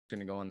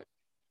gonna go on.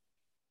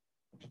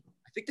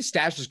 I think the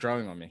stash is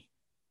growing on me.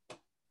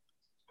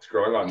 It's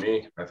growing on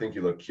me. I think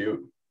you look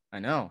cute. I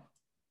know.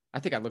 I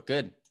think I look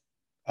good.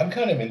 I'm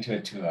kind of into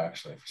it too,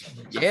 actually. For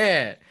some reason.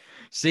 Yeah.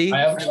 See, I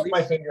haven't put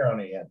my finger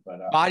on it yet, but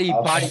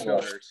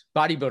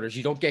bodybuilders.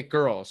 You don't get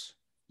girls.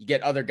 You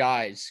get other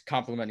guys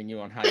complimenting you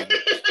on how you look.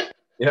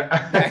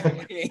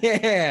 Yeah.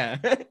 Yeah.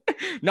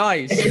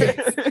 Nice.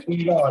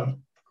 Keep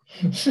on.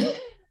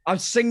 I'm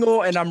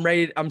single and I'm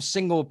ready. I'm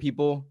single,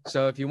 people.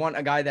 So if you want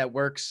a guy that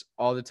works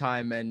all the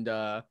time and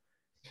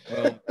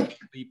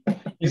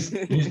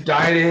he's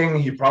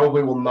dieting, he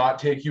probably will not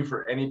take you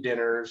for any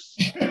dinners.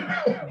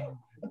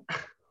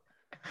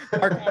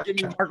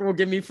 Mark will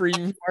give me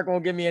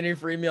any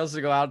free meals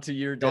to go out to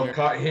your dinner.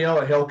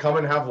 He'll come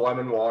and have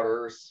lemon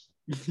waters.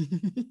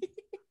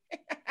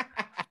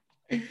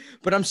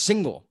 But I'm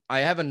single.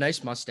 I have a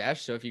nice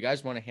mustache, so if you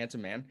guys want a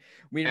handsome man,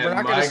 we're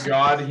not my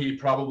God, he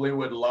probably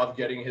would love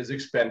getting his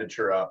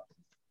expenditure up.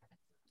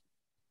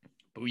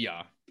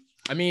 Booyah.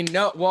 I mean,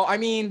 no. Well, I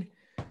mean,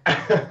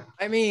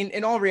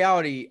 in all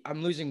reality,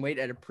 I'm losing weight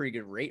at a pretty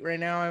good rate right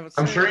now.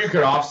 I'm sure you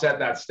could offset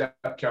that step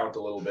count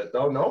a little bit,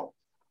 though. No.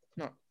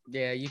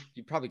 Yeah, you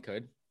probably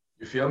could.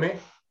 You feel me?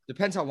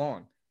 Depends how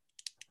long.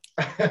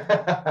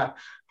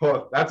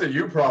 Well, that's a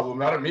you problem,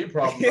 not a me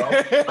problem, though.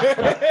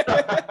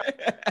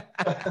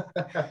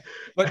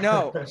 But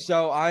no,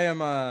 so I am.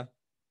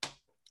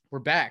 We're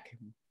back.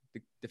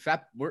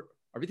 Are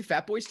we the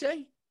Fat Boys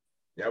today?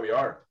 Yeah, we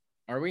are.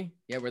 Are we?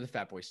 Yeah, we're the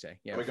Fat Boys today.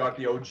 Yeah, we got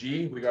the OG.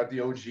 Yeah, we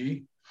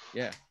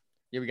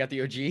got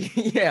the OG.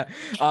 Yeah.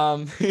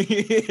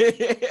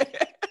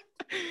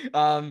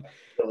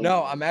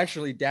 No, I'm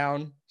actually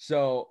down.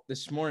 So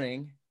this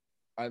morning,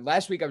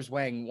 last week I was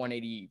weighing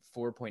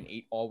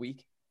 184.8 all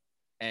week,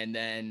 and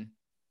then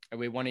I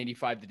weighed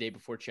 185 the day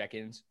before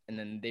check-ins, and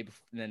then the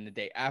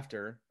day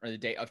after, or the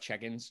day of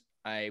check-ins,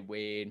 I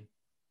weighed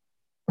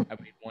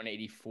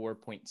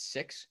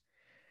 184.6,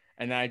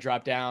 and then I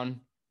dropped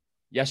down.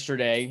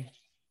 Yesterday,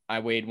 I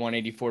weighed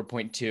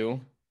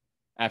 184.2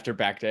 after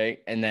back day,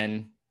 and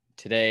then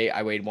today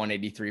I weighed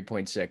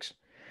 183.6.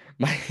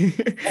 My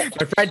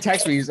friend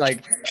texts me. He's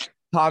like,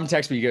 Tom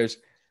texts me. He goes,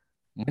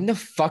 "When the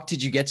fuck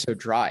did you get so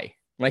dry?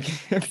 Like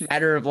a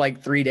matter of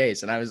like 3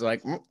 days." And I was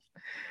like,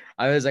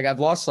 I've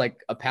lost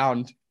like a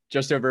pound,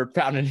 just over a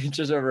pound in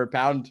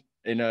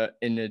a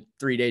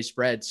 3-day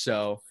spread.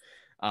 So,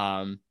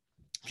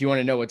 if you want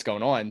to know what's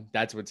going on,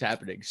 that's what's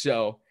happening.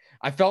 So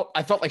I felt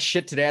like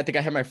shit today. I think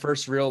I had my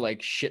first real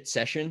like shit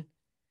session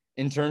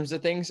in terms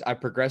of things. I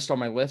progressed on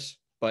my lifts,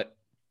 but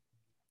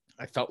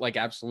I felt like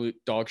absolute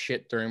dog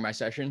shit during my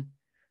session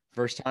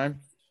first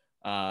time,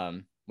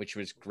 which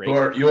was great.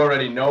 You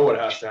already know what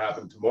has to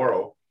happen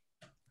tomorrow.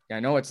 Yeah, I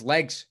know, it's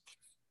legs.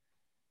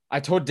 I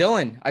told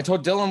Dillon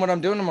what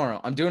I'm doing tomorrow.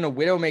 I'm doing a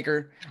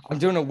Widowmaker. I'm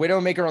doing a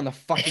Widowmaker on the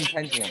fucking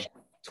pendulum.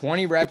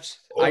 20 reps.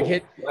 I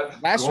hit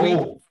last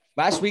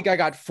week I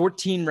got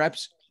 14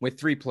 reps with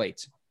 3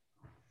 plates.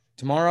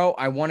 Tomorrow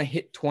I want to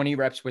hit 20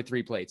 reps with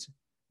 3 plates.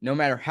 No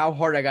matter how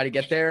hard I got to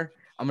get there,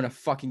 I'm going to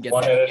fucking get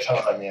one there. at a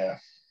time, yeah.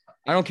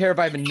 I don't care if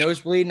I have a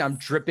nosebleed and I'm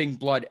dripping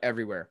blood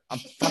everywhere.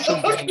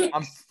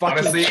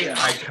 Honestly,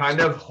 I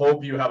kind of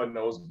hope you have a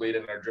nosebleed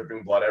and are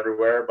dripping blood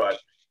everywhere, but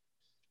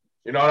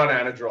you're not on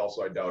Anadrol,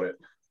 so I doubt it.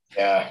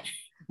 Yeah.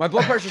 My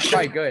blood pressure's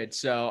probably good,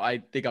 so I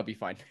think I'll be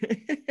fine.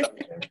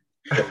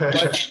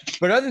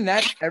 But other than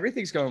that,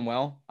 everything's going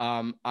well.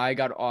 I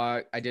did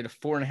a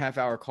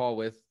 4.5-hour call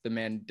with the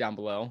man down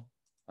below.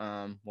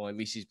 Well, at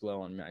least he's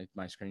below on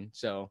my screen.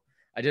 So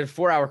I did a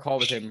 4-hour call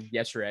with him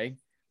yesterday,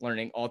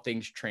 learning all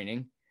things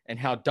training and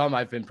how dumb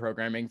I've been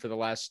programming for the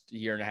last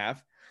year and a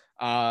half.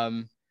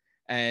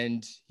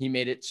 And he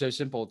made it so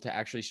simple to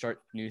actually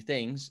start new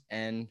things.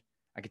 And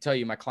I can tell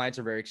you, my clients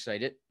are very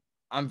excited.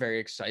 I'm very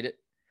excited.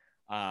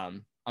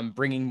 I'm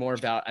bringing more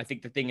value. I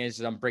think the thing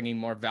is I'm bringing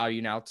more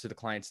value now to the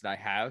clients that I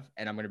have,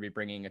 and I'm going to be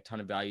bringing a ton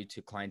of value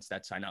to clients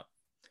that sign up.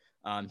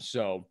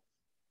 So,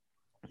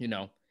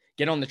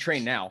 get on the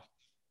train now.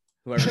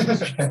 Whoever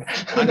honestly,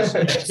 get on the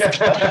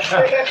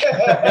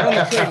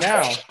train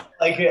now.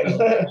 Like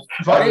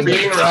fuck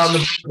beating around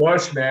the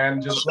bush,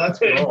 man. Just let's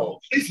go.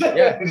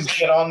 Yeah, just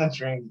get on the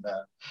train,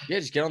 man. Yeah,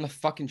 just get on the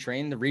fucking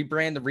train. The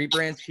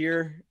rebrand's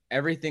here.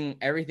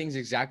 Everything's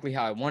exactly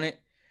how I want it.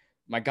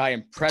 My guy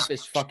in prep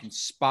is fucking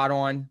spot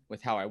on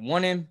with how I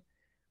want him.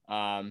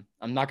 I'm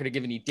not going to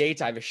give any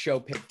dates. I have a show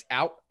picked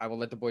out. I will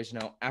let the boys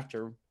know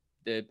after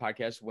the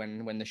podcast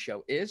when the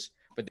show is,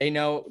 but they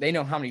know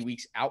how many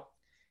weeks out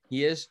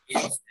he is.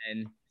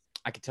 And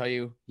I can tell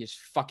you he has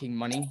fucking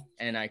money,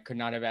 and I could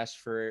not have asked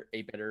for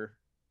a better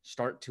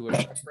start to it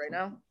right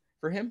now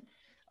for him.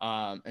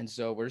 And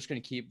so we're just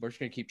going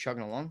to keep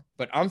chugging along,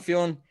 but I'm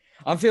feeling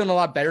a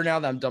lot better now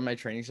that I'm done my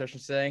training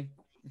sessions today,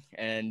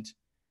 and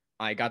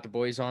I got the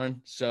boys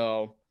on.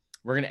 So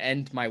we're going to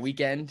end my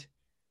weekend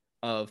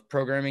of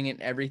programming and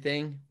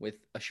everything with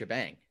a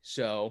shebang.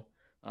 So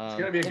it's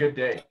going to be a good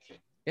day.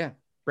 Yeah.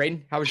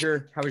 Braeden, how was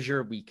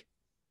your week?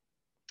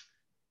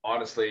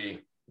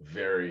 Honestly,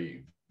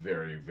 very,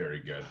 very,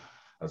 very good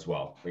as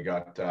well. We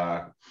got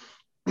I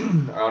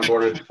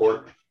onboarded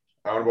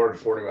onboarded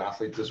 4 new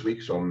athletes this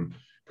week, so I'm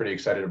pretty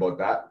excited about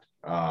that.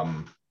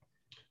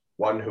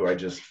 One who I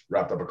just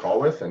wrapped up a call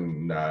with,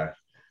 and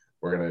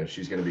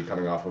she's gonna be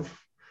coming off of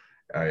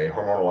a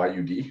hormonal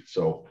IUD,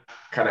 so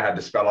kind of had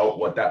to spell out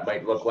what that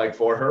might look like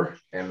for her,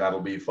 and that'll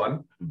be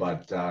fun.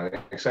 But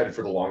excited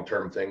for the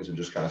long-term things and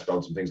just kind of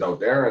spelled some things out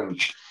there, and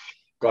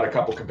got a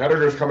couple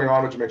competitors coming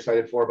on, which I'm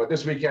excited for. But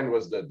this weekend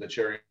was the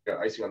cherry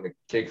icing on the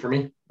cake for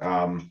me.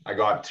 I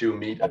got to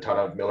meet a ton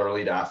of Miller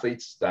Elite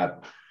athletes,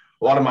 that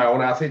a lot of my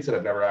own athletes that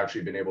I've never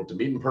actually been able to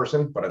meet in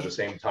person, but at the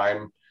same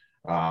time,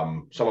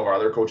 some of our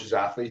other coaches'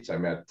 athletes. I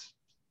met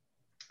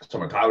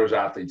some of Tyler's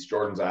athletes,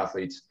 Jordan's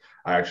athletes.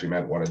 I actually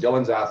met one of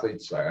Dillon's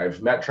athletes.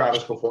 I've met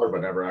Travis before,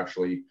 but never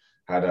actually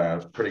had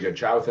a pretty good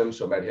chat with him.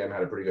 So met him,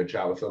 had a pretty good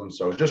chat with him.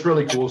 So just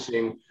really cool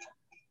seeing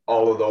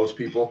all of those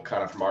people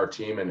kind of from our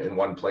team in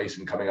one place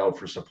and coming out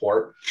for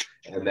support.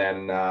 And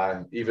then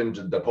even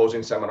the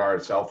posing seminar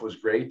itself was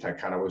great. I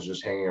kind of was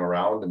just hanging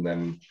around, and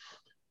then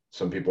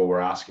some people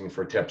were asking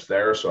for tips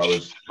there. So I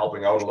was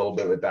helping out a little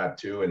bit with that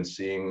too, and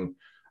seeing,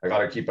 I got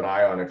to keep an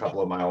eye on a couple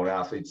of my own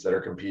athletes that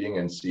are competing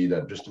and see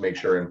that, just to make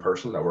sure in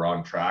person that we're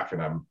on track.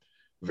 And I'm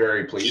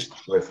very pleased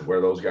with where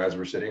those guys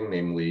were sitting,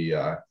 namely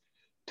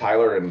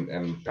Tyler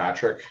and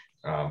Patrick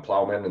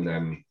Plowman. And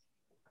then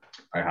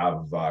I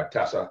have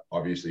Tessa,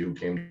 obviously, who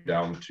came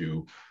down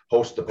to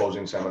host the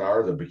posing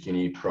seminar, the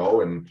Bikini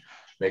Pro, and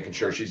making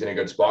sure she's in a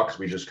good spot, because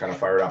we just kind of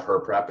fired up her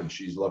prep and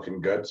she's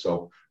looking good.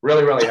 So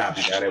really, really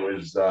happy, man.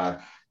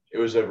 It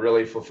was a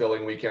really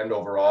fulfilling weekend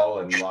overall,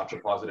 and lots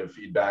of positive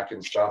feedback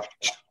and stuff.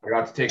 I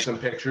got to take some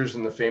pictures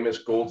in the famous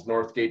Gold's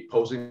Northgate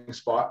posing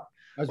spot.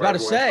 I was about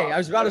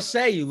to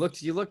say, you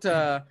looked,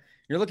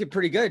 you're looking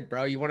pretty good,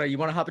 bro. You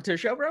wanna hop into a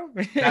show, bro?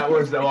 That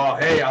was well,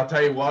 hey, I'll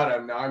tell you what,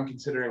 I'm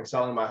considering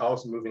selling my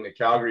house and moving to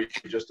Calgary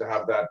just to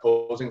have that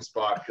posing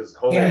spot, because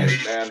holy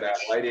man,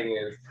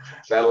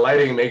 that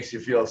lighting makes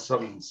you feel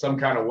some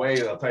kind of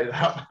way. I'll tell you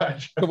that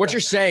much. So what you're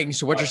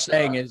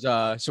saying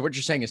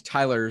is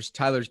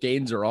Tyler's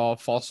gains are all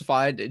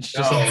falsified. It's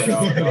just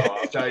no.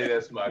 I'll tell you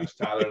this much: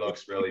 Tyler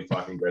looks really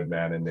fucking good,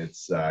 man, and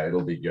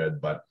it'll be good.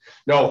 But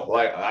no,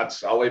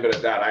 I'll leave it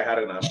at that. I had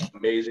an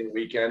amazing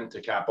weekend to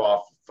cap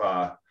off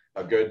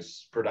a good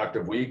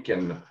productive week,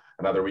 and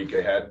another week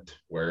ahead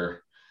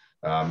where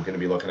I'm going to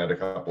be looking at a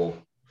couple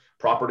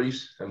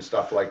properties and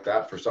stuff like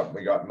that for something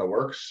we got in the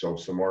works. So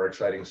some more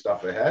exciting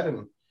stuff ahead,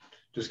 and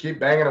just keep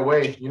banging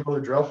away. You know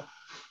the drill.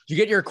 Did you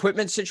get your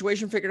equipment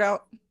situation figured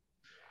out?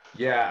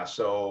 Yeah.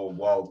 So,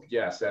 well,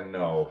 yes and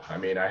no. I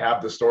mean, I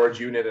have the storage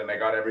unit and I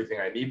got everything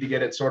I need to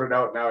get it sorted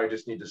out. Now I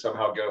just need to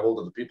somehow get a hold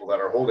of the people that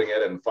are holding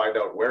it and find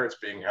out where it's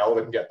being held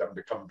and get them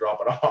to come drop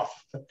it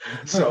off.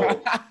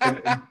 So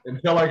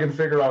until I can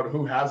figure out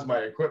who has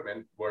my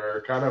equipment,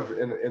 we're kind of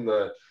in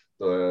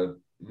the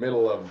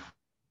middle of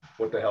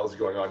what the hell is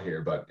going on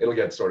here, but it'll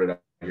get sorted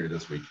out here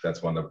this week. That's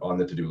on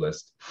the to-do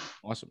list.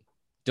 Awesome.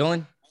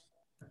 Dillon?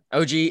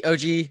 OG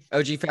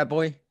fat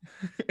boy.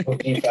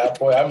 OG fat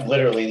boy. I'm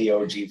literally the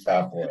OG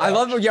fat boy. I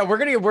love it. Yeah, we're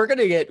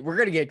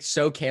gonna get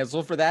so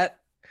canceled for that.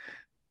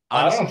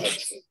 Honestly. I don't think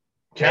so.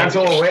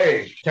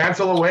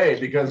 Cancel away,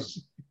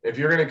 because if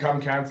you're gonna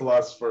come cancel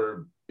us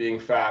for being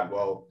fat,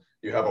 well,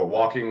 you have a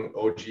walking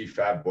OG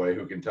fat boy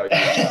who can tell you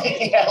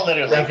yeah,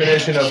 literally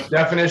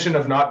definition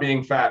of not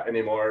being fat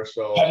anymore.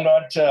 So I'm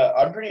not.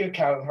 I'm pretty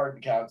hard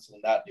to cancel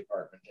in that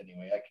department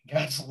anyway. I can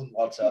cancel in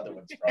lots of other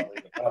ones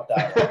probably, but not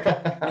that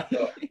one.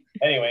 So,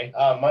 anyway,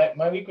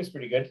 my week was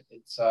pretty good.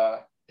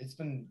 It's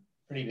been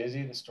pretty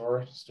busy. The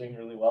store is doing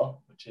really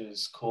well, which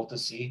is cool to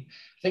see.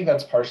 I think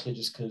that's partially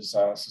just because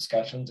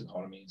Saskatchewan's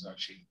economy is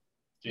actually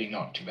doing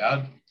not too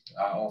bad,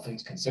 all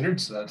things considered.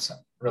 So that's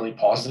really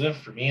positive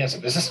for me as a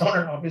business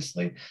owner,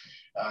 obviously.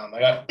 I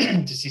got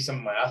to see some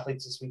of my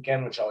athletes this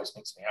weekend, which always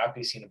makes me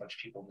happy, seeing a bunch of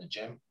people in the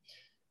gym.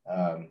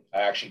 I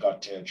actually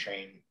got to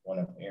train one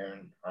of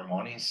Aaron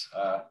Armani's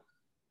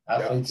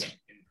athletes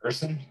in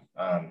person.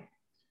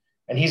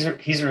 And he's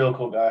a real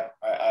cool guy.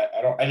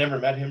 I never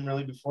met him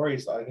really before. I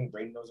think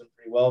Braeden knows him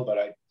pretty well,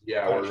 but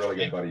we're really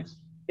good buddies.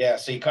 Yeah,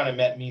 so he kind of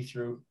met me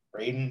through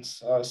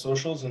Braeden's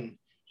socials, and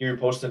he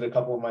reposted a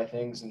couple of my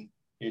things, and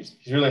he's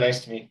really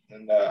nice to me.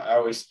 And I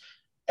always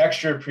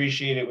extra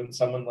appreciate it when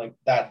someone like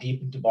that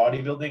deep into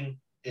bodybuilding,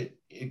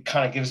 it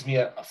kind of gives me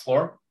a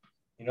floor,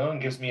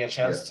 and gives me a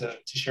chance to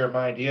share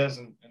my ideas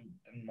and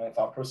my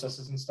thought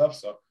processes and stuff.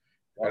 So,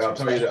 and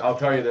I'll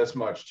tell you this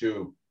much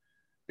too,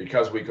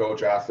 because we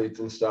coach athletes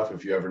and stuff.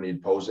 If you ever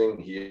need posing,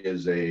 he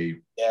is a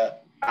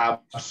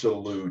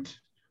absolute,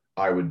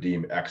 I would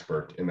deem,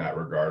 expert in that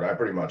regard. I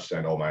pretty much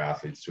send all my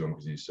athletes to him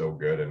because he's so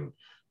good and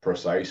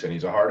precise, and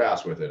he's a hard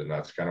ass with it, and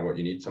that's kind of what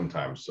you need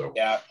sometimes. So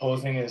yeah,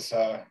 posing is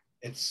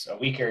it's a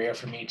weak area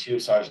for me too.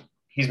 So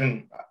he's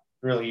been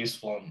really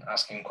useful in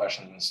asking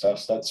questions and stuff.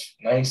 So that's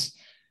nice.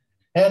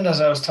 And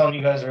as I was telling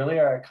you guys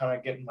earlier, I kind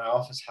of get in my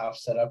office half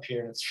set up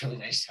here, and it's really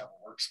nice to have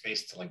a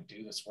workspace to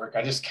do this work.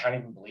 I just can't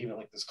even believe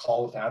it. This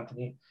call with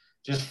Anthony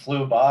just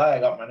flew by. I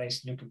got my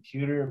nice new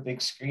computer, a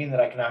big screen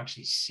that I can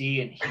actually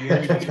see and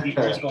hear. The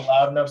speakers go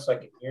loud enough so I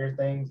can hear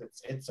things.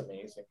 It's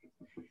amazing.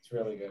 It's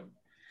really good.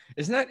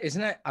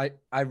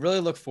 I really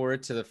look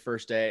forward to the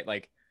first day.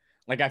 Like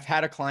I've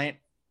had a client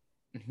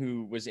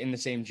who was in the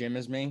same gym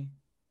as me,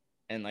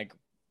 and like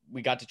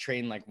we got to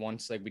train like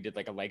once, like we did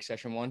like a leg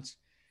session once.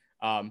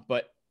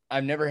 But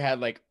I've never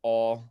had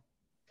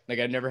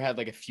I've never had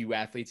like a few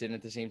athletes in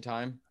at the same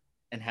time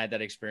and had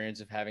that experience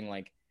of having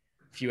like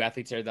a few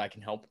athletes there that I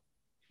can help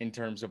in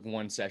terms of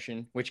one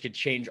session, which could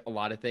change a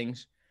lot of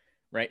things,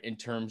 right? In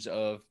terms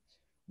of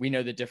we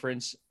know the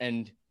difference.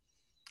 And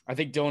I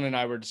think Dylan and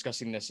I were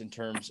discussing this in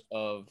terms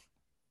of,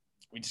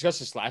 we discussed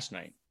this last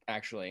night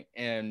actually.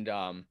 And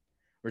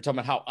we're talking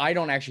about how I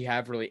don't actually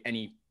have really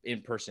any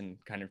in-person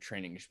kind of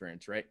training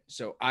experience, right?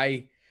 So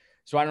I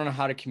don't know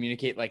how to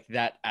communicate like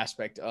that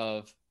aspect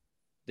of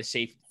the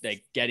safe,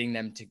 like getting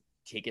them to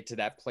take it to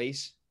that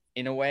place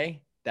in a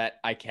way that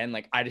I can.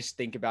 Like I just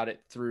think about it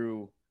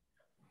through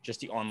just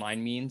the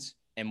online means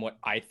and what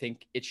I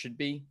think it should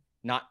be,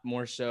 not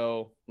more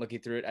so looking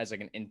through it as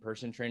like an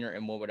in-person trainer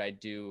and what would I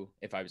do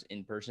if I was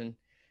in person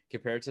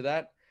compared to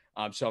that.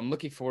 So I'm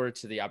looking forward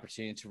to the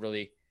opportunity to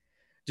really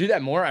do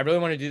that more. I really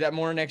want to do that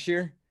more next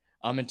year.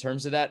 In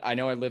terms of that, I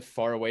know I live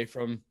far away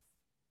from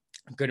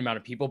a good amount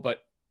of people,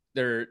 but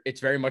it's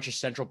very much a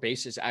central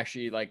base. Is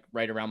actually like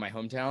right around my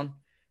hometown.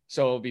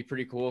 So it'll be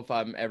pretty cool if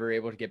I'm ever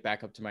able to get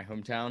back up to my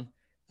hometown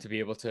to be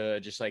able to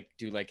just like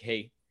do like,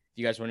 hey, if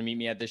you guys want to meet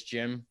me at this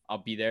gym,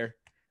 I'll be there.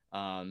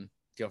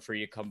 Feel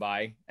free to come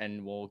by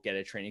and we'll get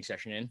a training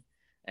session in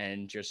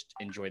and just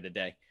enjoy the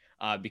day.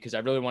 Because I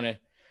really want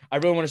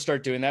to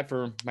start doing that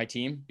for my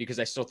team because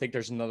I still think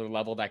there's another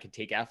level that could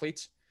take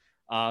athletes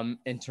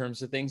in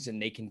terms of things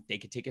and they can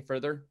take it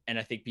further. And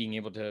I think being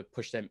able to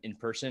push them in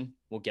person,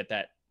 we'll get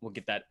that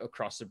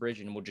across the bridge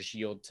and we'll just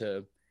yield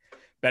to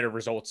better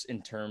results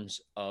in terms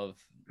of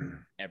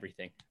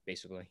everything,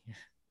 basically.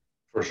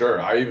 For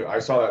sure. I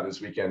saw that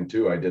this weekend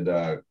too. I did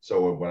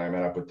so when I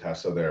met up with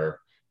Tessa there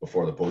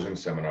before the posing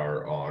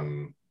seminar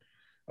on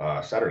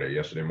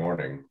yesterday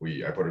morning,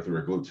 I put her through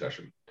a glute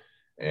session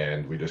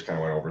and we just kind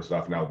of went over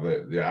stuff. Now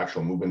the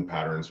actual movement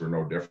patterns were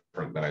no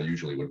different than I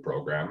usually would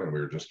program. And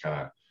we were just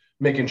kind of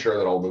making sure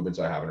that all movements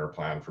I have in her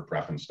plan for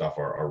prep and stuff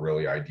are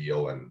really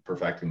ideal and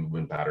perfecting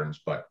movement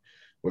patterns, but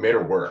we made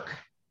her work.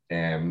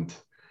 And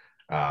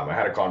I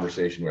had a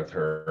conversation with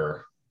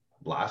her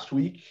last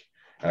week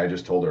and I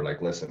just told her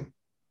like, listen,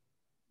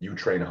 you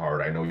train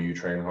hard. I know you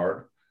train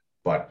hard,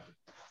 but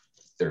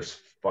there's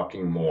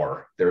fucking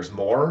more. There's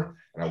more.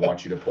 And I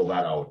want you to pull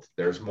that out.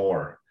 There's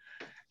more.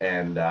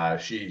 And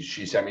she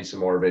sent me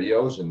some more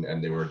videos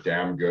and they were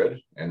damn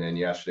good. And then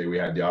yesterday we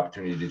had the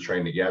opportunity to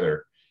train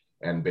together.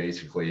 And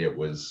basically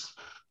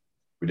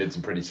we did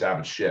some pretty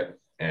savage shit.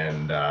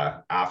 And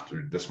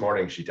after this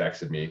morning, she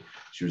texted me,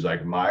 she was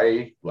like,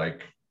 my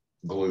like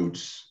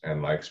glutes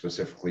and like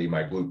specifically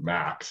my glute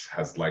max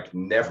has like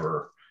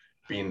never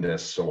been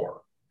this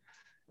sore.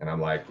 And I'm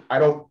like, I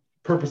don't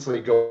purposely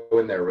go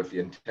in there with the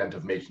intent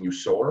of making you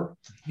sore,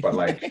 but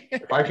like,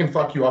 if I can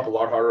fuck you up a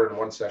lot harder in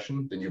one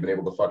session than you've been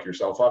able to fuck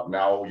yourself up,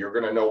 now you're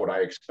going to know what I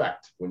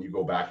expect when you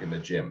go back in the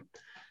gym.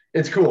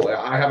 It's cool.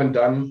 I haven't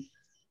done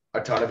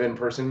a ton of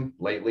in-person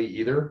lately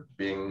either,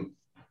 being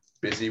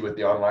busy with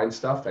the online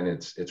stuff. And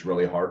it's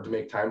really hard to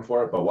make time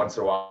for it. But once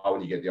in a while,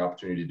 when you get the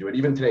opportunity to do it,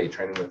 even today,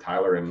 training with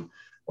Tyler and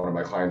one of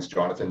my clients,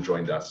 Jonathan,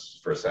 joined us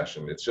for a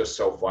session. It's just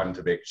so fun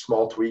to make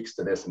small tweaks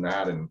to this and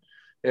that. And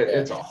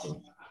it's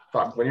awesome.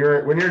 Fuck, when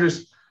you're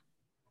just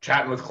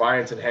chatting with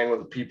clients and hanging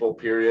with people,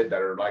 period,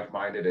 that are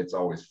like-minded, it's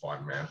always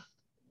fun, man.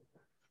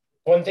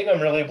 One thing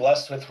I'm really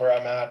blessed with where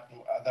I'm at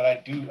that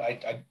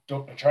I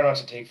try not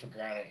to take for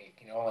granted.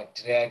 You know, like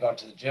today I got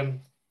to the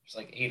gym. There's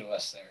like 8 of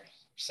us there,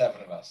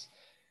 7 of us.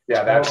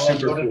 Yeah, that's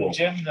super cool. cool. The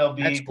gym, there'll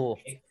be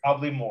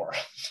probably more,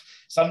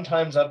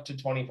 sometimes up to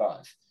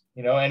 25.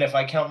 You know, and if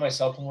I count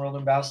myself in World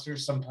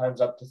Ambassadors,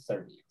 sometimes up to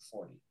 30 or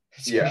 40.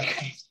 Yeah.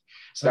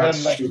 So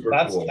that's then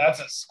like cool. That's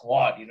a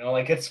squad, you know,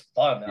 like it's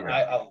fun. Yeah.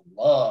 I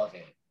love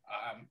it.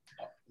 I'm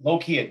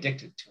low-key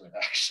addicted to it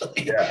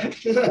actually. Yeah.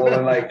 Well,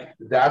 and like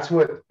that's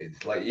what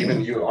it's like.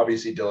 Even you,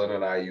 obviously Dylan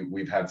and I,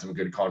 we've had some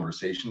good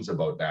conversations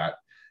about that.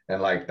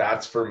 And like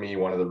that's for me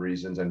one of the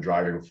reasons and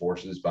driving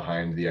forces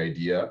behind the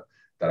idea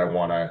that I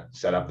want to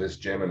set up this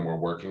gym and we're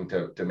working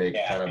to make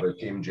kind of a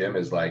team gym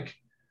is like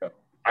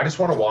I just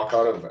want to walk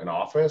out of an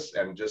office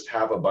and just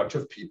have a bunch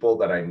of people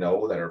that I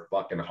know that are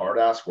fucking hard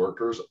ass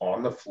workers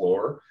on the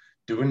floor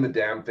doing the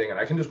damn thing. And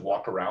I can just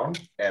walk around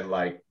and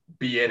like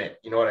be in it.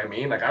 You know what I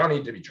mean? Like I don't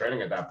need to be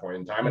training at that point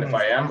in time. And if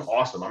I am,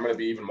 awesome. I'm going to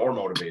be even more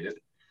motivated.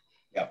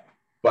 Yep.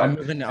 But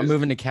I'm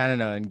moving to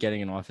Canada and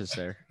getting an office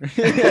there.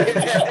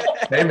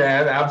 Hey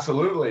man,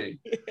 absolutely.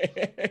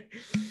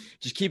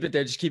 Just keep it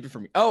there. Just keep it for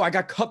me. Oh, I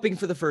got cupping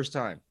for the first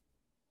time.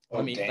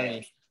 Let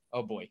me.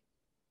 Oh boy.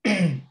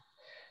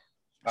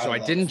 So I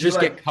didn't just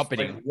get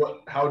cupping.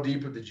 Like how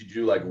deep did you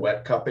do like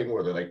wet cupping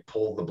where they like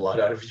pull the blood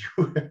out of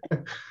you?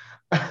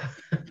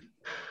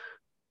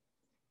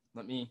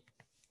 Let me.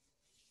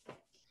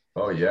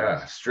 Oh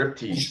yeah, strip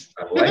tease.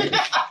 I like it.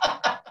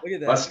 Look at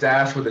that.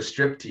 Mustache with a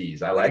strip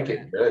tease. I like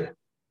it. Good.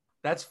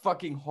 That's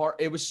fucking hard.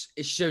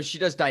 So she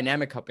does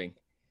dynamic cupping.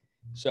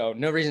 So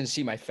no reason to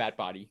see my fat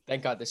body.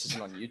 Thank God this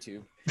isn't on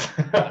YouTube.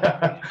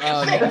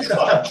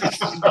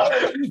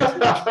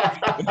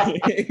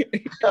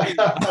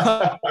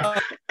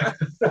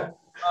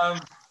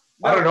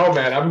 I don't know,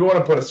 man. I'm going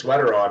to put a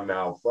sweater on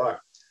now.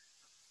 Fuck.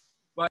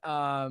 But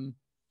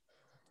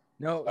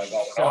no.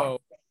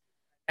 So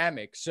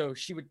dynamic. So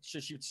she would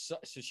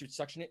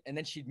suction it and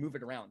then she'd move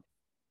it around.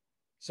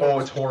 So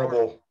it's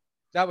horrible.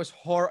 That was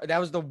horrible. That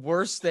was the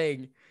worst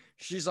thing.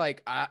 She's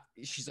like,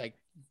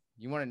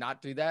 you want to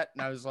not do that?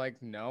 And I was like,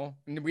 no.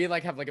 And we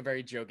like have like a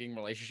very joking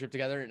relationship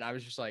together. And I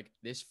was just like,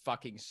 this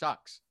fucking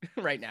sucks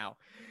right now.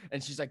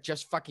 And she's like,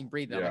 just fucking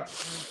breathe. And I'm like,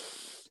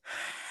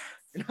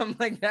 and I'm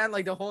like that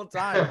like the whole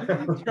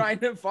time, trying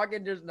to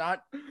fucking just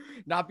not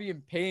be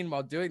in pain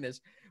while doing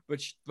this.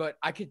 But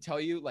I could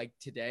tell you, like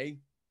today,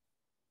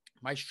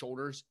 my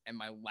shoulders and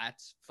my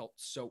lats felt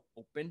so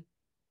open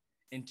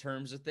in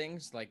terms of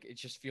things. Like it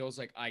just feels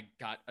like I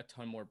got a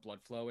ton more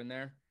blood flow in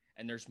there.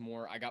 And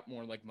I got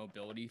more like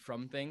mobility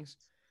from things.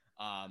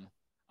 I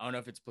don't know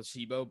if it's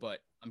placebo, but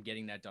I'm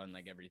getting that done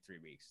like every 3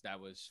 weeks. That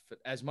was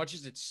as much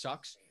as it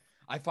sucks.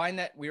 I find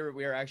that we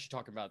were actually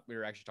talking about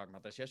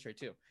this yesterday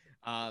too.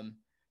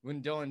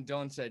 When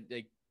Dillon said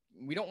like,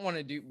 we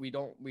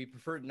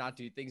prefer to not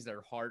do things that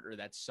are hard or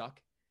that suck.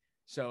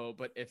 So,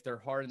 but if they're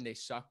hard and they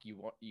suck,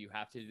 you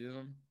have to do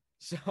them.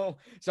 So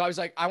I was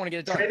like, I want to get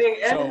it done. Training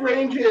end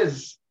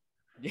ranges.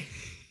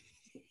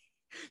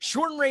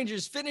 Shorten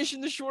ranges, finish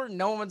in the shorten.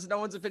 No one's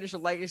to finish a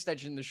leg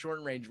extension in the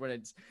shorten range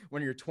when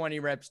you're 20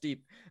 reps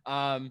deep.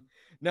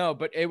 No,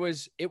 but it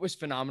was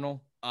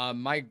phenomenal.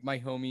 My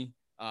homie,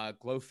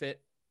 GlowFit,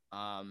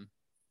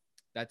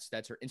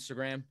 that's her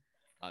Instagram.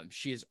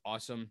 She is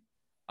awesome.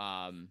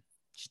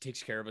 She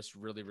takes care of us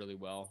really, really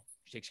well.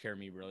 She takes care of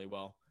me really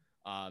well.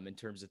 In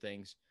terms of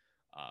things.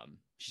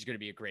 She's going to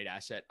be a great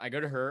asset. I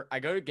go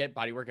to get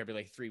body work every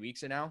like 3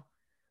 weeks now.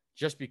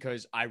 Just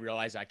because I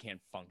realize I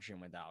can't function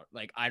without.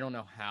 Like, I don't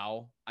know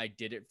how I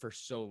did it for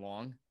so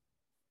long,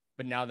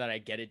 but now that I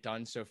get it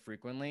done so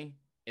frequently,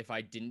 if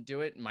I didn't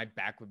do it, my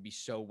back would be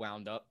so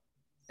wound up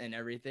and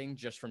everything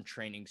just from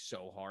training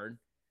so hard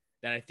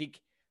that I think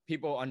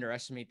people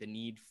underestimate the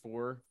need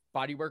for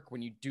body work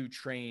when you do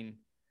train.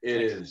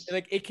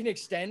 It can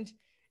extend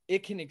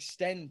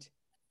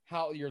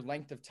how your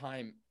length of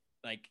time,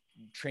 like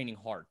training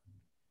hard.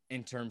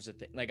 In terms of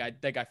I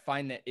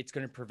find that it's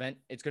going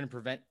to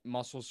prevent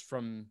muscles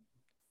from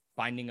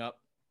binding up.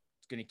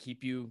 It's going to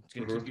keep you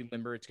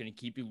limber. It's going to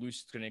keep you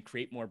loose. It's going to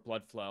create more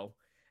blood flow.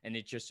 And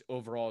it just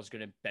overall is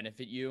going to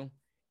benefit you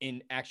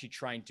in actually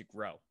trying to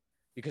grow,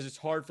 because it's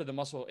hard for the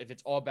muscle. If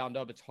it's all bound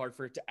up, it's hard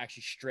for it to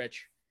actually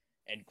stretch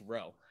and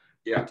grow.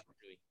 Yeah.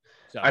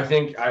 So I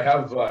think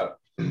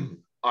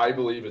I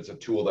believe it's a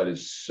tool that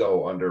is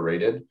so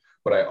underrated,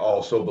 but I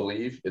also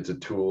believe it's a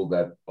tool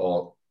that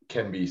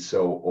can be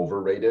so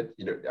overrated,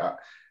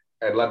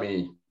 and let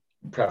me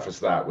preface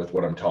that with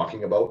what I'm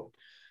talking about.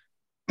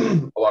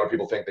 A lot of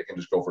people think they can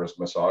just go for a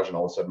massage and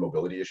all of a sudden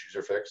mobility issues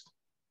are fixed.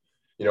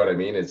 You know what I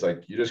mean? It's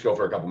like you just go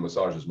for a couple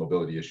massages,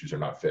 mobility issues are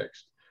not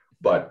fixed.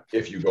 But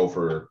if you go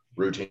for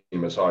routine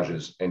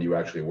massages and you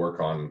actually work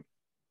on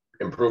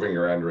improving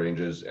your end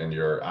ranges and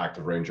your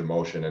active range of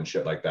motion and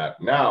shit like that,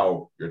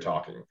 now you're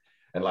talking.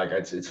 And like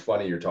it's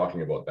funny you're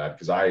talking about that,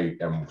 because I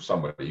am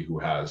somebody who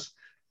has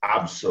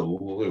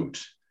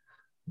absolute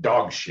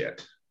dog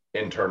shit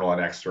internal and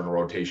external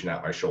rotation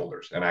at my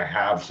shoulders, and I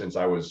have since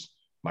I was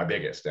my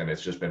biggest, and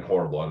it's just been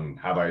horrible. And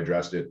have I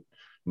addressed it?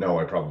 No,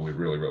 I probably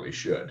really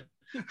should.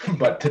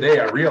 But today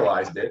I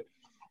realized it,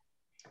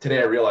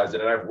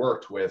 and I've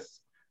worked with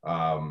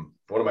one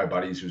of my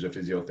buddies who's a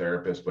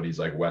physiotherapist, but he's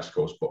like West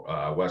Coast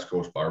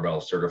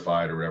barbell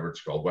certified, or whatever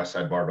it's called, West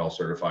Side barbell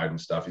certified and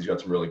stuff. He's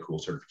got some really cool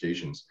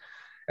certifications,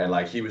 and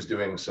like he was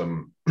doing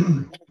some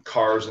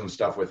cars and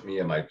stuff with me,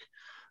 and like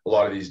a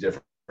lot of these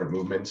different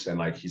movements, and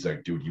like he's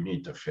like, dude, you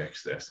need to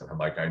fix this. And I'm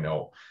like, I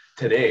know.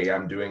 Today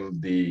I'm doing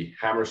the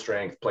hammer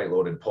strength plate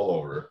loaded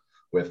pullover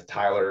with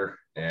Tyler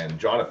and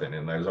Jonathan,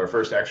 and that was our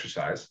first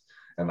exercise.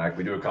 And like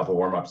we do a couple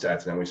warm-up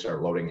sets, and then we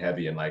start loading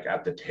heavy. And like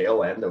at the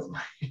tail end of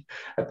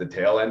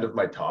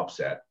my top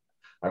set,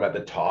 I'm at the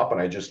top, and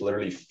I just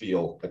literally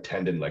feel a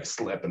tendon like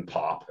slip and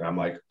pop, and I'm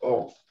like,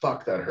 oh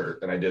fuck, that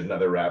hurt. And I did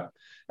another rep,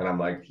 and I'm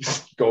like,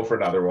 go for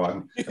another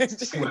one,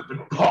 slip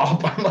and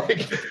pop. I'm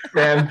like,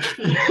 man.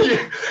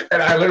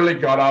 And I literally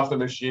got off the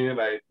machine,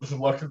 and I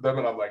looked at them,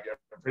 and I'm like,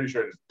 I'm pretty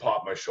sure I just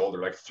popped my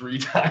shoulder like 3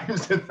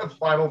 times in the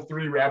final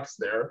 3 reps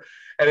there.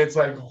 And it's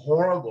like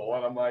horrible.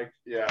 And I'm like,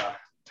 yeah,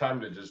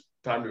 time to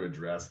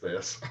address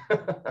this.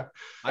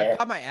 I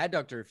popped my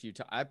adductor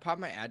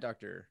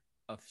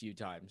a few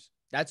times.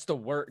 That's the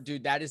worst,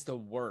 dude. That is the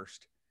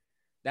worst.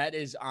 That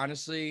is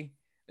honestly,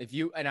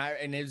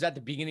 and it was at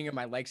the beginning of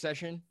my leg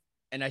session,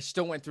 and I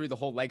still went through the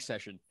whole leg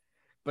session,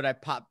 but I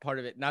popped part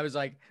of it. And I was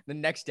like, the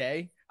next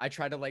day I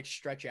tried to like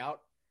stretch out.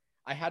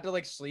 I had to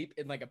like sleep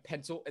in like a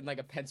pencil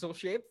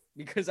shape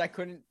because I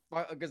couldn't,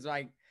 because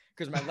my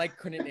leg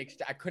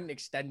I couldn't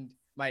extend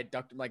my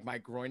adductor, like my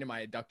groin and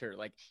my adductor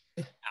like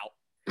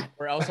out,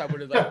 or else I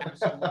would have like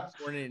absolutely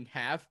torn it in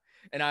half.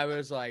 And I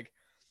was like,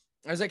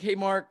 I was like, hey,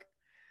 Mark.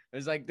 I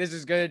was like, this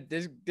is good.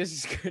 This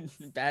is good.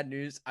 Bad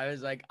news. I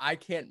was like, I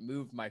can't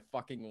move my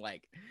fucking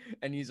leg.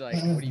 And he's like,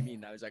 what do you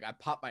mean? I was like, I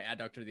popped my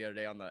adductor the other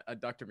day on the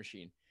adductor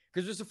machine.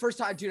 Because it was the first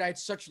time, dude, I had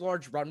such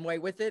large runway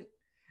with it.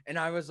 And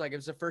I was like, it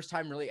was the first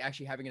time really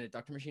actually having an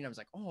adductor machine. I was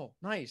like, oh,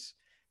 nice.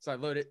 So I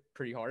loaded it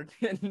pretty hard.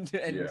 And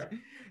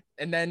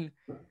then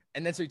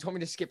so he told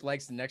me to skip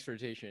legs the next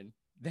rotation.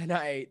 Then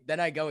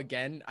I go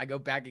again. I go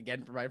back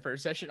again for my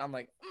first session. I'm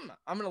like,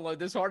 I'm gonna load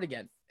this hard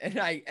again. And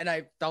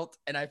I felt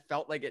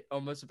like it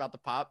almost about to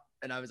pop.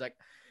 And I was like,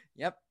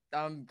 yep,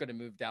 I'm gonna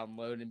move down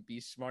load and be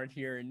smart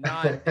here and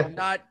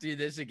not do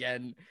this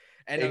again.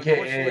 And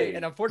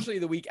unfortunately,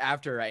 the week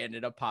after I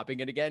ended up popping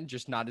it again,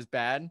 just not as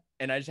bad.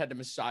 And I just had to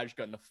massage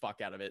gun the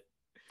fuck out of it.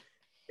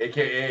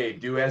 AKA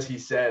do as he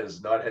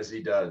says, not as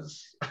he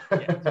does.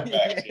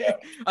 Yeah.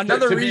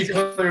 Another reason.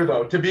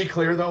 To be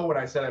clear though, when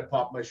I said I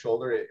popped my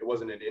shoulder, it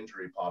wasn't an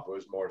injury pop. It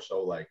was more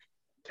so like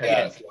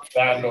band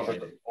over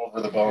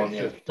the bone.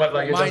 Yeah. But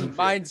like it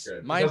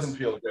doesn't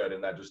feel good,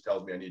 and that just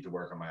tells me I need to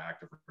work on my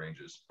active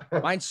ranges.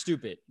 Mine's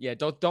stupid. Yeah,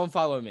 don't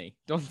follow me.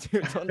 Don't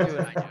do what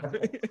I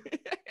do.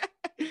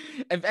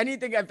 If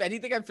anything,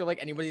 I feel like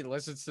anybody that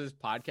listens to this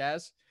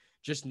podcast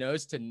just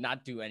knows to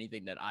not do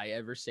anything that I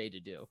ever say to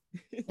do.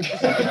 It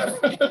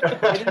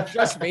has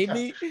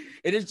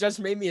just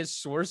made me a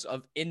source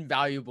of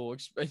invaluable.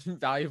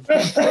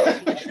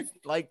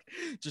 Like,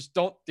 just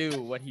don't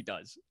do what he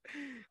does.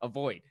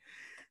 Avoid.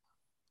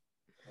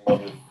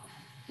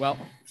 Well,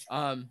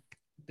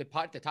 the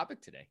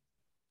topic today.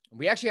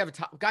 We actually have a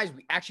topic, guys.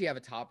 We actually have a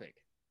topic.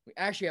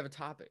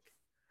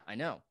 I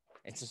know,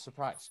 it's a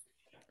surprise.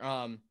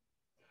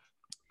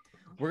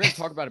 We're gonna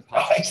talk about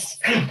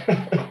imposter.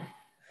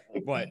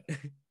 What?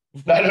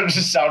 That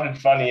just sounded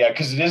funny,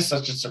 because it is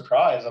such a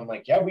surprise. I'm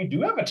like, yeah, we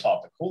do have a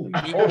topic. Holy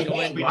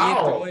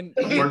wow.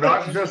 We're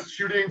not just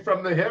shooting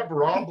from the hip,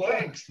 raw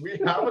blanks. We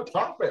have a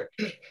topic.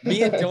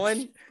 Me and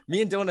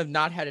Dillon have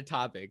not had a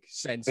topic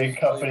since Big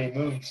Company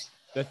Moves.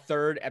 The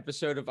third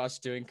episode of us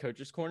doing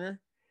Coach's Corner.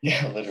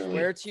 Yeah, literally. I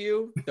swear to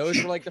you,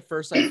 those were like the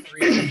first like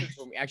 3 episodes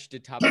when we actually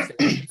did topics.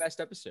 They were the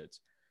best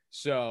episodes.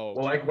 So,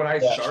 well, like when I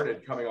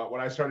started coming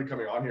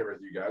on here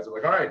with you guys, I'm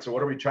like, all right, so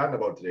what are we chatting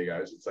about today,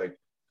 guys? It's like,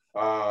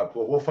 well,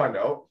 we'll find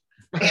out.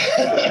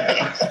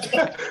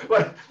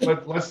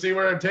 Let's see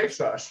where it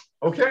takes us.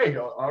 Okay,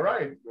 all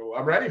right,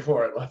 I'm ready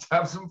for it. Let's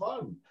have some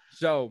fun.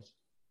 So,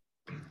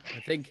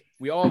 I think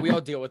we all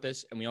deal with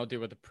this, and we all deal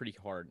with it pretty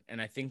hard.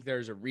 And I think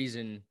there's a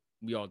reason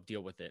we all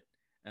deal with it.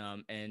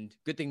 And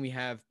good thing we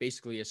have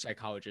basically a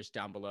psychologist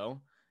down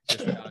below,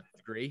 just without a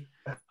degree.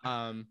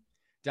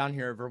 Down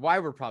here for why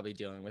we're probably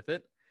dealing with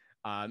it.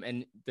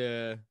 And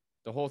the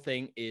whole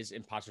thing is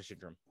imposter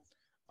syndrome.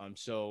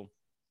 So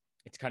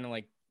it's kind of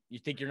like you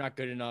think you're not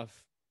good enough.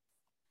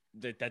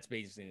 That's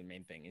basically the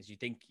main thing is you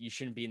think you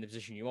shouldn't be in the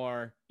position you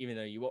are, even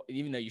though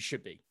you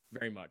should be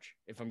very much,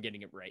 if I'm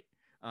getting it right.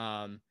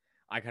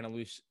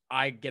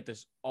 I get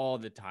this all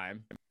the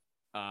time.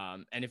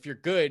 And if you're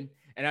good,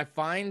 and I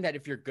find that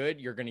if you're good,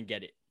 you're going to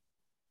get it.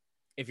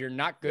 If you're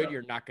not good,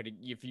 you're not going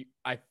to,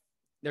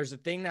 there's a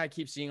thing that I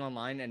keep seeing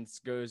online, and it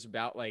goes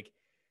about like,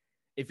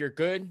 if you're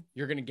good,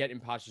 you're going to get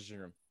imposter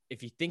syndrome.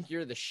 If you think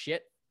you're the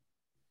shit,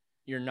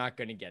 you're not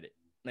going to get it.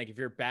 Like if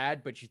you're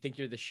bad, but you think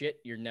you're the shit,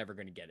 you're never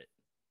going to get it.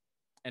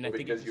 And I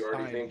think because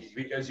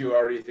you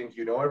already think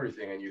you know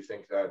everything, and you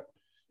think that,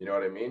 you know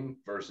what I mean?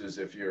 Versus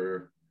if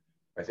you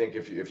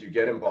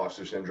get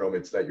imposter syndrome,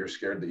 it's that you're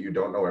scared that you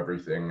don't know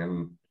everything.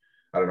 And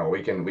I don't know,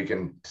 we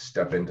can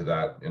step into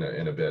that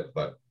in a bit,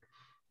 but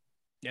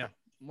yeah.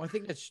 Well,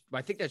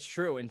 I think that's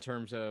true in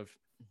terms of,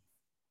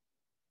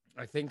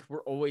 I think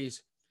we're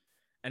always,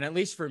 and at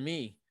least for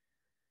me,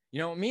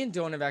 me and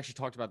Dillon have actually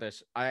talked about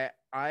this. I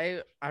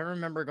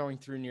remember going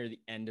through near the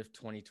end of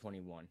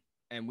 2021,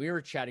 and we were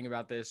chatting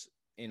about this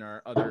in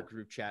our other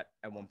group chat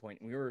at one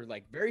point. And we were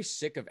like very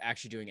sick of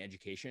actually doing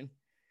education.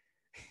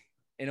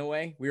 In a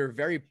way, we were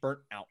very burnt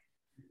out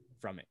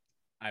from it.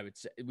 I would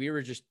say we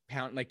were just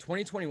like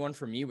 2021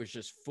 for me was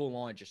just full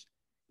on, just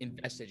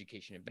invest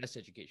education.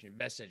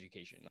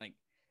 Like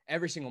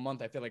every single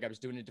month, I feel like I was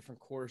doing a different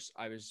course.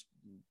 I was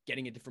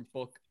getting a different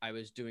book. I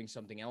was doing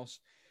something else.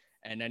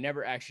 And I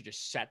never actually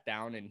just sat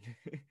down and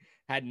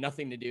had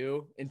nothing to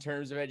do in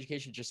terms of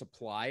education, just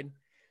applied.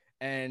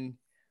 And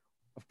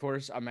of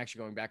course, I'm actually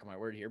going back on my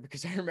word here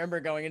because I remember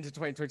going into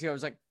 2022, I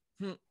was like,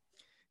 you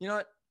know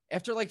what?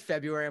 After like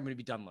February, I'm going to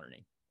be done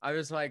learning. I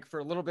was like, for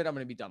a little bit, I'm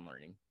going to be done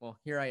learning. Well,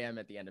 here I am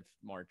at the end of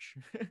March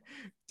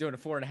doing a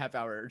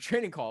 4.5-hour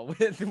training call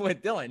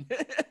with Dillon.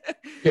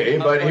 Okay,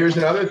 but here's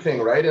another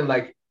thing, right? And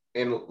like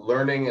in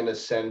learning in a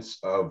sense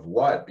of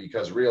what?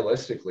 Because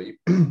realistically,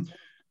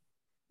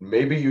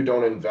 maybe you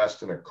don't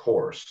invest in a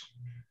course,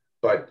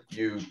 but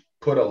you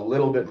put a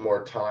little bit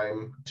more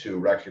time to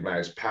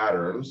recognize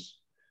patterns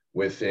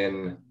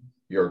within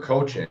your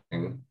coaching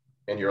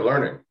and your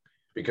learning,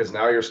 because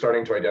now you're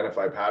starting to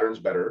identify patterns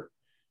better.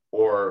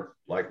 Or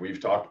like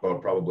we've talked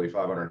about probably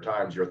 500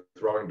 times, you're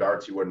throwing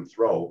darts you wouldn't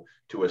throw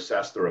to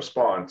assess the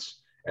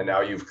response. And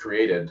now you've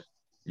created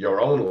your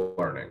own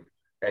learning.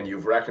 and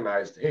you've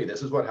recognized, hey,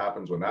 this is what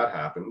happens when that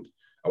happened.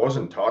 I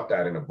wasn't taught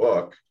that in a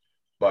book,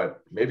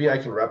 but maybe I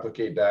can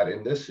replicate that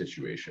in this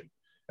situation.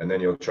 And then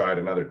you'll try it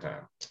another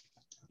time.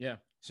 Yeah.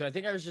 So I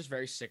think I was just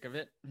very sick of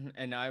it.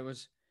 And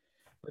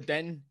but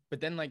then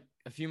like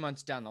a few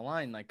months down the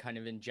line, like kind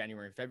of in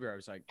January, February, I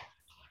was like,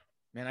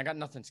 man, I got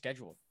nothing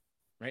scheduled.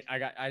 Right.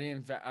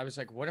 I was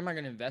like, what am I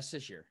going to invest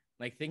this year?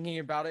 Like thinking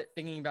about it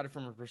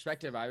from a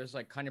perspective, I was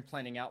like kind of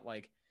planning out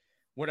like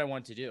what I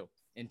want to do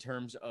in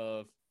terms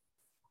of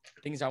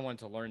things I wanted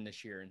to learn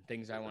this year and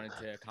things I wanted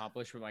to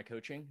accomplish with my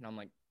coaching. And I'm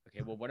like,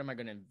 okay, well, what am I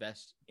going to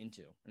invest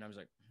into? And I was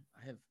like,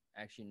 I have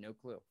actually no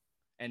clue.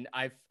 And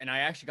I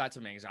actually got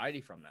some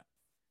anxiety from that,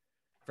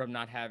 from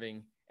not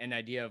having an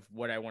idea of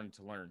what I wanted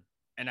to learn.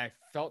 And I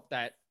felt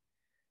that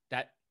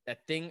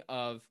thing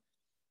of,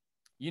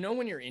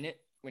 when you're in it,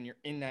 when you're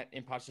in that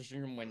imposter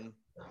syndrome, when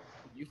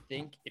you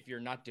think if you're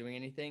not doing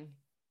anything,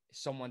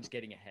 someone's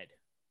getting ahead.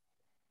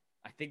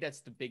 I think that's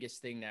the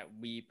biggest thing that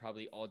we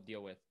probably all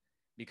deal with,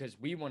 because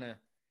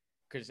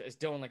because as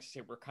Dillon likes to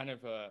say, we're kind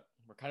of a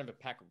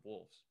pack of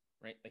wolves,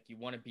 right? Like you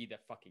want to be the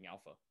fucking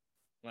alpha.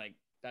 Like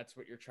that's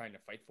what you're trying to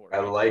fight for. Right?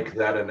 I like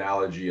that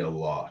analogy a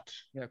lot.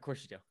 Yeah, of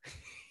course you do.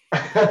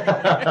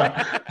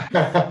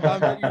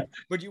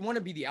 But you want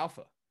to be the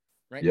alpha,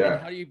 right? Yeah.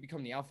 And how do you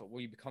become the alpha?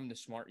 Well, you become the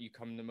smart, you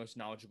become the most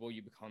knowledgeable,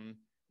 you become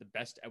the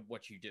best at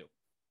what you do.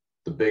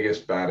 The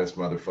biggest, baddest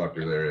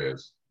motherfucker there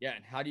is. Yeah.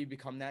 And how do you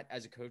become that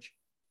as a coach?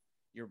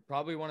 You're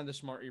probably one of the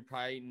smart, you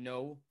probably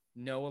know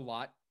a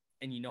lot,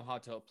 and you know how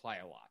to apply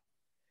a lot.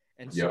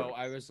 And so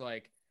I was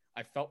like,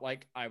 I felt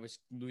like I was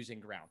losing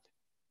ground.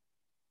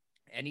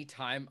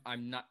 Anytime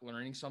I'm not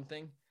learning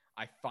something,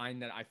 I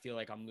find that I feel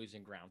like I'm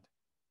losing ground.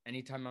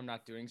 Anytime I'm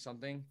not doing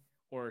something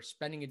or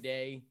spending a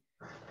day,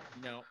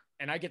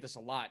 and I get this a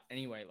lot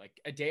anyway, like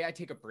a day I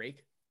take a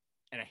break,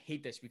 and I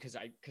hate this because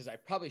I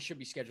probably should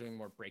be scheduling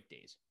more break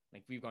days.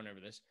 Like we've gone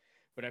over this,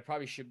 but I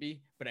probably should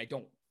be, but I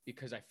don't,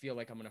 because I feel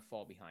like I'm going to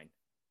fall behind.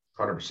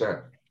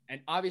 100%.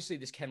 And obviously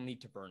this can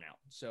lead to burnout.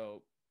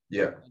 So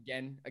yeah,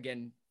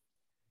 again,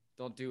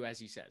 don't do as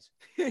he says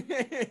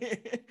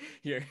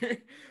here,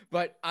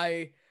 but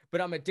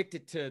I'm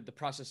addicted to the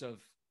process of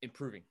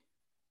improving.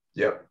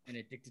 Yep. And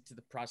addicted to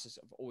the process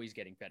of always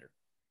getting better.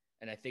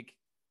 And I think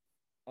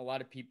a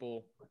lot of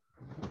people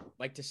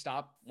like to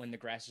stop when the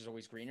grass is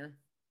always greener,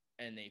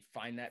 and they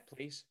find that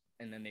place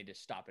and then they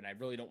just stop. And I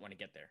really don't want to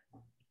get there,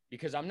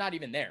 because I'm not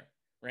even there.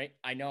 Right.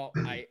 I know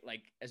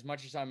as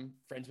much as I'm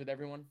friends with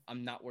everyone,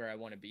 I'm not where I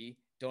want to be.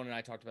 Dillon and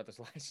I talked about this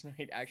last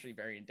night, actually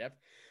very in depth,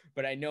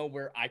 but I know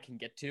where I can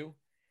get to.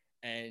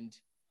 And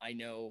I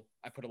know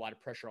I put a lot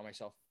of pressure on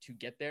myself to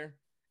get there.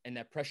 And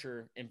that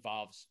pressure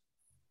involves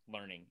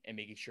learning and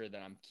making sure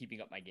that I'm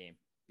keeping up my game,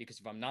 because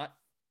if I'm not,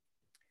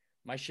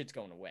 my shit's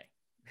going away.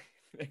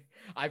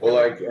 I feel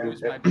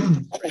lose my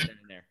business right then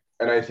and there.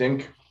 And I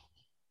think,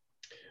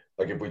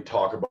 like, if we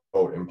talk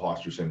about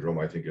imposter syndrome,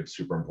 I think it's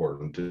super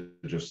important to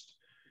just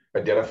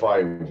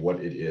identify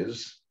what it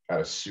is at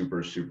a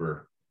super,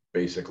 super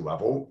basic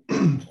level.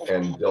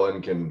 And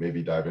Dillon can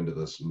maybe dive into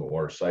this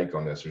more psych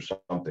on this or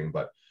something,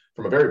 but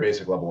from a very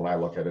basic level, when I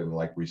look at it, and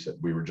like we said,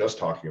 we were just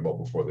talking about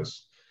before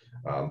this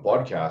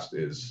podcast,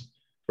 is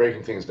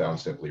breaking things down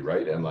simply,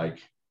 right? And like,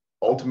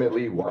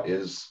 ultimately, what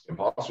is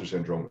imposter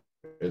syndrome?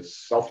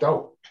 It's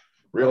self-doubt.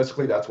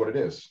 Realistically, that's what it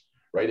is,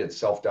 right? It's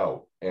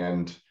self-doubt.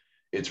 And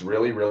it's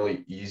really,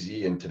 really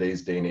easy in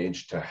today's day and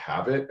age to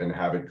have it and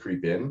have it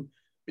creep in,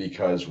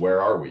 because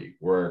where are we?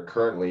 We're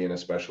currently, and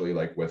especially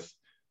like with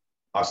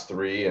us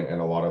three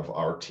and a lot of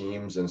our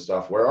teams and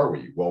stuff, where are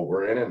we? Well,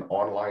 we're in an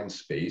online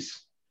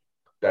space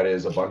that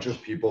is a bunch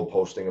of people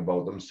posting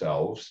about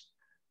themselves.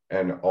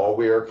 And all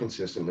we are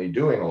consistently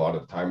doing a lot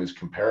of the time is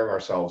comparing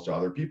ourselves to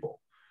other people.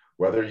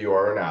 Whether you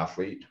are an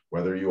athlete,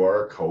 whether you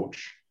are a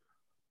coach,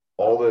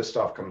 all this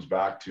stuff comes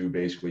back to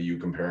basically you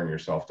comparing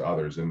yourself to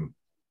others. And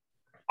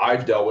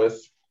I've dealt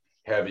with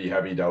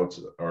heavy doubts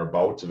or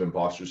bouts of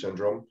imposter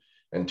syndrome.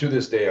 And to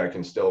this day, I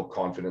can still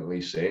confidently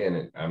say,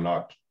 and I'm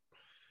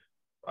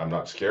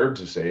not scared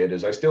to say it,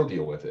 is I still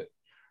deal with it,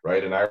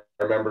 right? And I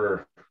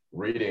remember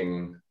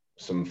reading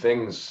some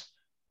things,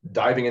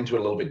 diving into it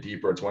a little bit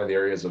deeper. It's one of the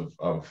areas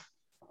of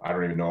I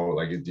don't even know,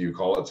 like, do you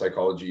call it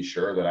psychology?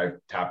 Sure, that I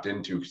tapped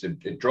into, because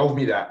it drove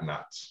me that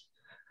nuts,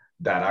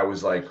 that I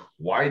was like,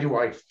 why do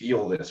I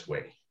feel this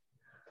way?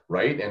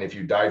 Right. And if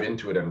you dive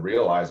into it and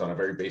realize on a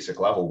very basic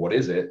level, what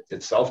is it?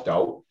 It's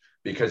self-doubt,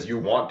 because you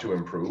want to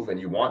improve and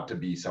you want to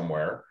be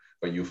somewhere,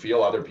 but you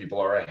feel other people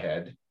are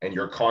ahead and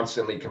you're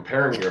constantly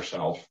comparing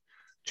yourself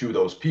to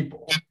those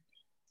people.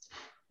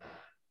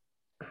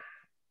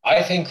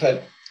 I think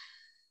that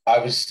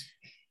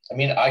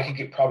I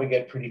could probably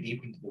get pretty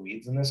deep into the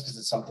weeds in this, because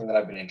it's something that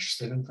I've been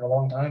interested in for a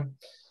long time.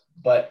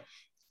 But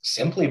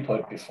simply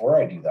put,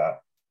 before I do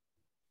that,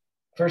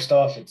 first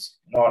off, it's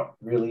not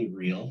really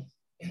real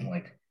in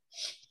like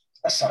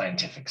a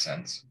scientific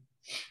sense.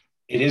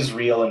 It is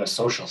real in a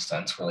social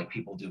sense, where like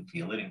people do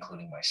feel it,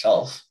 including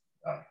myself.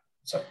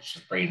 So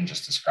Braeden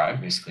just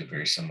described, basically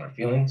very similar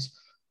feelings.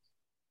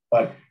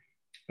 But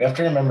we have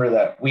to remember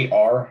that we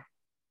are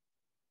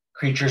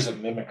creatures of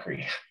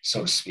mimicry,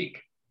 so to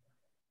speak.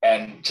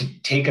 And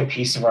to take a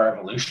piece of our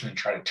evolution and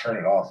try to turn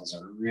it off is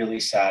a really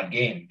sad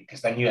game,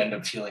 because then you end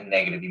up feeling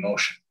negative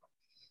emotion.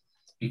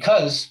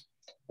 Because,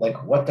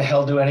 like, what the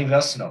hell do any of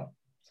us know?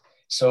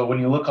 So when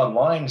you look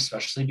online,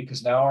 especially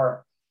because now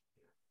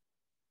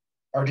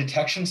our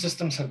detection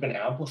systems have been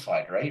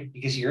amplified, right?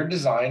 Because you're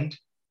designed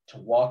to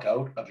walk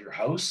out of your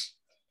house,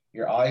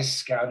 your eyes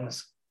scan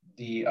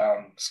the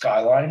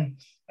skyline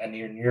and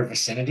your near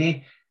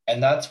vicinity,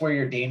 and that's where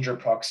your danger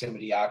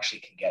proximity actually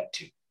can get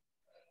to.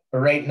 But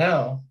right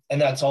now, and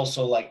that's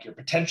also like your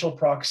potential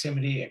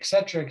proximity, et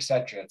cetera, et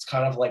cetera. It's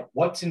kind of like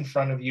what's in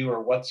front of you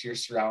or what's your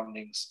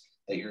surroundings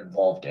that you're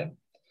involved in.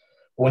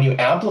 When you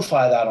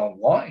amplify that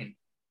online,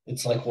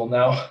 it's like, well,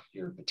 now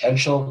your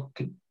potential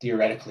could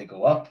theoretically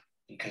go up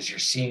because you're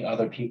seeing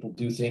other people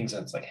do things.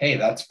 And it's like, hey,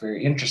 that's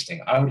very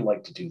interesting. I would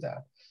like to do that.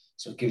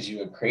 So it gives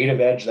you a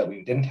creative edge that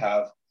we didn't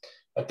have.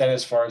 But then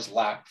as far as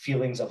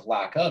feelings of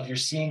lack of, you're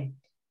seeing,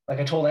 like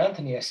I told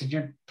Anthony, I said,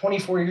 you're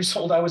 24 years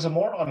old. I was a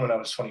moron when I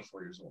was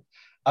 24 years old.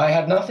 I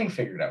had nothing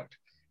figured out.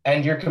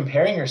 And you're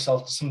comparing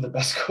yourself to some of the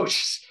best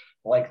coaches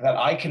like that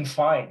I can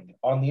find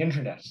on the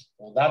internet.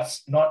 Well,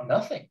 that's not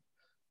nothing.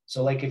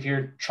 So like if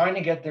you're trying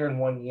to get there in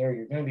 1 year,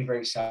 you're going to be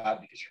very sad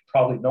because you're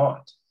probably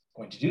not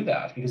going to do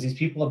that, because these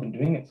people have been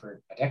doing it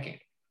for a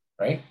decade,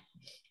 right?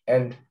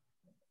 And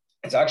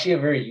it's actually a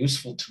very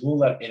useful tool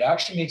that it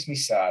actually makes me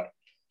sad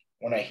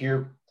when I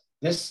hear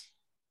this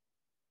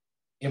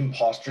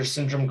imposter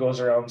syndrome goes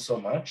around so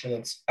much, and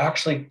it's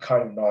actually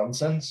kind of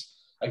nonsense,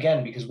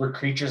 again, because we're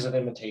creatures of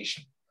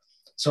imitation.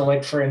 So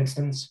like, for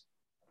instance,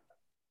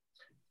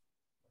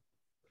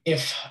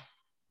 if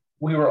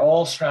we were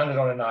all stranded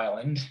on an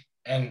island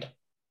and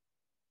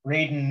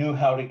Braeden knew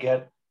how to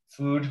get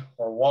food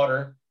or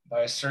water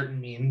by a certain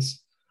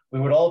means, we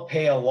would all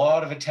pay a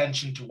lot of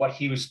attention to what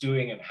he was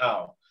doing and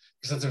how,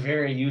 because it's a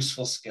very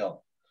useful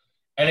skill.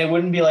 And it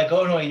wouldn't be like,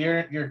 oh no,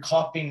 you're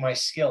copying my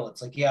skill.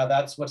 It's like, yeah,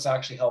 that's what's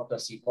actually helped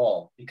us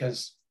evolve,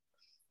 because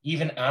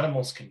even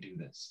animals can do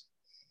this.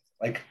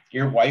 Like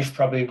your wife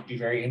probably would be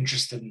very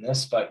interested in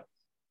this, but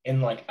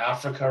in like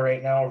Africa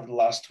right now, over the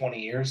last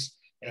 20 years,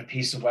 in a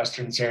piece of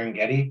Western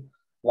Serengeti,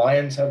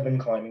 lions have been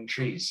climbing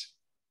trees.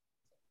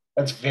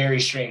 That's very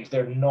strange.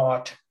 They're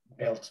not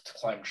built to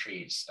climb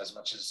trees as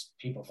much as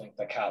people think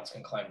that cats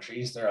can climb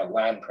trees. They're a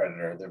land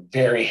predator. They're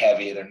very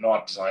heavy. They're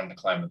not designed to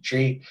climb a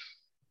tree.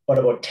 But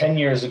about 10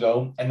 years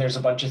ago, and there's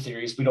a bunch of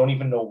theories, we don't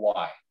even know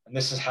why. And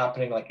this is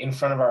happening like in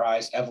front of our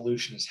eyes.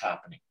 Evolution is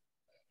happening.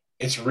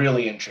 It's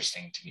really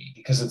interesting to me,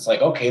 because it's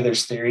like, okay,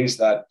 there's theories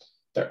that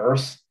the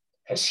Earth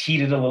has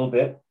heated a little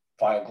bit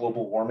via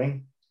global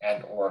warming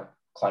and or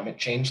climate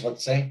change,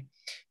 let's say.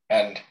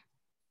 And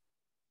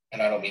I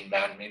don't mean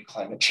man-made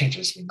climate change, I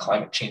just mean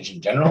climate change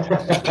in general.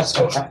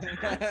 So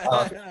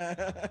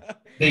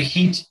the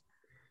heat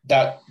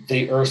that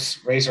the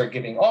Earth's rays are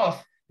giving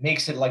off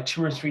makes it like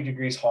 2 or 3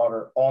 degrees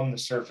hotter on the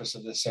surface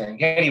of the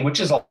Serengeti, which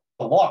is a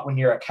lot when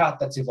you're a cat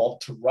that's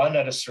evolved to run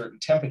at a certain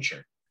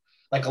temperature.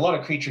 Like a lot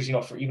of creatures, you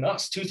know, for even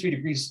us, 2 or 3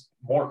 degrees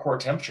more core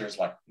temperature is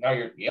like, now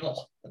you're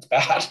ill. That's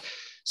bad.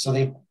 So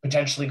they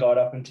potentially got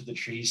up into the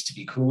trees to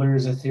be cooler,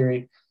 is a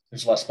theory.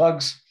 There's less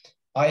bugs.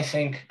 I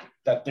think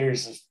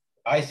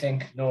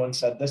no one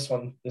said this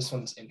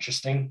one's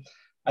interesting.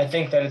 I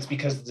think that it's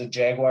because the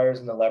jaguars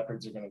and the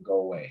leopards are going to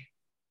go away,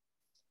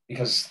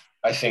 because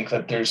I think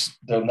that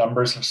the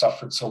numbers have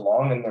suffered so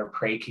long and their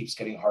prey keeps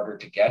getting harder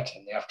to get,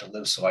 and they have to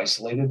live so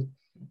isolated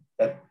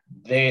that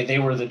they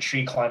were the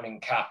tree climbing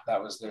cat.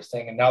 That was their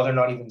thing. And now they're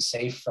not even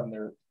safe from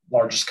their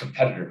largest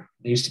competitor.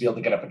 They used to be able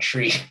to get up a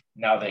tree.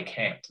 Now they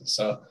can't.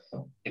 So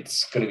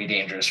it's going to be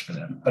dangerous for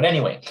them. But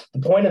anyway,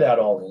 the point of that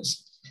all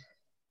is,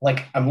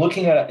 like, I'm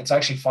looking at it. It's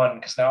actually fun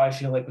because now I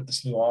feel like with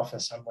this new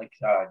office, I'm like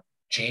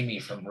Jamie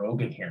from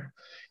Rogan here,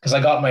 because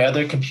I got my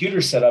other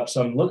computer set up.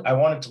 So I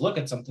wanted to look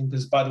at something,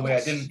 because, by the way,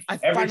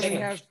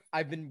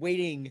 I've been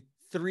waiting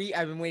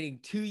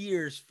 2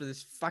 years for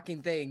this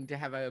fucking thing to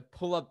have a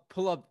pull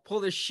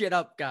this shit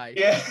up guy.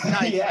 Yeah.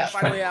 Nice. Yeah. I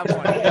finally have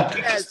one. Yeah.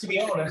 Yes. To be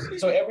honest,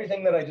 so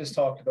everything that I just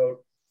talked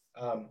about,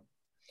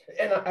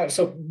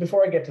 so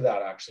before I get to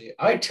that, actually,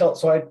 I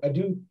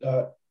do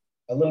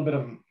a little bit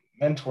of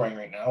mentoring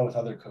right now with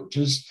other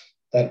coaches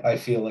that I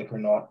feel like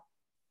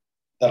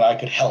that I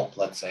could help,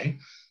 let's say.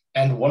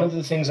 And one of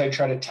the things I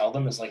try to tell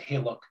them is like, hey,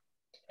 look,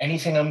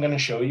 anything I'm going to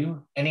show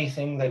you,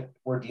 anything that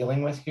we're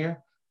dealing with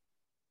here,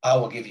 I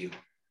will give you,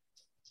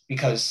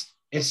 because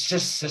it's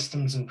just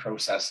systems and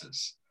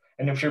processes.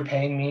 And if you're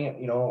paying me,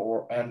 you know,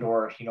 or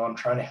I'm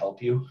trying to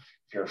help you,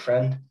 if you're a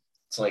friend,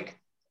 it's like,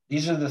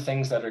 these are the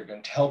things that are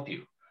going to help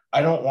you.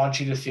 I don't want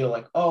you to feel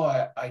like, oh,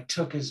 I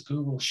took his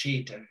Google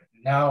sheet and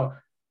now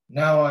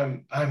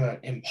I'm an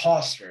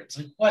imposter. It's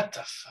like, what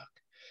the fuck?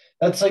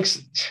 That's like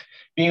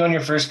being on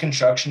your first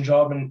construction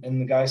job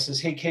and the guy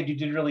says, hey kid, you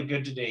did really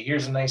good today.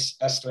 Here's a nice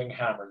S-wing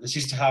hammer. This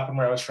used to happen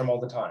where I was from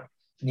all the time.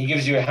 And he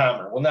gives you a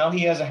hammer. Well, now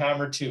he has a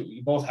hammer too.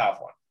 You both have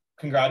one.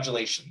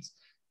 Congratulations.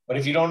 But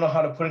if you don't know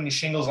how to put any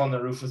shingles on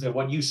the roof with it,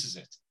 what use is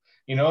it?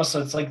 You know,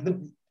 so it's like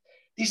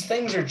these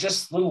things are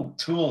just little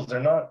tools. They're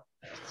not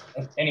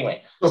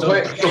Anyway.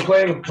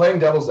 Playing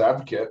devil's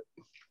advocate,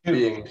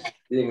 being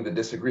the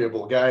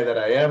disagreeable guy that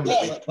I am.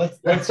 Yeah,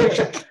 let's hear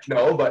it.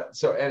 No, but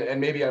so and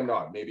maybe I'm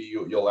not. Maybe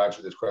you'll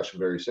answer this question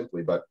very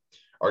simply. But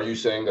are you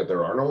saying that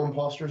there are no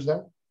imposters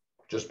then?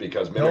 Just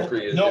because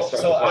mimicry is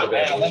such a part of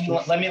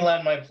it. Let me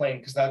land my plane,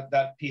 because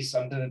that piece,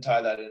 I'm going to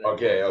tie that in.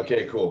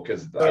 Okay, cool.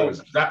 Because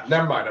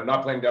never mind. I'm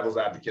not playing devil's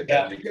advocate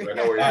then, because I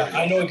know where you're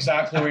I know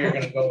exactly where you're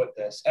going to go with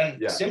this.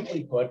 And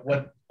simply put,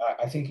 what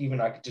I think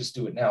even I could just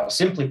do it now.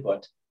 Simply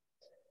put,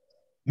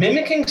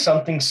 mimicking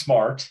something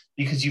smart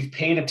because you've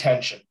paid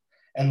attention,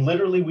 and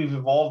literally we've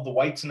evolved the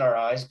whites in our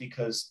eyes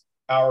because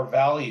our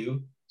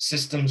value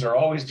systems are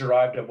always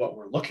derived of what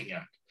we're looking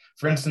at.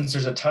 For instance,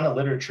 there's a ton of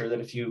literature that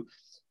if you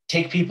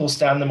take people,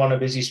 stand them on a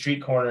busy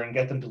street corner and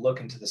get them to look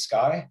into the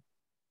sky,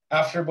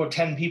 after about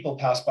 10 people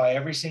pass by,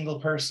 every single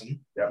person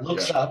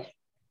looks up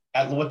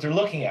at what they're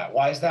looking at.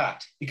 Why is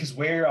that? Because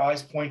where your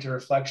eyes point a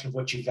reflection of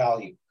what you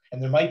value.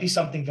 And there might be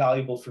something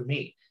valuable for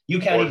me. You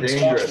can't even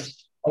stop,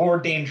 or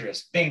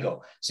dangerous.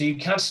 Bingo. So you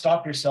can't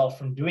stop yourself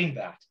from doing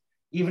that,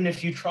 even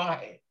if you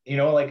try. You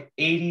know, like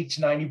 80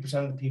 to 90%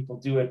 of the people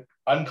do it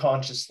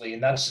unconsciously,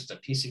 and that's just a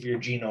piece of your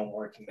genome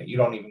working that you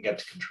don't even get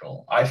to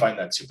control. I find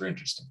that super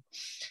interesting.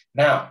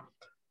 Now,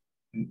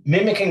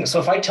 mimicking. So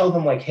if I tell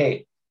them like,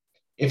 hey,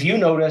 if you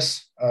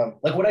notice,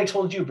 like what I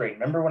told you, Braeden,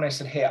 remember when I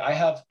said, hey, I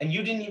have, and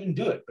you didn't even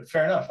do it, but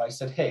fair enough. I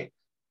said, hey,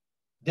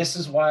 this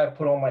is why I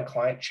put all my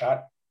client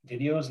chat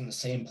videos in the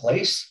same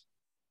place.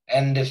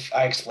 And if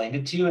I explained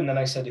it to you, and then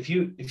I said, if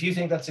you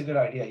think that's a good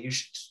idea, you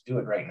should do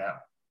it right now.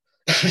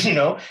 You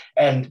know,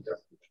 and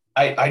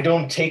I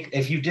don't take,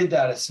 if you did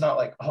that, it's not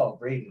like, oh,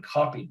 Braeden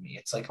copied me.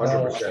 It's like,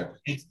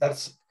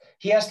 100%.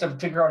 He has to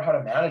figure out how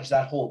to manage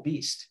that whole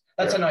beast.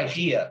 That's an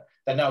idea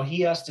that now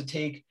he has to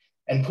take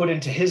and put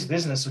into his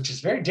business, which is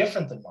very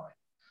different than mine.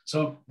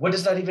 So what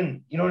does that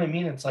even, you know what I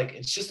mean? It's like,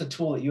 it's just a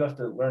tool that you have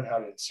to learn how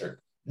to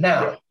insert.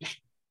 Now,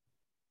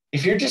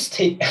 if you're just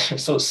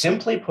so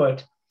simply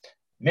put,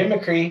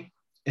 mimicry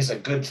is a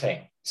good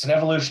thing. It's an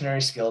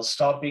evolutionary skill.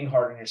 Stop being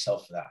hard on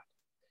yourself for that.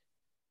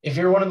 If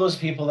you're one of those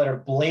people that are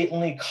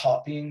blatantly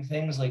copying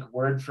things like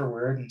word for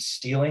word and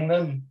stealing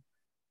them,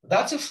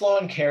 that's a flaw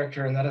in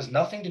character, and that has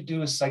nothing to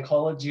do with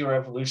psychology or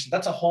evolution.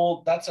 That's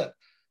a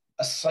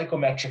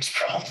psychometrics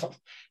problem.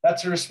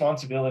 That's a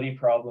responsibility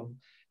problem,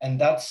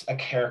 and that's a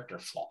character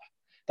flaw.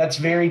 That's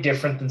very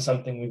different than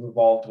something we've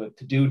evolved with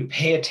to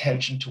pay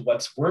attention to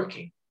what's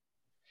working.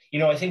 You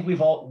know, I think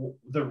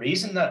the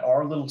reason that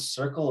our little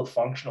circle of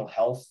functional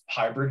health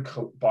hybrid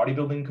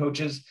bodybuilding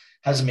coaches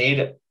has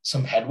made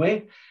some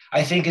headway,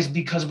 I think, is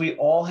because we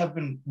all have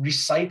been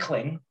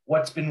recycling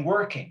what's been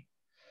working.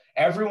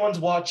 Everyone's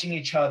watching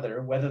each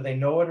other, whether they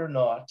know it or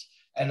not.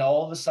 And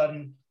all of a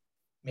sudden,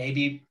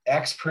 maybe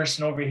X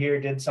person over here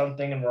did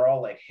something, and we're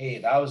all like, hey,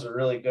 that was a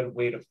really good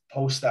way to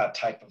post that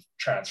type of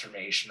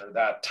transformation or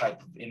that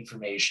type of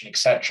information,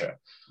 etc.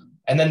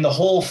 And then the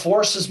whole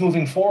force is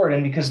moving forward.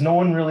 And because no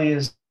one really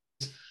is,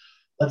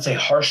 let's say,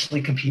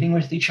 harshly competing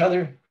with each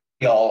other,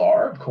 we all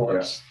are, of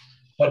course,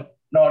 but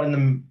not in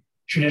the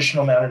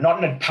traditional manner,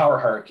 not in a power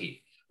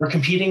hierarchy. We're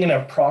competing in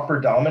a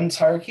proper dominance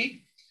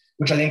hierarchy,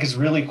 which I think is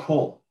really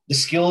cool. The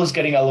skill is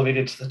getting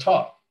elevated to the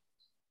top,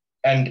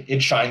 and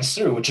it shines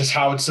through, which is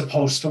how it's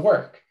supposed to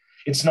work.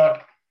 It's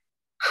not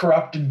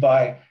corrupted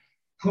by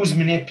who's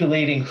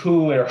manipulating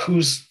who, or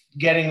who's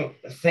getting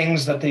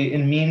things that they,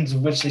 in means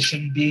of which they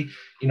shouldn't be,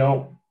 you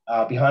know,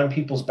 behind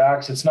people's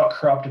backs. It's not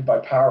corrupted by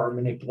power or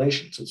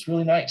manipulation. So it's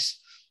really nice.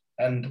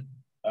 And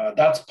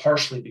that's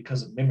partially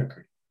because of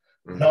mimicry,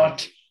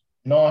 not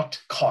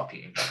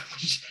copying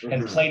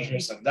and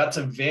plagiarism. That's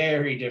a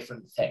very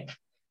different thing,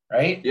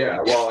 right?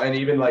 Yeah, well, and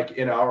even like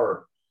in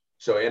our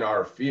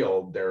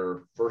field,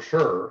 there for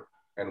sure,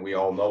 and we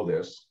all know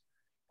this,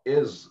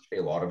 is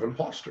a lot of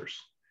imposters.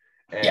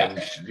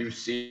 And you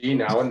see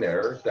now and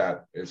there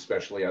that,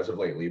 especially as of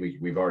lately,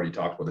 we've already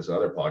talked about this in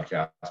other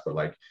podcasts, but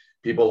like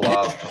people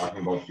love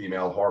talking about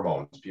female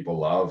hormones. People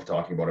love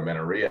talking about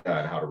amenorrhea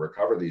and how to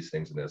recover these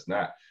things and this and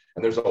that.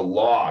 And there's a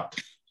lot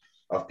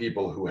of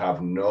people who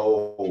have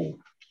no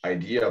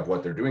idea of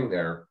what they're doing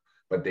there,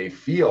 but they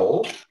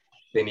feel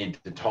they need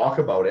to talk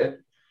about it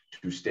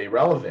to stay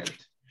relevant.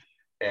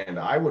 And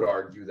I would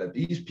argue that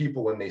these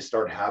people, when they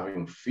start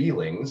having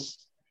feelings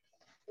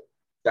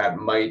that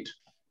might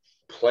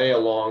play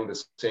along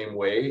the same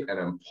way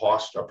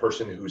a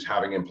person who's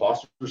having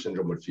imposter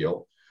syndrome would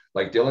feel,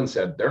 like Dillon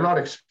said, they're not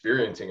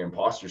experiencing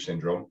imposter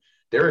syndrome.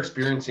 They're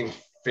experiencing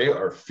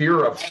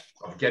fear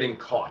of getting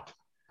caught.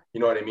 You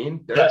know what I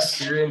mean? They're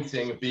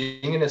experiencing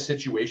being in a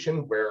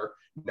situation where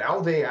now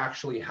they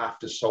actually have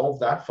to solve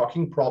that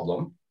fucking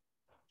problem,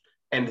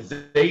 and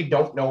they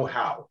don't know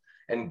how.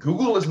 And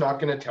Google is not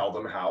going to tell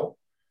them how.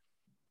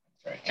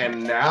 Right.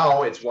 And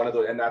now it's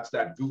and that's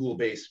that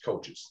Google-based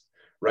coaches,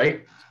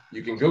 right?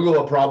 You can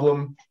Google a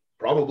problem,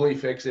 probably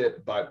fix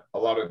it, but a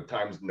lot of the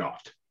times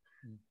not.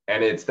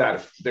 And it's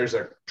that there's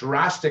a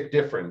drastic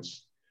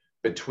difference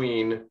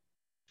between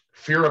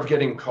fear of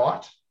getting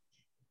caught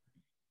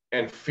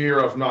and fear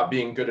of not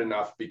being good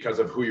enough because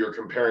of who you're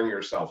comparing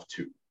yourself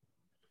to.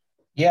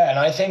 Yeah, and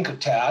I think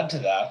to add to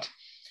that,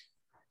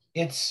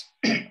 it's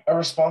a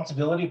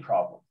responsibility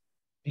problem.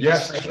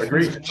 Because for Yes, instance,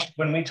 agreed.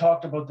 when we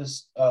talked about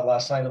this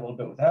last night a little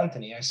bit with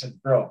Anthony, I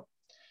said, bro,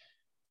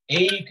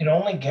 you can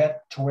only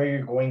get to where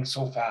you're going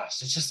so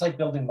fast. It's just like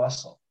building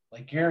muscle.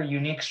 Like your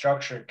unique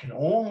structure can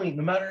only,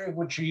 no matter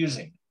what you're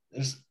using,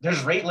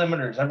 there's rate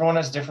limiters. Everyone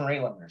has different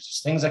rate limiters.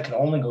 There's things that can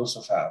only go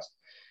so fast.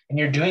 And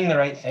you're doing the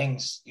right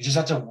things. You just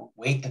have to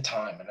wait the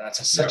time. And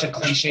that's such a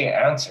cliche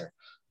answer,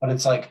 but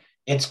it's like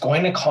it's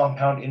going to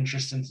compound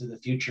interest into the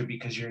future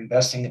because you're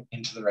investing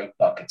into the right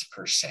buckets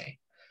per se.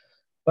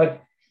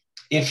 But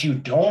if you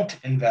don't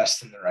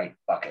invest in the right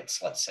buckets,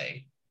 let's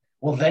say,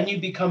 well, then you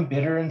become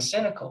bitter and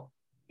cynical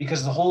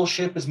because the whole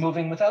ship is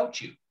moving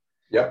without you.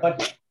 Yep.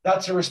 But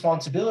that's a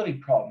responsibility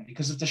problem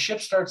because if the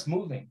ship starts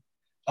moving,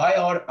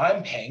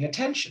 I'm paying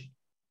attention.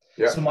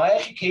 Yep. So my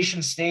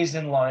education stays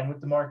in line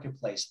with the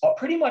marketplace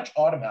pretty much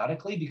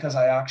automatically because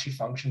I actually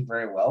function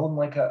very well in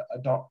like a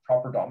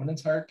proper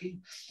dominance hierarchy.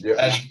 Yep.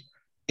 And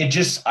it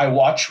just, I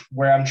watch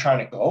where I'm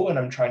trying to go and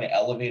I'm trying to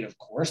elevate, of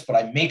course, but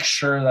I make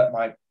sure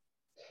that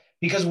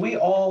because we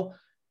all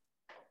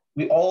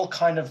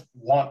kind of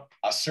want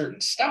a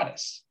certain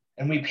status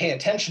and we pay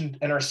attention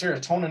and our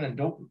serotonin and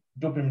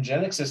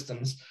dopaminergic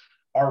systems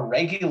are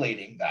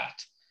regulating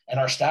that and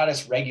our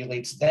status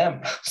regulates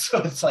them. So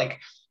it's like,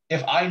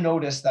 if I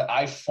notice that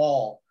I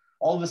fall,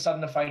 all of a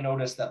sudden, if I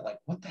notice that, like,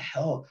 what the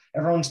hell,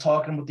 everyone's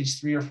talking about these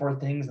 3 or 4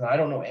 things and I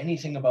don't know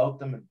anything about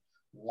them. And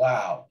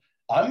wow,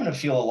 I'm going to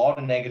feel a lot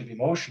of negative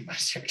emotion. My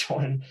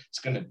serotonin is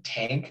going to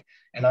tank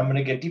and I'm going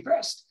to get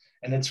depressed.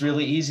 And it's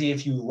really easy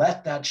if you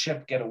let that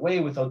ship get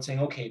away without saying,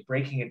 okay,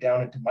 breaking it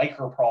down into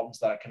micro problems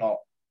that I can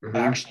all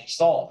actually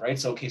solve, right?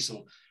 So, okay,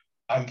 so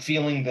I'm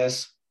feeling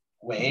this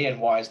way. And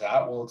why is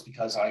that? Well, it's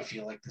because I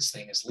feel like this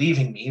thing is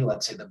leaving me.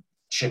 Let's say the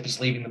ship is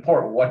leaving the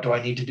port. What do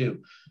I need to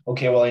do?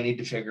 Okay, well, I need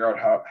to figure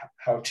out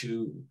how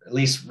to at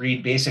least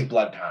read basic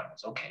blood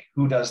panels. Okay,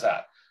 who does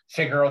that?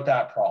 Figure out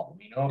that problem.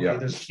 Okay,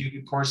 there's a few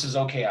good courses.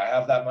 Okay, I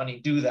have that money.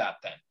 Do that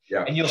then.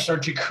 Yeah. And you'll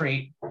start to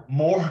create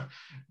more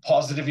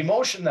positive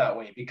emotion that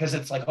way because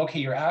it's like, okay,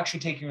 you're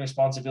actually taking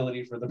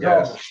responsibility for the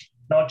problem,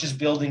 not just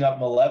building up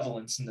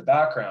malevolence in the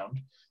background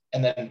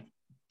and then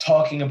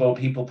talking about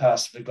people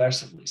passive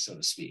aggressively, so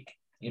to speak.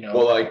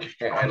 Well, like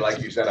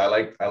you said, I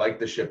like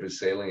the ship is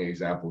sailing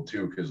example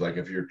too, because like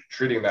if you're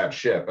treating that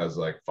ship as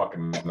like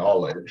fucking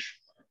knowledge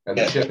and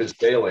the ship is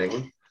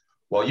sailing,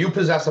 well, you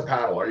possess a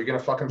paddle. Are you gonna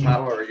fucking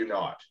paddle or are you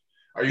not?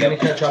 Are you gonna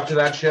catch up to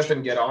that ship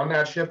and get on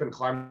that ship and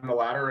climb the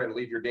ladder and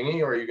leave your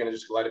dinghy, or are you gonna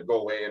just let it go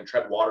away and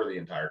tread water the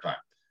entire time?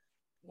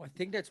 Well, I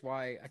think that's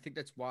why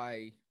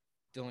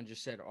Dillon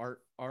just said our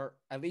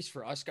at least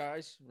for us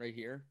guys right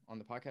here on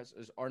the podcast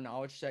is our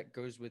knowledge set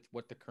goes with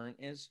what the current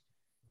is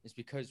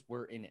because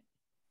we're in it.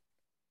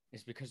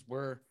 It's because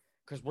we're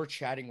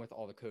chatting with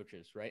all the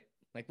coaches, right?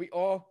 Like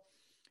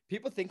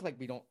people think like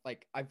we don't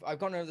like I've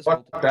gone over this.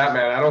 Fuck that,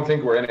 man. I don't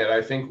think we're in it.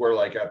 I think we're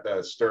like at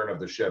the stern of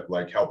the ship,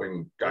 like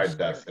helping guide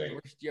that thing.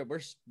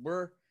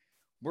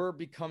 We're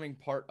becoming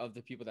part of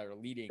the people that are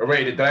leading. Oh,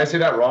 wait, did I say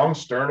that wrong?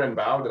 Stern and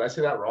bow? Did I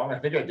say that wrong? I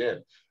think I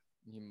did.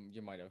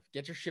 You might have.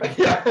 Get your ship.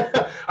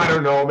 I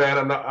don't know, man.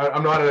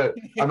 I'm not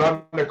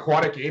an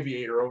aquatic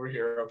aviator over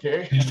here,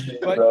 okay?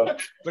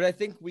 but I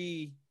think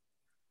we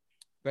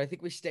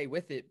stay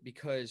with it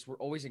because we're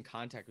always in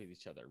contact with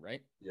each other,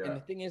 right? Yeah. And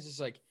the thing is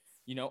like,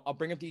 I'll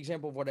bring up the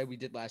example of what we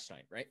did last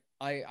night, right?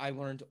 I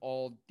learned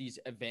all these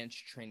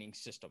advanced training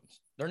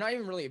systems. They're not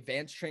even really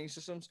advanced training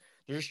systems.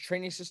 They're just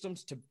training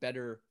systems to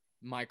better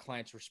my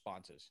clients'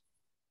 responses.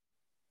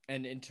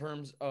 And in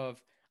terms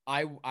of,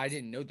 I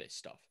didn't know this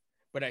stuff,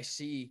 but I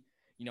see,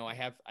 I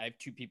have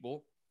 2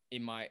 people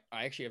I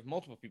actually have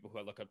multiple people who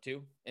I look up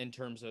to in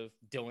terms of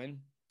Dillon,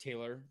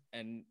 Taylor,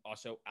 and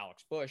also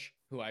Alex Bush,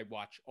 who I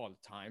watch all the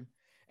time.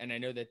 And I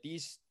know that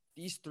these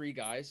 3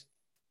 guys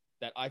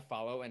that I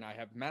follow and I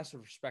have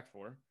massive respect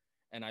for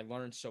and I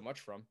learned so much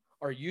from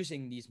are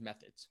using these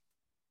methods.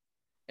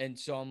 And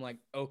so I'm like,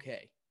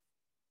 okay,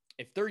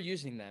 if they're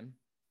using them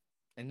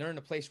and they're in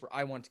a place where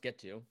I want to get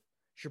to,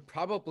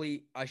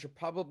 I should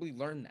probably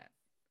learn that.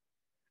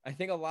 I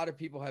think a lot of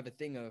people have a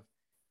thing of,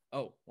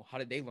 oh, well, how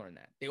did they learn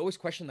that? They always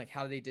question like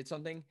how they did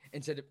something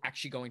instead of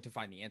actually going to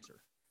find the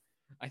answer.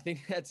 I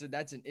think that's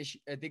an issue.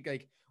 I think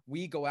like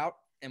we go out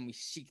and we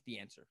seek the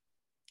answer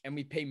and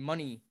we pay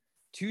money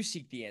to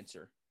seek the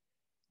answer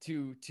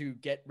to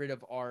get rid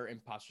of our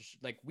imposters.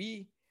 Like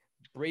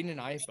Braeden and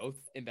I both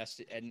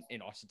invested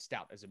in Austin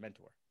Stout as a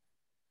mentor.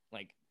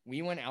 Like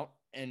we went out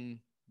and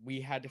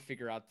we had to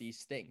figure out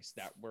these things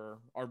that were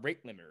our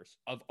rate limiters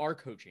of our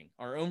coaching.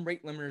 Our own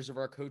rate limiters of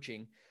our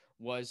coaching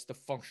was the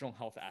functional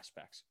health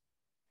aspects.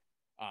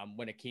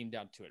 When it came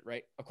down to it,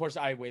 right? Of course,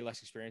 I had way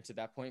less experience at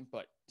that point,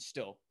 but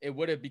still, it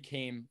would have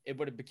became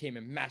a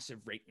massive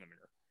rate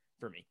limiter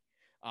for me.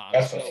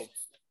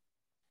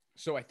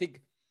 So I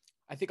think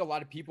a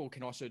lot of people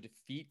can also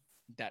defeat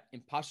that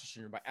imposter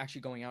syndrome by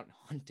actually going out and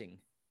hunting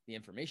the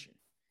information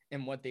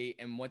and what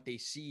they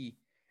see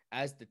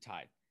as the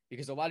tide.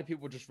 Because a lot of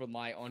people just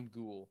rely on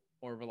Google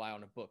or rely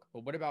on a book.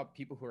 But what about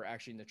people who are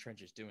actually in the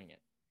trenches doing it?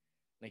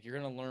 Like you're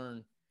going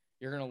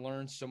to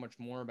learn so much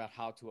more about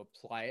how to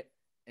apply it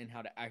and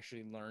how to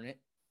actually learn it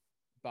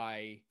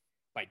by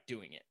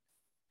doing it.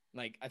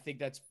 Like, I think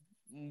that's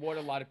what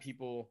a lot of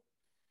people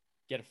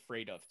get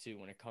afraid of too,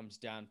 when it comes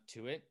down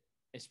to it,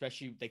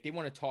 especially like they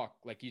want to talk,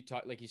 like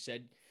you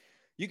said,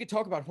 you could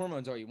talk about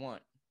hormones all you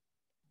want.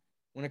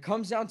 When it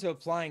comes down to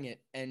applying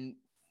it, and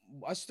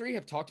us three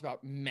have talked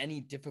about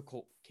many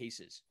difficult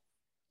cases.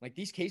 Like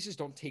these cases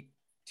don't take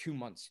 2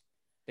 months.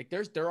 Like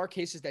there are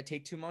cases that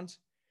take 2 months.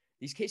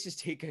 These cases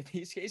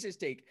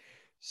take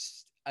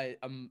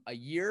a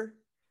year,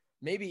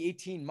 maybe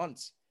 18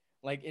 months,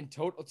 like in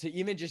total, to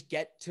even just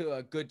get to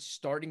a good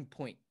starting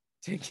point,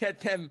 to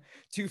get them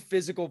to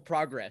physical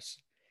progress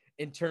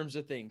in terms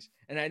of things.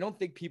 And I don't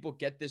think people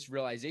get this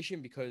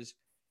realization because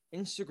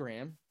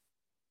Instagram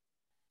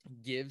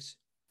gives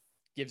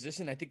this,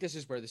 and I think this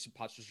is where this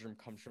imposter syndrome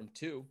comes from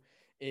too,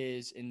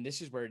 and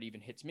this is where it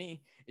even hits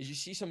me, is you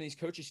see some of these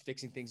coaches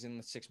fixing things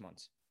in 6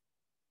 months,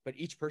 but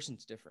each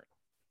person's different.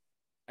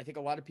 I think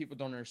a lot of people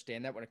don't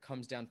understand that when it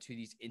comes down to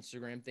these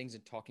Instagram things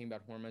and talking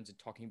about hormones and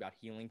talking about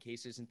healing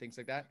cases and things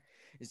like that,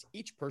 is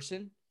each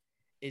person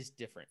is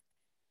different.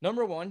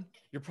 Number one,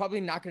 you're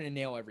probably not going to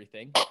nail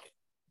everything.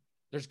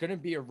 There's going to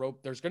be a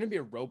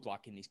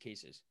roadblock in these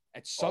cases.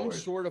 At some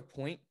sort of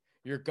point,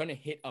 you're going to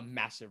hit a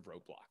massive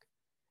roadblock.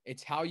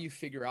 It's how you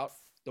figure out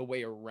the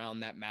way around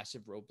that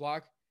massive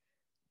roadblock.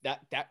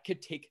 That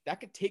could take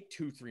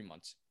 2-3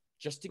 months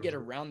just to get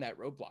around that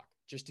roadblock,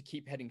 just to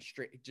keep heading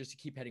straight, just to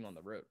keep heading on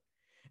the road.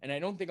 And I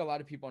don't think a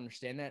lot of people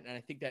understand that. And I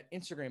think that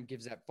Instagram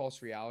gives that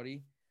false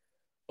reality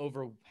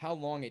over how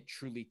long it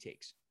truly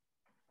takes.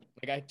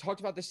 Like I talked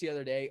about this the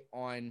other day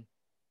on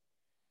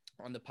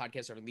the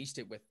podcast. I released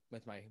it with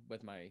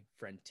my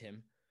friend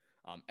Tim.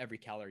 Every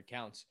calorie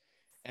counts.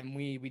 And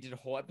we did a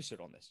whole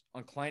episode on this,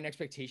 on client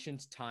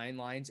expectations,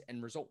 timelines,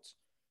 and results.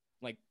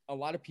 Like a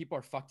lot of people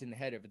are fucked in the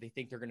head over they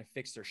think they're going to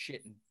fix their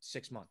shit in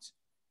 6 months.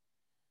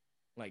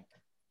 Like,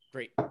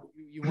 great.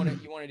 You want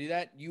to do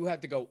that? You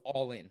have to go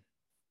all in.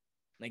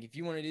 Like if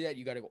you want to do that,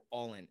 you got to go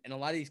all in. And a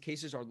lot of these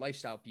cases are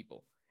lifestyle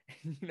people.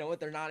 You know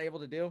what they're not able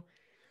to do?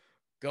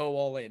 Go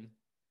all in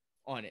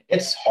on it.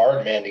 It's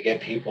hard, man, to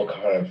get people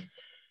kind of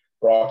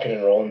rocking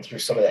and rolling through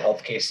some of the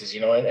health cases,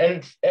 you know,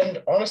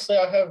 and honestly,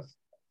 I've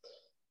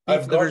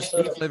beef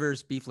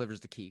livers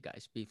the key,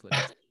 guys. Beef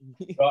livers.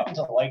 gotten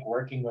to like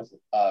working with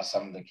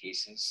some of the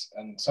cases,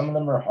 and some of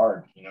them are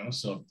hard, you know.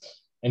 So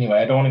anyway,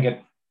 I don't want to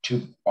get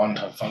too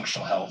onto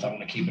functional health. I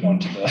want to keep it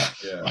onto the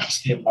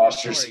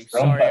imposter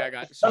syndrome.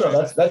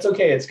 No, that's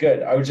okay. It's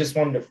good. I just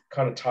wanted to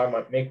kind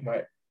of make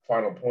my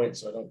final point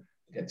so I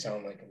don't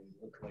sound like I'm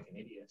looking like an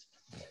idiot.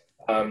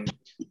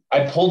 I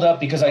pulled up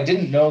because I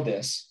didn't know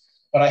this,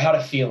 but I had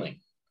a feeling.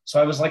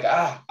 So I was like,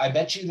 I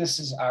bet you this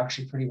is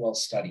actually pretty well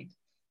studied.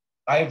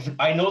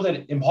 I know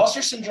that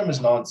imposter syndrome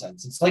is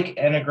nonsense. It's like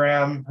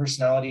Enneagram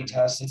personality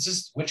tests. It's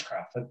just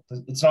witchcraft.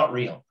 It's not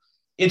real.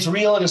 It's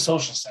real in a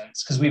social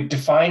sense because we've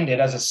defined it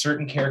as a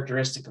certain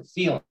characteristic of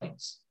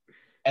feelings.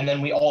 And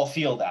then we all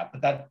feel that.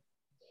 But that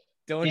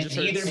Dylan is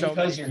either so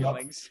because you're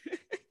feelings.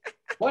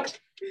 What?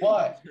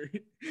 Why?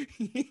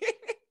 Because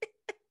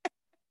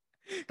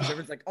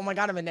everyone's like, oh my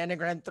God, I'm an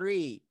Enneagram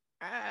 3.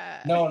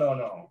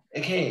 No.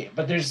 Okay,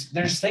 but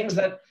there's things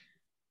that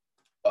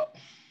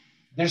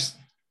there's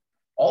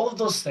all of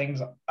those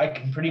things I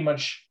can pretty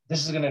much,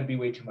 this is going to be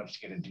way too much to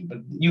get into, but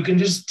you can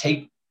just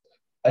take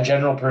a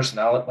general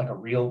personality, like a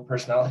real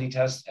personality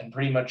test, and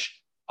pretty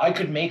much I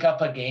could make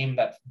up a game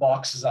that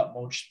boxes up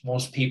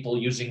most people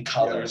using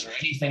colors or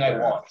anything I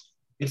want.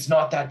 It's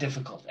not that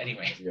difficult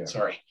anyway.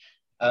 Sorry.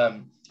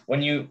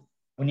 When you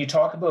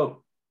talk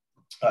about,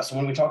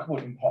 when we talk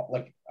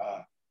about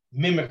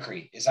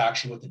mimicry is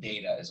actually what the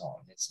data is on.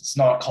 It's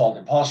not called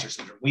imposter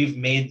syndrome.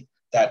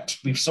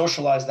 We've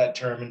socialized that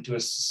term into a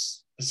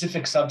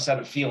specific subset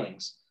of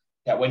feelings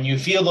that when you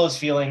feel those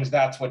feelings,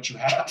 that's what you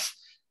have.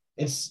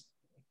 It's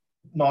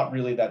not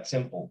really that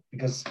simple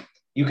because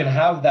you can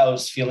have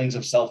those feelings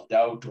of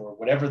self-doubt or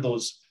whatever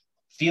those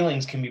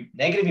feelings can be.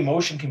 Negative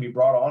emotion can be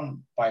brought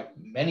on by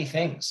many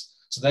things.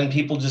 So then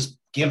people just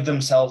give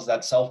themselves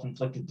that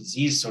self-inflicted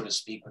disease, so to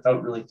speak,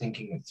 without really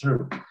thinking it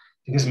through.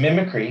 Because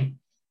mimicry,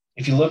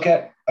 if you look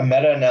at a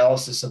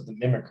meta-analysis of the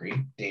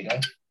mimicry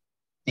data,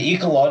 the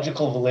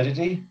ecological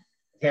validity,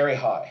 very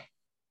high,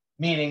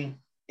 meaning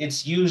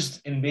it's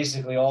used in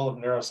basically all of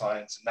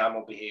neuroscience and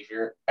mammal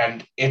behavior,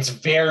 and it's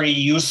very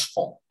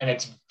useful and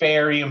it's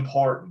very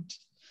important.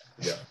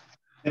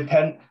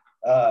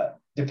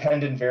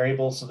 Dependent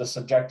variables, so the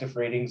subjective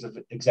ratings of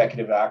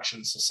executive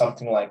actions, so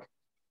something like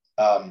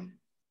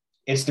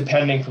it's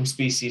depending from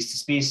species to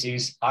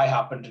species. I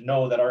happen to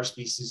know that our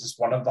species is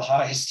one of the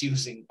highest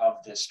using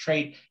of this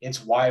trait.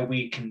 It's why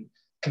we can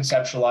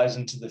conceptualize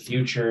into the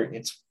future.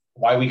 It's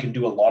why we can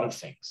do a lot of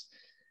things.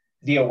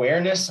 The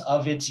awareness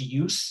of its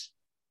use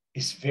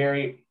is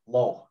very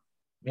low,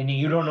 meaning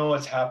you don't know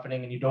what's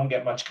happening and you don't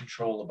get much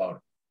control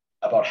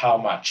about how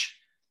much,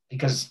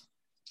 because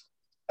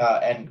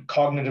and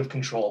cognitive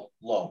control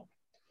low.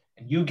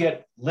 And you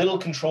get little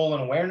control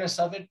and awareness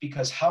of it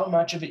because how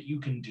much of it you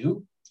can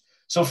do.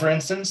 So for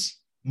instance,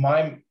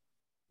 my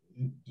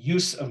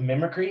use of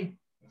mimicry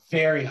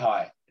very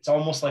high. It's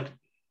almost like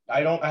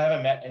I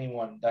haven't met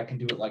anyone that can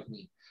do it like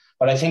me.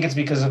 But I think it's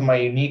because of my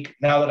unique,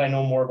 now that I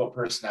know more about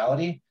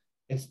personality,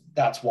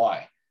 that's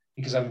why.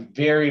 Because I'm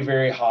very,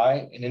 very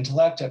high in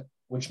intellect,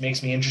 which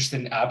makes me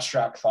interested in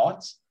abstract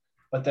thoughts.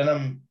 But then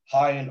I'm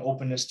high in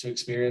openness to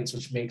experience,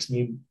 which makes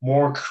me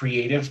more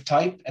creative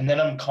type. And then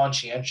I'm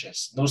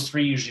conscientious. Those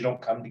three usually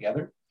don't come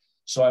together.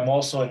 So I'm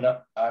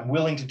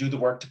willing to do the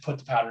work to put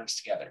the patterns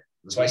together.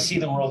 So I see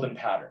the world in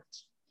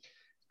patterns.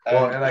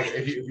 Well, and like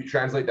if you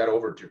translate that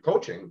over to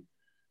coaching,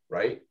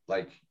 right?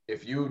 Like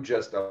if you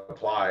just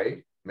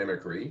apply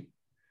mimicry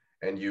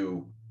and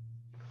you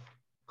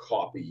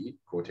copy,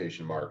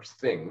 quotation marks,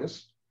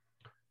 things,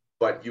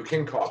 but you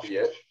can copy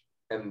it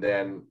and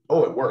then,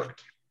 oh, it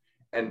worked.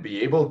 And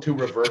be able to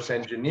reverse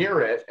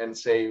engineer it and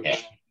say,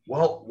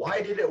 well,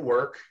 why did it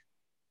work?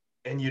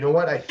 And you know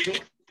what? I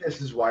think this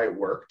is why it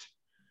worked.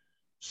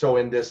 So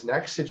in this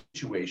next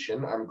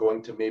situation, I'm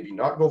going to maybe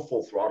not go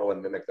full throttle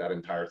and mimic that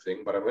entire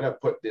thing, but I'm going to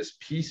put this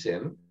piece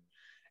in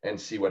and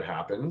see what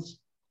happens.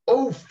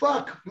 Oh,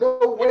 fuck,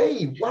 no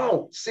way.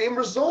 Wow, same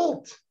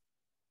result.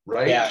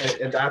 Right? Yeah.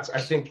 And that's,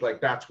 I think, like,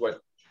 that's what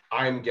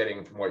I'm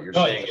getting from what you're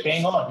saying.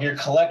 Bang on. You're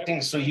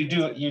collecting. So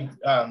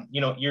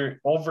you're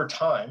over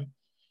time.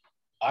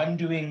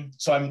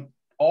 I'm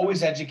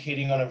always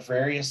educating on a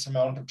various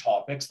amount of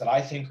topics that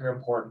I think are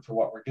important for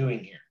what we're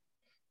doing here.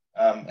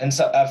 And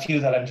so a few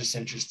that I'm just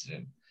interested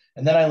in.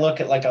 And then I look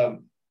at like a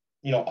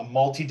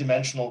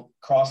multi-dimensional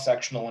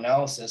cross-sectional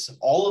analysis of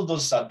all of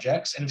those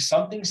subjects. And if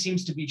something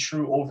seems to be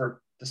true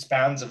over the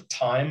spans of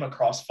time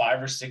across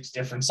 5 or 6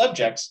 different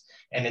subjects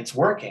and it's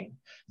working,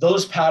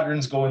 those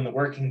patterns go in the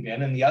working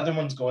bin and the other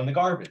ones go in the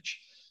garbage.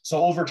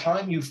 So over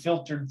time, you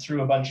filtered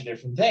through a bunch of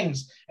different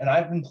things. And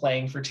I've been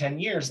playing for 10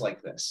 years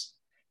like this.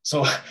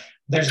 So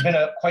there's been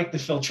quite the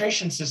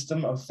filtration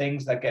system of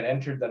things that get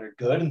entered that are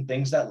good and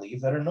things that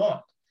leave that are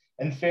not.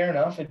 And fair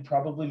enough, it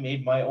probably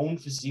made my own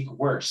physique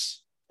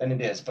worse than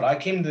it is. But I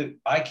came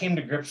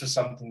to grips with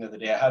something the other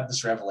day. I had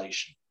this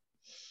revelation.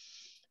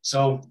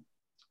 So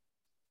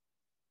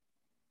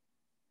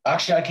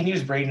actually, I can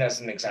use Braeden as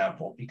an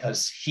example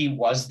because he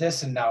was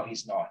this and now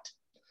he's not.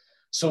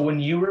 So when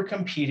you were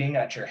competing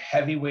at your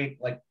heavyweight,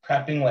 like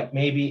prepping, like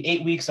maybe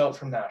 8 weeks out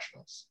from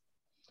nationals,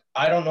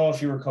 I don't know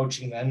if you were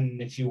coaching then.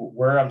 And if you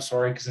were, I'm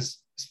sorry, because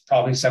it's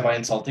probably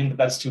semi-insulting, but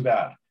that's too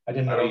bad. I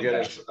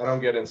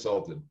don't get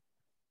insulted.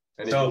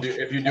 And so,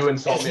 if you do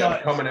insult me,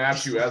 I'm coming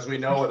at you, as we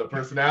know, with a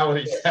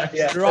personality test.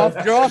 Yeah. You're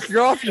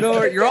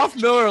off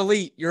Miller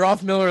Elite. You're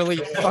off Miller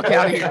Elite. Fuck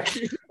out of here.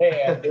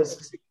 Hey, this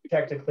is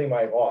technically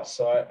my boss,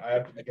 so I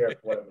have to be careful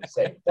what I'm going to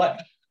say.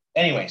 But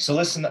anyway, so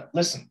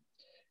listen,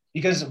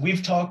 because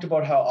we've talked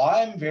about how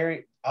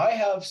I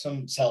have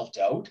some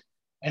self-doubt,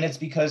 and it's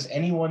because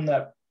anyone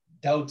that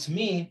doubts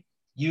me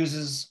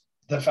uses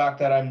the fact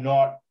that I'm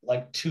not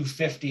like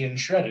 250 and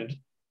shredded.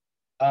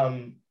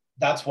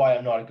 That's why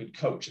I'm not a good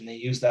coach. And they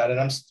use that. And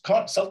I'm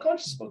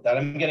self-conscious about that.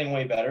 I'm getting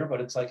way better, but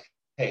it's like,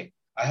 hey,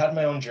 I had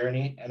my own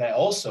journey. And I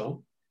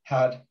also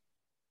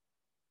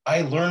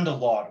I learned a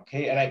lot.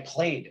 Okay. And I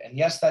played. And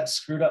yes, that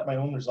screwed up my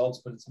own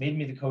results, but it's made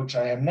me the coach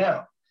I am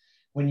now.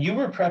 When you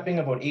were prepping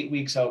about 8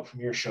 weeks out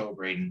from your show,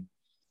 Braeden,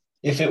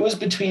 if it was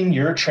between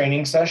your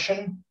training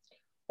session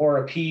or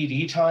a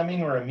PED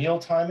timing or a meal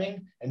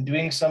timing and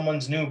doing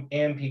someone's new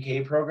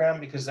AMPK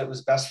program because that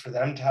was best for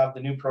them to have the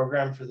new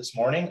program for this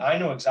morning, I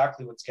know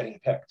exactly what's getting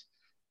picked.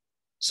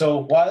 So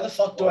why the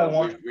fuck do I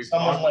want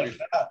someone like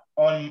that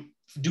on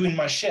doing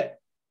my shit?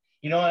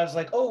 I was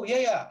like, oh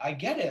yeah, I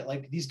get it.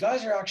 Like these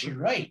guys are actually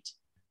right.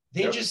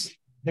 They're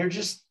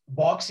just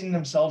boxing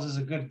themselves as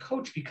a good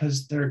coach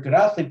because they're a good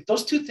athlete.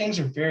 Those two things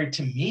are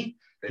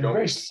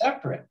very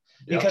separate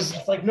because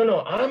it's like,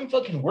 no, I'm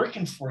fucking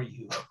working for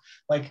you.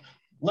 Like,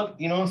 look,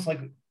 it's like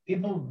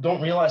people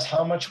don't realize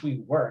how much we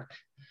work.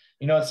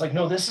 It's like,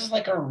 no, this is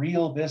like a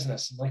real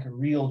business and like a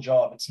real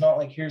job. It's not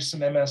like here's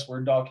some MS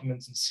Word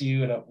documents and see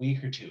you in a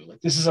week or two.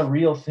 Like this is a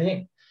real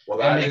thing. Well,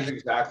 that is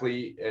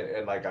exactly,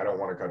 and like, I don't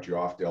want to cut you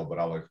off, Dale, but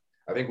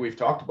I think we've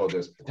talked about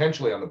this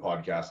potentially on the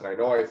podcast. And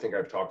I think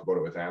I've talked about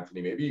it with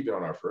Anthony, maybe even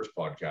on our first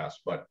podcast,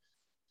 but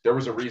there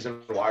was a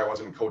reason why I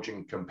wasn't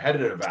coaching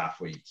competitive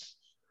athletes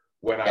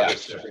when I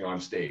was stepping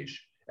on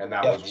stage. And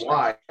that was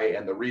why.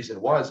 And the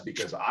reason was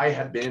because I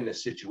had been in a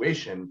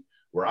situation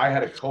where I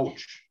had a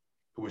coach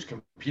who was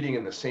competing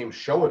in the same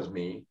show as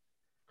me.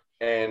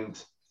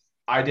 And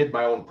I did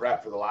my own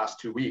prep for the last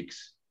 2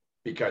 weeks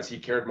because he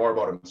cared more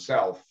about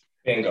himself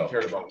than he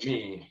cared about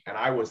me. And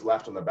I was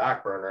left on the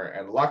back burner.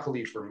 And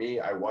luckily for me,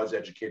 I was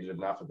educated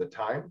enough at the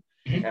time.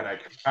 And I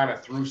kind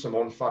of threw some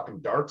own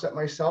fucking darts at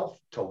myself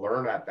to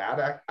learn at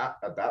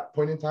that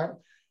point in time.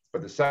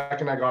 But the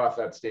second I got off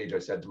that stage, I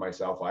said to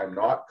myself, I'm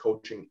not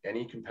coaching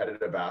any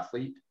competitive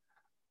athlete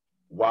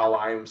while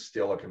I'm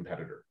still a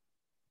competitor.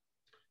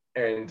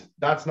 And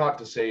that's not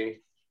to say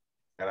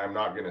and I'm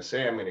not going to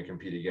say I'm going to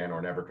compete again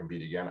or never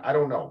compete again. I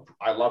don't know.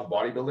 I love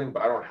bodybuilding,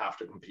 but I don't have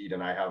to compete,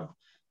 and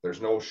there's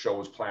no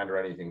shows planned or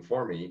anything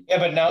for me. Yeah,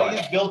 but now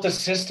you've built a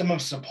system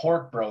of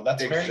support, bro.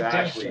 That's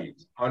exactly, very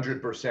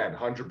different.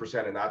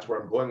 100%. And that's where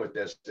I'm going with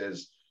this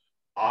is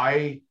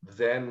I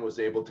then was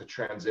able to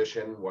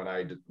transition when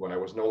I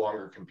was no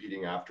longer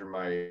competing after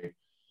my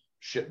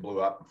shit blew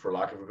up, for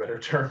lack of a better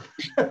term.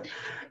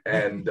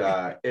 And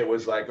it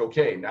was like,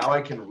 okay, now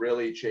I can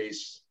really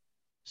chase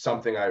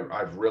something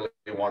I've really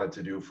wanted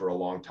to do for a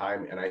long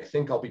time. And I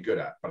think I'll be good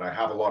at, but I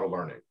have a lot of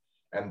learning.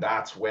 And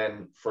that's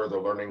when further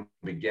learning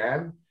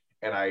began.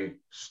 And I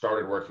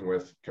started working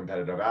with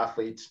competitive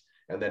athletes,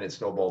 and then it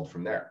snowballed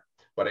from there.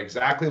 But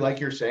exactly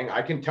like you're saying,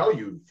 I can tell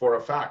you for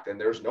a fact, and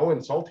there's no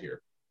insult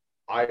here,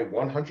 I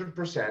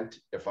 100%,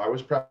 if I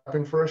was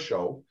prepping for a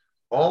show,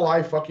 all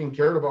I fucking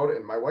cared about,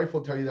 and my wife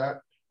will tell you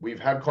that,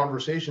 we've had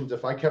conversations,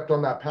 if I kept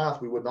on that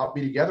path, we would not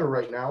be together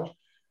right now.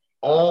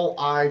 All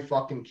I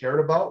fucking cared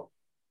about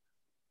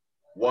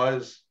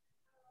was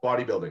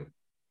bodybuilding.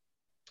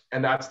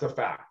 And that's the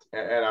fact.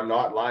 And I'm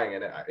not lying.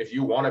 And if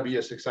you want to be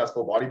a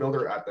successful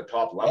bodybuilder at the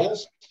top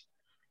levels,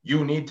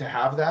 you need to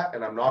have that.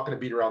 And I'm not going to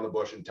beat around the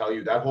bush and tell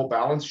you that whole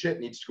balance shit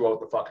needs to go out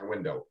the fucking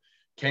window.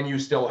 Can you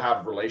still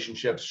have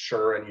relationships?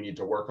 Sure. And you need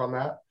to work on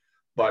that.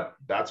 But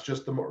that's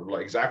just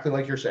exactly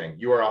like you're saying.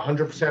 You are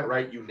 100%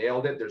 right. You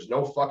nailed it. There's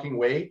no fucking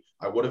way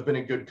I would have been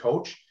a good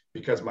coach,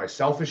 because my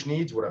selfish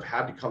needs would have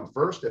had to come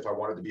first if I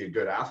wanted to be a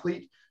good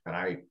athlete. And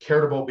I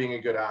cared about being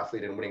a good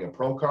athlete and winning a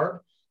pro card.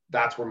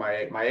 That's where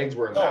my eggs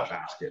were in that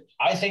basket.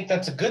 I think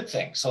that's a good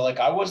thing. So like,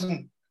 I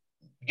wasn't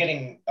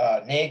getting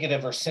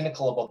negative or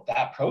cynical about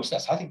that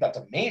process. I think that's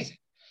amazing.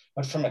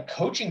 But from a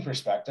coaching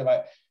perspective,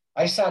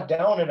 I sat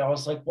down and I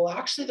was like, well,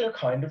 actually, they're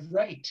kind of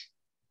right,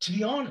 to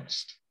be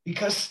honest,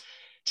 because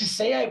to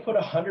say I put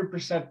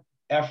 100%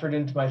 effort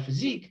into my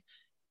physique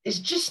is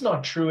just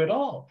not true at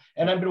all.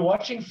 And I've been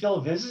watching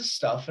Phil Viz's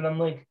stuff, and I'm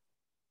like,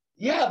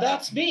 yeah,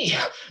 that's me.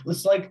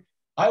 It's like,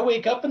 I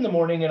wake up in the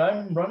morning and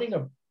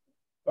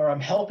I'm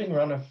helping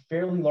run a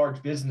fairly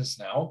large business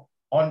now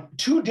on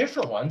 2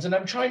 different ones, and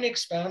I'm trying to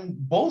expand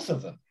both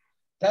of them.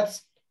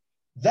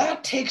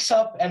 That takes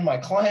up, and my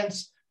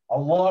clients, a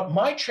lot.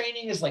 My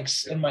training is like,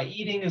 and my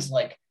eating is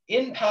like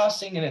in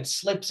passing, and it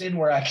slips in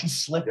where I can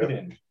slip it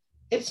in.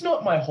 It's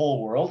not my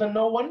whole world, and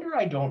no wonder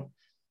I don't.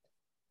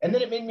 And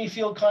then it made me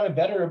feel kind of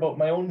better about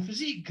my own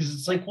physique, because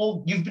it's like,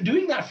 well, you've been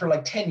doing that for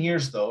like 10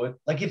 years though.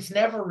 Like, it's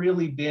never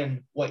really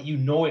been what you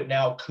know it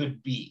now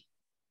could be.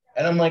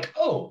 And I'm like,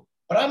 oh,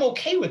 but I'm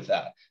okay with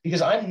that,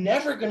 because I'm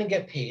never going to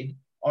get paid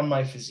on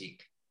my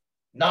physique.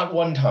 Not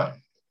one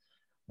time.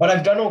 But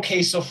I've done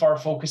okay so far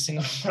focusing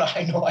on what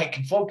I know I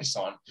can focus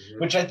on,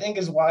 which I think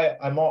is why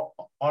I'm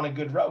on a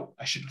good route.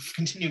 I should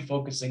continue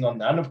focusing on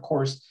that. And of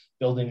course,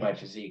 building my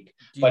physique.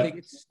 Do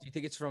you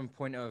think it's from a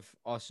point of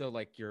also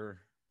like your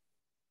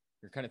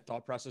kind of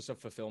thought process of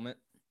fulfillment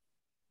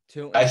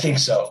too? I think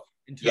so.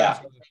 Yeah.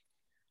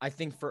 I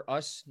think for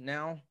us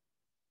now,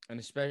 and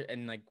especially,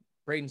 and like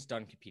Braden's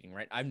done competing,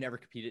 right? I've never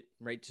competed,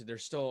 right? So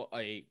there's still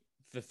a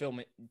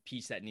fulfillment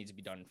piece that needs to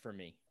be done for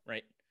me,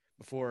 right?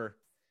 Before,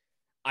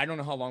 I don't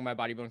know how long my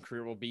bodybuilding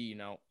career will be. You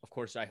know, of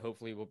course, I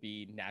hopefully will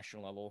be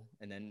national level,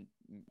 and then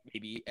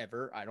maybe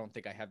ever. I don't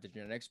think I have the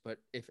genetics, but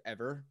if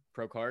ever,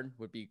 pro card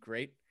would be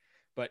great.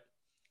 But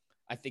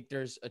I think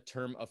there's a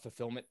term of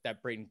fulfillment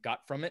that Braeden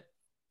got from it,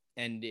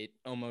 and it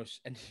almost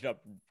ended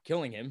up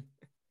killing him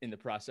in the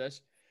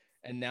process.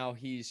 And now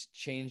he's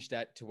changed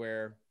that to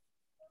where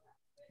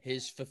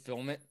his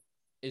fulfillment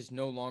is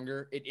no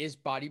longer, it is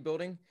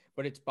bodybuilding,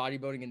 but it's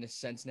bodybuilding in the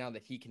sense now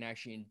that he can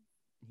actually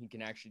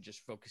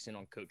just focus in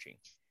on coaching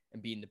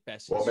and being the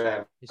best. Well,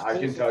 man, I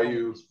can tell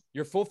you,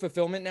 your full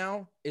fulfillment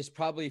now is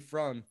probably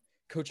from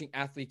coaching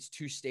athletes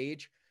to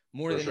stage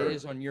more than it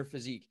is on your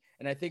physique.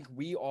 And I think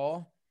we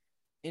all,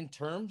 in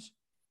terms,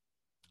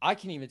 I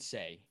can even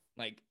say,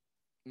 like,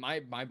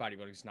 my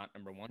bodybuilding is not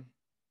number one.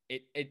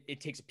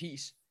 It takes a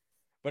piece.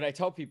 But I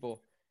tell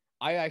people,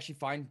 I actually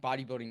find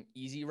bodybuilding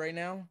easy right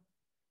now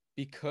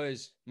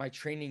because my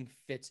training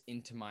fits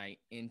into my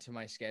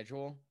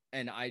schedule,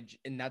 and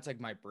that's like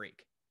my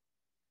break.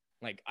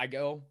 Like, I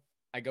go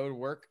to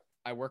work,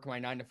 I work my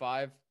 9 to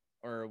 5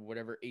 or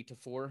whatever, 8 to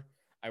 4.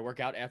 I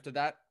work out after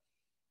that.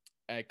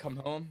 I come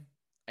home,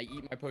 I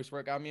eat my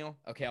post-workout meal.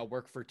 Okay, I'll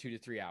work for 2 to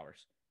 3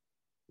 hours.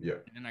 Yeah.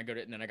 And then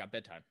and then I got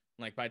bedtime.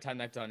 Like, by the time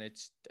that's done,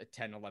 it's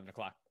 10, 11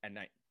 o'clock at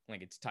night.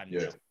 Like, it's time to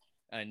go.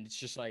 And it's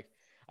just like,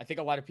 I think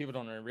a lot of people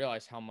don't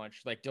realize how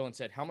much, like Dillon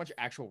said, how much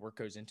actual work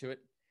goes into it.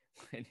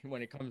 And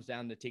when it comes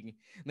down to taking,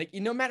 like,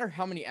 no matter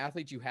how many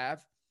athletes you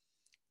have,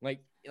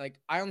 like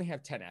I only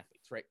have 10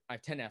 athletes, right? I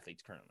have 10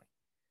 athletes currently.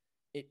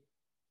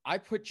 I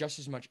put just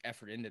as much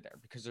effort into there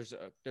because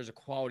there's a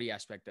quality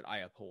aspect that I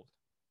uphold,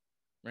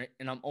 right?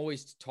 And I'm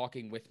always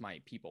talking with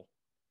my people.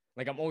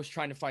 Like, I'm always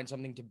trying to find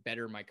something to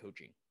better my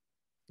coaching.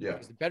 Yeah.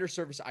 Because the better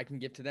service I can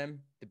give to them,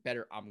 the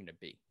better I'm going to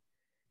be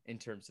in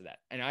terms of that.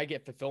 And I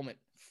get fulfillment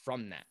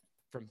from that,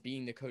 from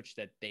being the coach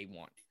that they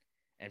want,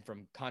 and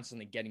from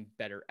constantly getting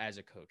better as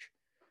a coach.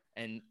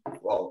 And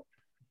well,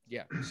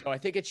 Yeah. So I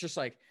think it's just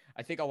like,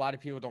 I think a lot of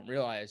people don't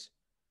realize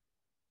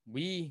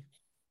we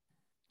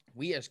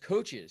as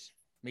coaches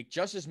make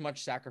just as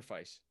much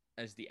sacrifice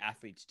as the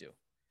athletes do.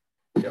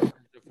 Yep.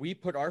 If we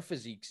put our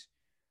physiques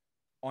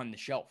on the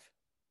shelf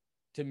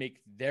to make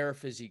their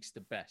physiques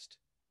the best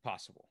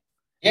possible.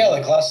 Yeah,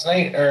 like last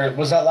night, or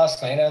was that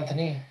last night,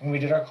 Anthony, when we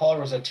did our call, or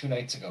was that 2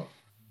 nights ago?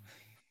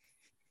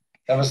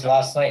 That was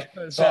last night.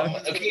 So,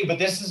 okay, but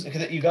this is,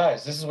 you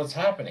guys, this is what's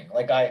happening.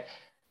 Like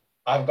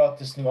I've got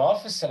this new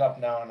office set up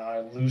now and I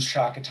lose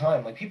track of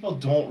time. Like people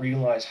don't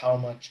realize how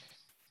much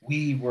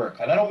we work.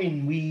 And I don't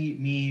mean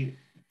me,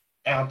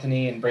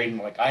 Anthony and Braeden.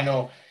 Like I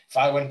know if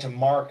I went to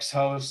Mark's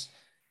house,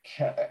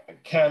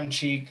 Cam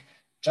Cheek,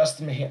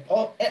 Justin Mahim,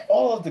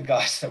 all of the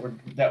guys that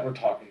we're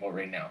talking about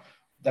right now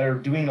that are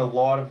doing a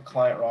lot of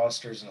client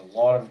rosters and a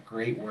lot of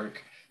great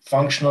work,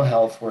 functional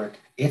health work.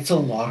 It's a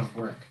lot of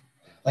work.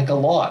 Like a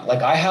lot.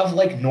 Like I have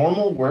like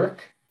normal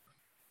work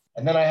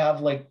and then I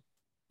have like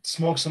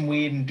smoke some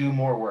weed and do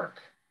more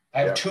work.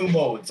 I have 2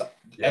 modes.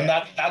 Yeah. And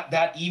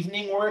that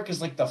evening work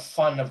is like the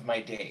fun of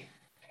my day.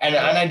 And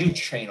I do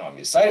train,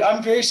 obviously.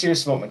 I'm very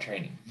serious about my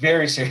training.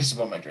 Very serious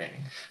about my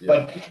training. Yeah.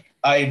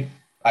 But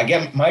I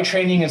get my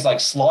training is like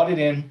slotted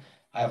in.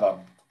 I have a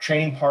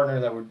training partner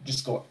that would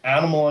just go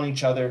animal on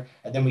each other.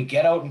 And then we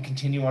get out and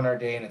continue on our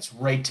day and it's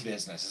right to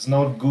business. There's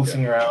no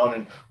goofing around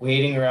and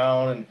waiting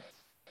around. And,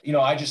 you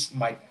know,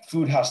 my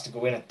food has to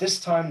go in at this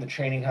time. The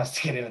training has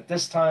to get in at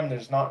this time.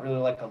 There's not really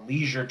like a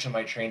leisure to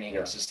my training.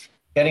 Yeah. It's just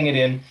getting it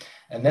in.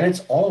 And then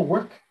it's all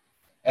work.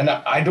 And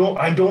I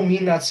don't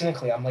mean that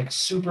cynically. I'm like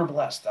super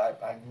blessed.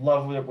 I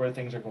love where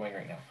things are going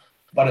right now.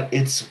 But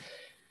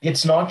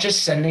it's not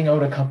just sending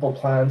out a couple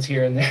plans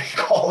here and there and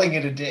calling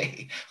it a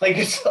day. Like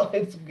it's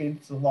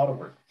a lot of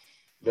work.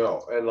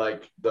 No, and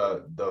like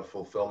the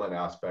fulfillment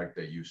aspect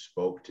that you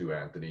spoke to,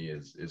 Anthony,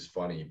 is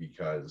funny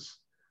because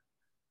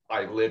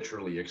I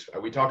literally,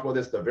 we talked about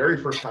this the very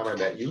first time I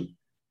met you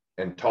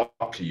and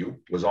talked to you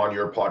was on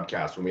your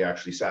podcast when we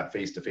actually sat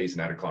face to face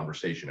and had a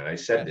conversation. And I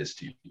said this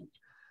to you.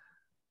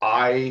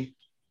 I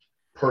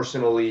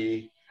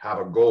personally have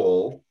a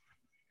goal,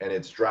 and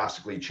it's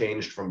drastically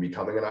changed from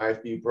becoming an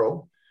IFBB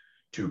pro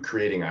to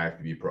creating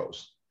IFBB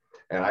pros.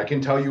 And I can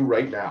tell you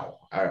right now,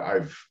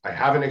 I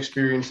haven't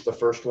experienced the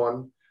first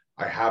one.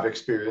 I have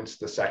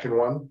experienced the second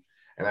one.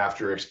 And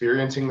after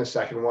experiencing the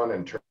second one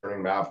and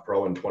turning MAV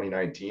pro in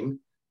 2019,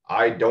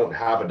 I don't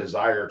have a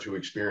desire to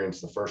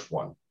experience the first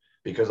one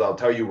because I'll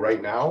tell you right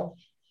now,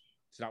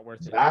 it's not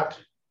worth it.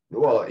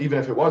 Well, even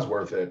if it was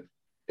worth it,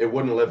 it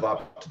wouldn't live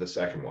up to the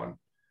second one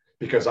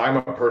because I'm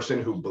a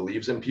person who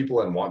believes in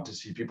people and want to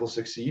see people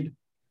succeed.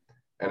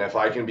 And if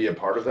I can be a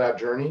part of that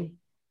journey,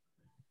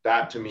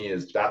 that to me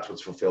that's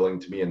what's fulfilling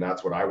to me. And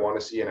that's what I want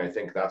to see. And I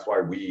think that's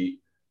why we,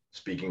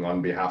 speaking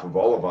on behalf of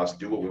all of us,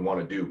 do what we want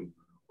to do.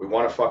 We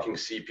want to fucking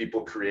see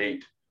people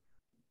create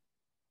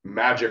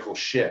magical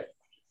shit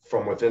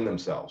from within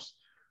themselves.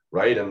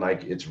 Right. And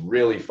like, it's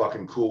really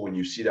fucking cool when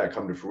you see that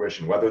come to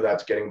fruition, whether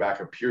that's getting back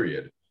a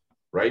period,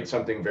 right?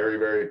 Something very,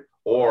 very,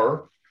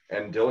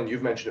 and Dillon,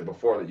 you've mentioned it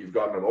before that you've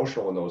gotten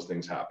emotional when those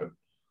things happen.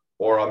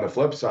 Or on the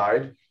flip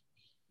side,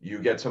 you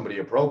get somebody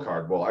a pro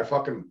card. Well,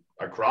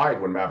 I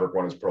cried when Maverick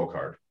won his pro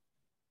card.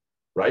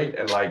 Right.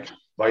 And like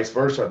vice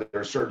versa,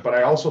 there's certain, but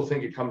I also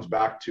think it comes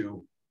back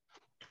to,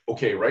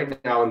 okay,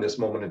 right now in this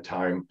moment in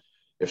time,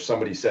 if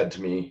somebody said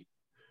to me,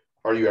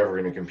 are you ever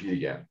going to compete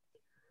again?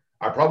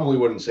 I probably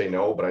wouldn't say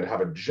no, but I'd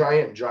have a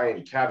giant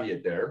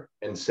caveat there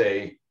and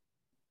say,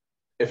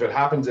 if it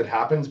happens, it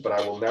happens, but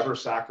I will never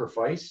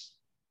sacrifice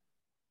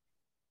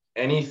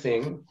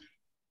anything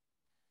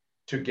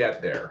to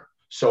get there.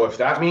 So if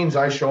that means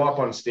I show up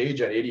on stage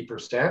at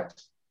 80%,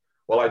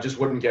 well, I just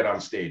wouldn't get on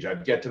stage.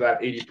 I'd get to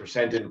that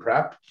 80% in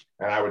prep.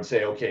 And I would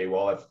say, okay,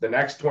 well, if the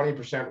next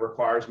 20%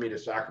 requires me to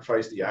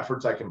sacrifice the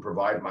efforts I can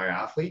provide my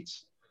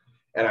athletes,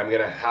 and I'm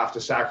going to have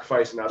to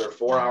sacrifice another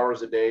 4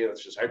 hours a day,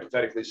 let's just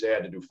hypothetically say I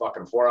had to do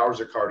fucking 4 hours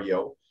of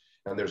cardio,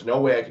 and there's no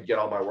way I could get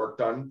all my work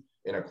done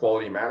in a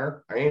quality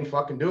manner, I ain't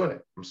fucking doing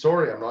it. I'm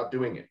sorry, I'm not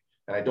doing it.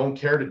 And I don't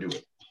care to do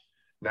it.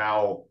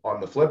 Now,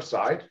 on the flip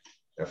side,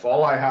 if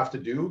all I have to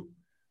do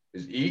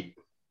is eat,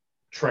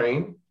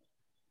 train,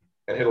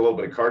 and hit a little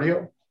bit of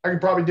cardio, I can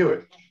probably do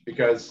it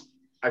because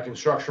I can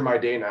structure my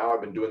day now.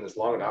 I've been doing this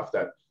long enough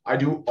that I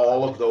do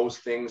all of those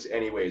things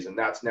anyways, and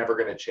that's never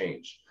going to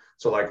change.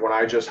 So like when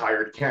I just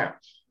hired Cam,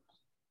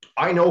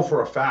 I know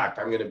for a fact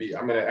I'm going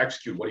to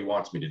execute what he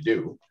wants me to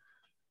do,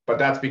 but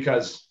that's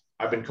because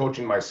I've been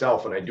coaching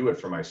myself and I do it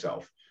for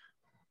myself.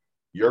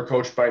 You're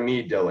coached by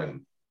me,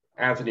 Dillon.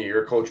 Anthony,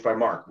 you're coached by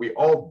Mark. We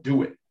all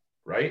do it,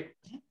 right?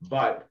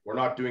 But we're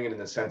not doing it in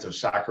the sense of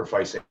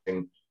sacrificing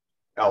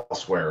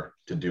elsewhere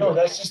to do it. No,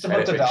 that's just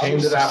about the value.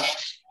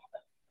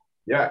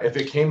 If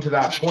it came to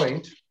that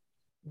point,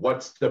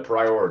 what's the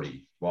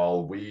priority?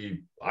 Well,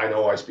 I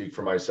know I speak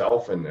for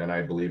myself and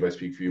I believe I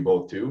speak for you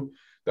both too.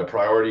 The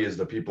priority is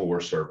the people we're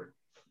serving.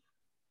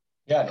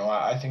 Yeah, no,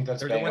 I think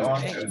that's bang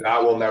on. And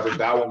that will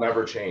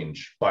never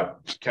change.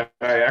 But can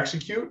I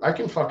execute? I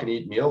can fucking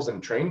eat meals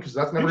and train because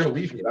that's never going to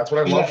leave me. That's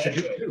what I love to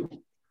do too.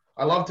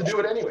 I love to do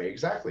it anyway.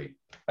 Exactly.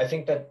 I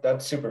think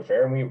that's super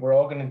fair. And we're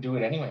all going to do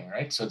it anyway,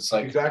 right? So it's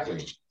like,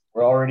 Exactly.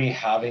 we're already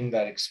having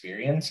that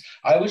experience.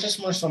 I was just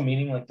more so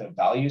meaning like the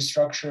value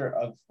structure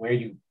of where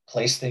you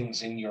place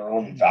things in your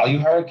own value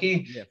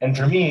hierarchy. Yeah. And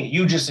for me,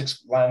 you just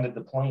expanded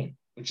the point,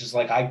 which is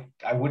like,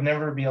 I would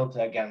never be able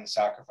to, again,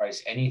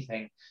 sacrifice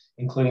anything,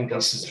 including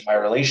pieces of my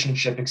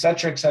relationship, et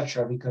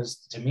cetera,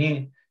 because to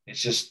me, it's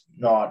just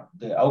not,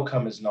 the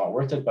outcome is not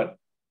worth it. But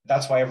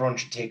that's why everyone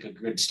should take a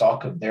good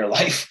stock of their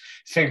life,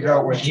 figure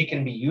out where they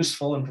can be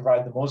useful and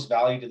provide the most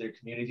value to their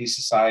community,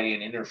 society,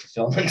 and inner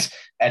fulfillment,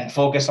 and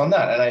focus on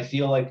that. And I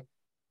feel like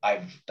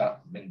I've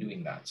been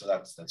doing that. So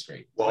that's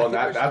great. Well, and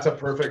that's a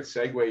perfect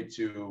segue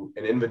to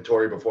an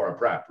inventory before a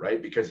prep, right?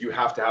 Because you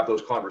have to have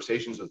those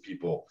conversations with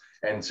people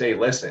and say,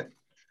 listen,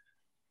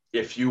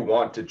 if you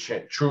want to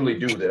truly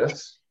do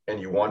this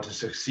and you want to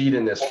succeed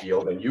in this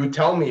field, and you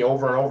tell me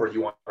over and over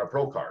you want a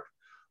pro card,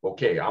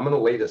 okay, I'm going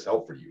to lay this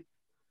out for you.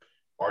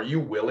 Are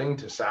you willing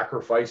to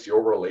sacrifice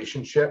your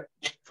relationship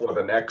for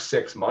the next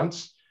 6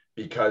 months?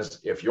 Because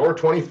if you're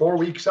 24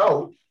 weeks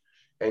out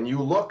and you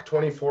look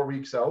 24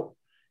 weeks out,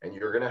 and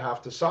you're going to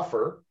have to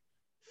suffer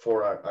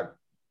for a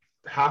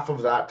half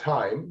of that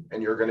time,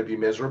 and you're going to be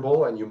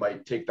miserable, and you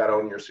might take that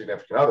out on your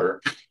significant other,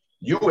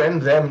 you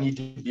and them need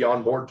to be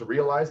on board to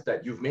realize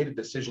that you've made a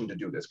decision to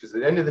do this. Because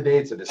at the end of the day,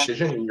 it's a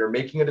decision, and you're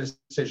making a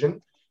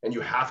decision, and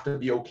you have to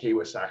be okay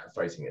with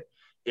sacrificing it.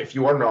 If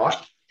you are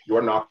not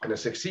going to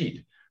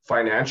succeed.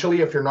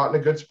 Financially, if you're not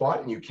in a good spot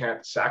and you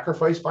can't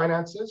sacrifice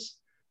finances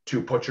to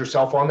put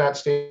yourself on that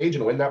stage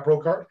and win that pro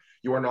card,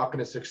 you are not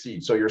going to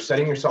succeed. So you're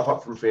setting yourself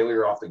up for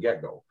failure off the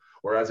get-go.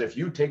 Whereas if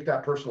you take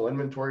that personal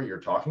inventory you're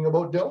talking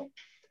about, Dill,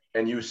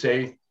 and you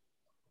say,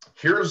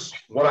 here's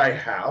what I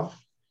have,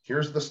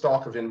 here's the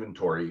stock of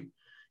inventory,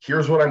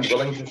 here's what I'm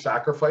willing to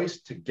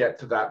sacrifice to get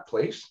to that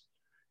place,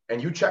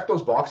 and you check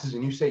those boxes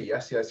and you say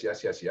yes, yes,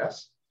 yes, yes,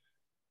 yes,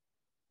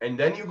 and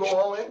then you go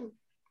all in,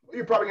 well,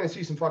 you're probably going to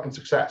see some fucking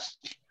success.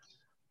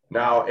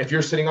 Now, if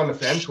you're sitting on the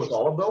fence with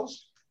all of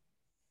those,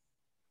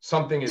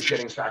 something is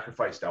getting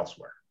sacrificed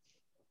elsewhere.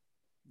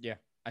 Yeah,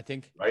 I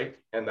think. Right.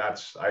 And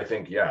that's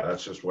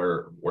just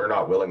where we're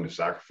not willing to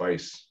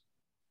sacrifice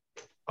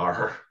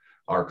our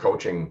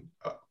coaching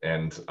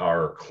and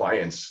our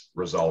clients'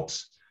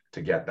 results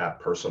to get that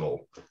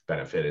personal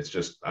benefit. It's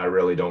just, I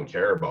really don't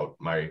care about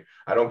I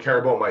don't care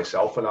about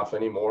myself enough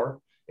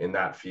anymore in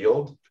that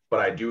field, but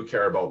I do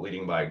care about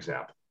leading by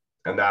example.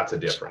 And that's a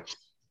difference.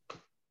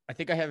 I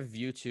think I have a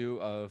view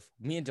too of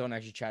me and Dillon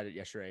actually chatted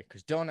yesterday,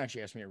 because Dillon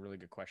actually asked me a really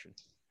good question.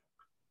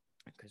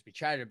 Because we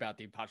chatted about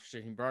the imposter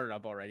syndrome, he brought it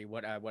up already.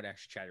 What I actually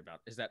chatted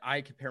about is that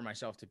I compare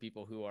myself to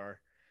people who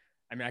are,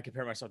 I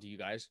compare myself to you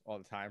guys all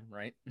the time,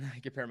 right? I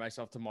compare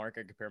myself to Mark.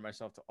 I compare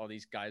myself to all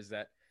these guys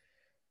that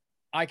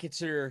I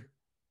consider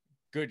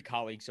good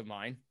colleagues of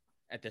mine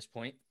at this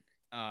point.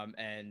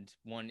 And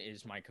one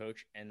is my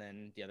coach, and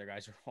then the other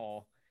guys are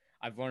all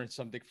I've learned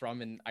something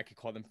from, and I could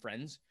call them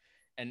friends.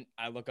 And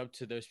I look up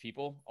to those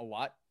people a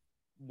lot.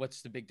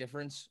 What's the big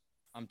difference?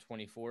 I'm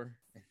 24,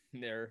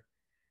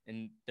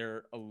 and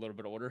they're a little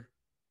bit older,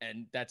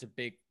 and that's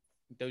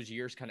those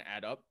years kind of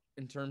add up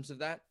in terms of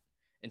that,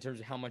 in terms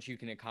of how much you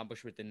can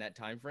accomplish within that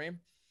time frame.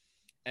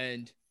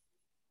 And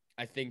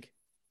I think,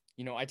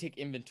 I take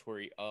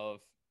inventory of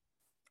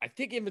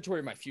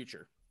my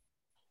future.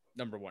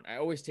 Number one, I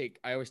always take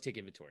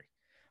inventory.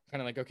 I'm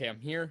kind of like, okay, I'm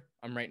here,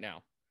 I'm right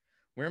now.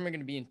 Where am I going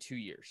to be in 2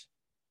 years?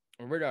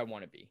 Or where do I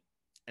want to be?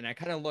 And I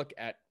kind of look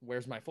at,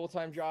 where's my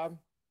full-time job,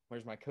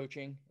 where's my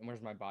coaching, and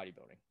where's my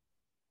bodybuilding?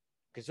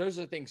 Because those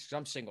are the things, because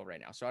I'm single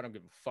right now, so I don't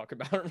give a fuck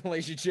about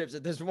relationships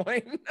at this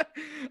point.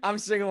 I'm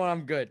single and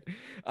I'm good.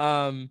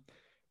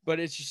 But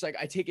it's just like,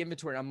 I take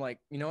inventory and I'm like,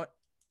 you know what?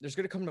 There's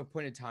going to come to a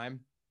point in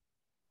time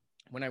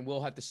when I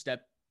will have to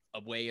step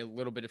away a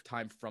little bit of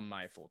time from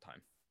my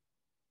full-time.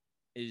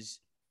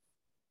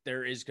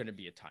 There is going to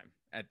be a time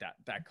at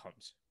that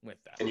comes with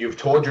that. And you've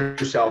told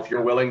yourself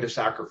you're willing to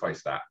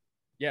sacrifice that.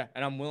 Yeah,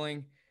 and I'm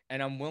willing,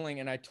 and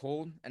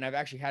I've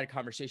actually had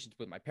conversations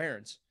with my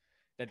parents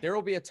that there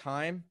will be a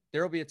time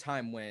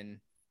when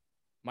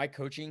my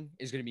coaching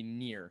is going to be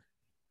near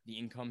the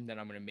income that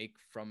I'm going to make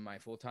from my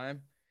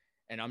full-time.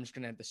 And I'm just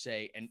going to have to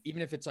say, and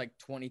even if it's like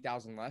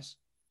 20,000 less,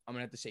 I'm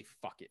going to have to say,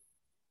 fuck it.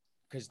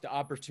 Because the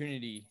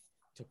opportunity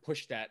to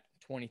push that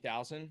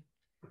 20,000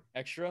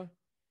 extra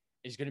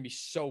is going to be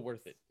so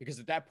worth it.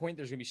 Because at that point,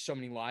 there's going to be so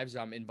many lives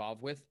I'm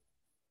involved with.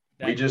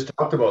 We just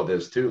talked about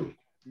this too.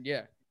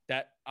 Yeah.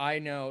 That I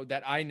know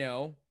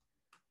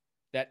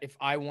that if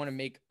I want to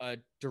make a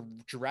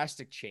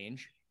drastic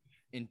change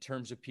in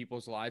terms of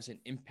people's lives and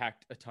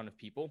impact a ton of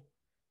people,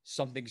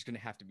 something's going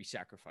to have to be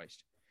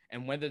sacrificed.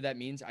 And whether that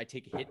means I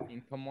take a hit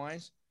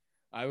income-wise,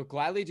 I would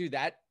gladly do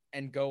that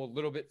and go a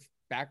little bit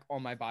back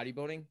on my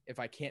bodybuilding if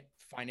I can't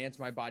finance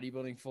my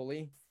bodybuilding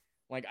fully.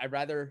 Like, I'd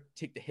rather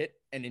take the hit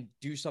and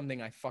do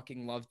something I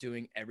fucking love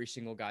doing every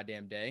single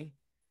goddamn day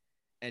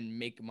and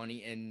make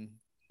money and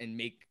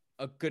make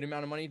a good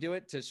amount of money do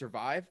it to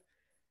survive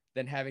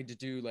than having to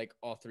do like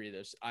all three of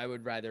those. I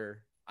would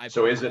rather.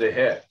 So is it a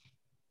hit?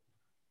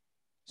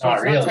 So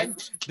not really.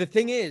 The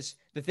thing is,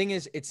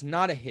 it's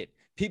not a hit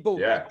People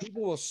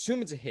will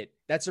assume it's a hit.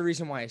 That's the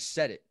reason why I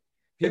said it.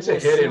 It's a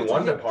hit in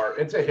one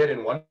department. It's a hit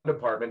in one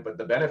department, but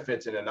the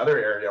benefits in another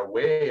area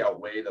way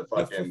outweigh the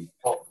fucking.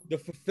 The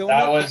fulfillment.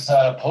 That was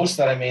a post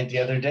that I made the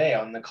other day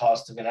on the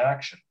cost of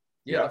inaction.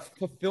 Yeah,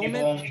 the fulfillment.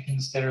 People only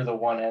consider the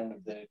one end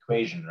of the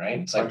equation, right?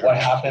 It's like, 100%. What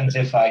happens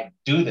if I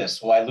do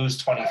this? Well, I lose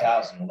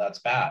 20,000. Well, that's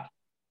bad.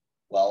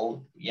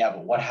 Well, yeah,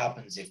 but what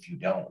happens if you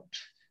don't?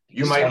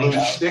 You might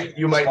lose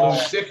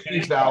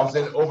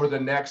 60,000 over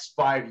the next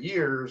 5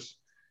 years.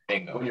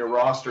 Bingo. When your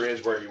roster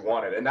is where you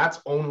want it. And that's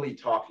only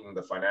talking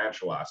the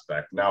financial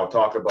aspect. Now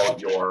talk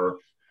about your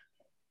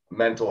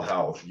mental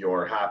health,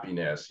 your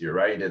happiness. You're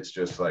right. It's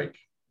just like,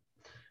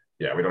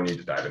 yeah, we don't need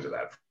to dive into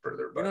that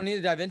further. We don't need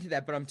to dive into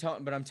that, but I'm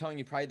telling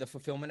you, probably the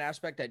fulfillment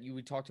aspect that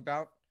we talked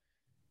about,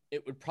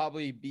 it would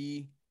probably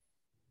be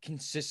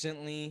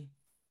consistently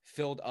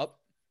filled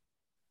up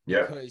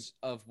because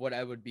of what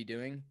I would be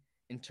doing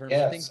in terms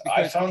of things.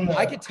 Because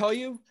I could tell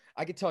you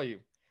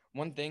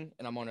one thing,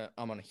 and I'm on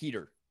a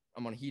heater.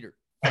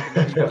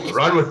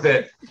 Run with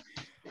it.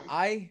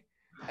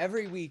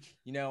 Every week,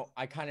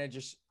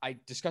 I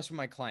discuss with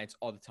my clients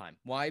all the time.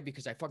 Why?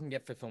 Because I fucking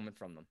get fulfillment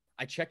from them.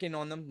 I check in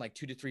on them like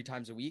 2 to 3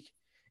 times a week.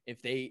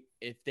 If they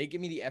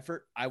give me the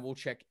effort, I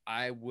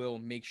will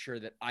make sure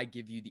that I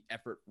give you the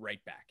effort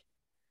right back.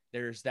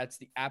 That's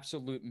the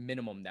absolute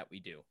minimum that we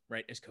do,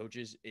 right? As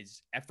coaches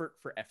is effort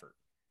for effort.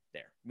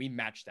 There. We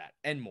match that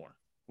and more.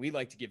 We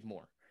like to give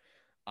more.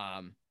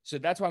 So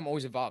that's why I'm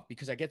always involved,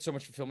 because I get so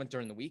much fulfillment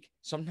during the week.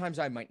 Sometimes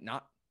I might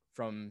not,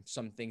 from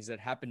some things that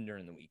happen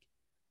during the week,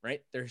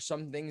 right? There's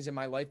some things in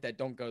my life that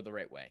don't go the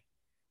right way,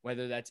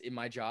 whether that's in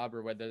my job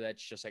or whether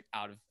that's just like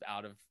out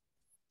of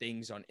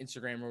things on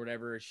Instagram or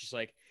whatever. It's just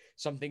like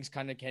some things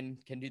kind of can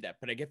do that,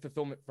 but I get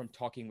fulfillment from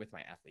talking with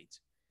my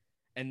athletes.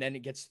 And then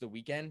it gets to the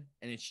weekend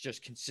and it's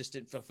just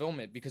consistent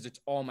fulfillment because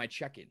it's all my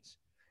check-ins.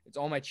 It's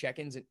all my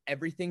check-ins and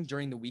everything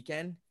during the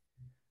weekend,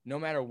 no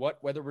matter what,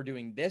 whether we're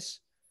doing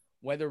this,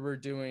 whether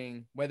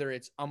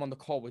it's I'm on the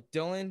call with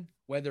Dillon,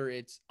 whether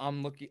it's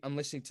I'm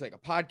listening to like a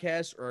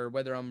podcast, or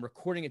whether I'm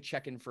recording a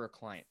check-in for a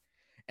client.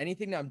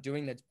 Anything that I'm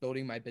doing that's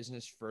building my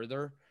business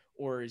further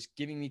or is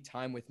giving me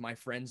time with my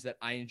friends that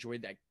I enjoy,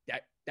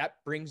 that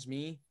brings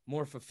me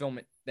more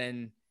fulfillment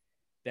than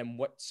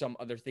what some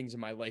other things in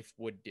my life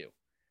would do.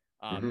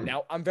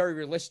 Now I'm very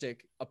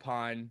realistic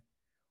upon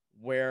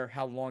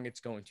how long it's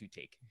going to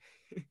take.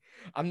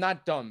 I'm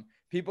not dumb.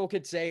 People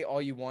could say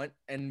all you want,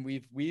 and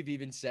we've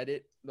even said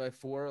it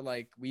before.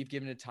 Like, we've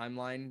given a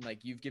timeline,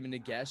 like you've given a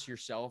guess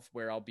yourself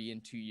where I'll be in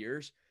 2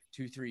 years,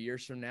 2-3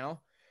 years from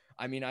now.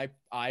 I mean,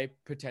 I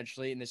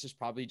potentially, and this is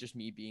probably just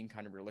me being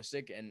kind of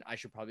realistic, and I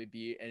should probably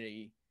be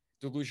a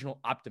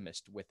delusional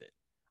optimist with it.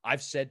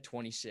 I've said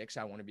 26,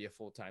 I want to be a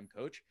full-time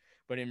coach,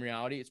 but in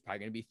reality, it's probably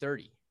going to be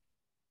 30.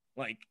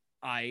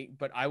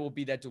 But I will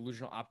be that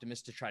delusional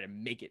optimist to try to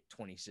make it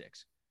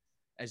 26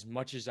 as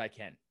much as I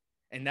can.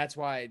 And that's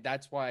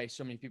why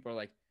so many people are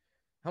like,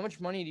 how much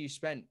money do you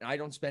spend? And I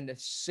don't spend a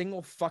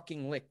single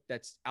fucking lick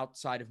that's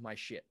outside of my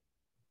shit.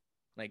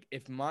 Like,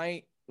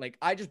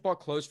 I just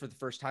bought clothes for the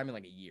first time in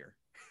like a year.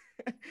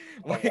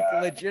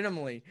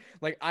 Legitimately.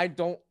 Like, I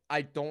don't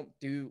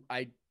do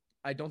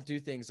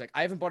things. Like,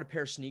 I haven't bought a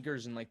pair of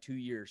sneakers in like 2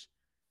 years.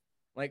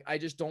 Like, I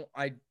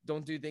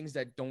don't do things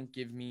that don't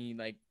give me,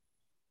 like,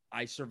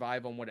 I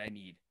survive on what I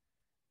need,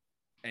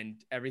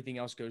 and everything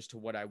else goes to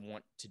what I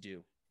want to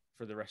do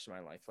for the rest of my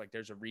life. Like,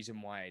 there's a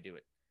reason why I do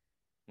it.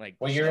 Like,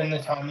 well, you're in the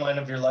timeline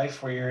of your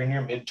life where you're in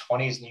your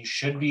mid-20s and you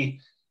should be,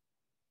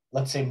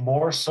 let's say,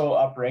 more so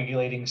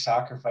upregulating,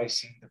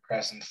 sacrificing the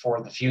present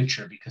for the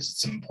future because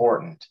it's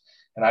important.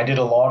 And I did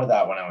a lot of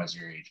that when I was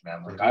your age,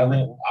 man. Like,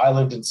 I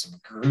lived in some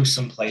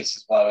gruesome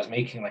places while I was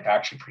making like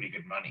actually pretty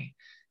good money.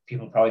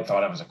 People probably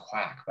thought I was a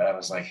quack, but I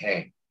was like,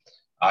 hey,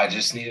 I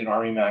just need an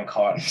army man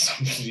cotton.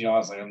 I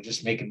was like, I'm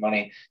just making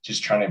money,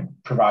 just trying to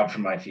provide for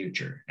my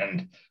future.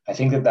 And I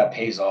think that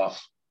pays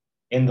off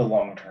in the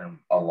long term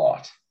a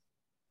lot.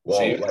 Well,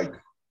 so, like,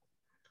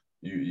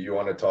 you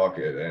want to talk,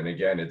 and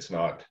again, it's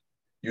not,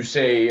 you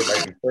say it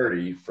might be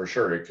 30, for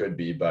sure it could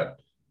be, but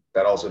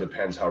that also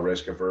depends how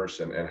risk averse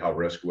and how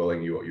risk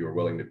willing you're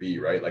willing to be,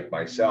 right? Like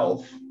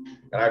myself,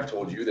 and I've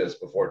told you this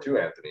before too,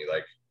 Anthony,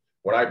 like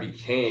when I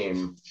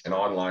became an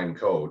online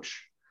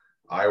coach,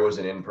 I was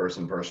an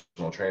in-person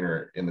personal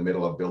trainer in the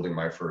middle of building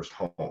my first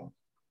home.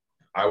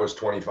 I was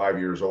 25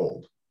 years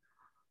old.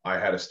 I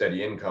had a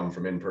steady income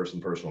from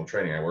in-person personal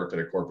training. I worked at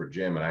a corporate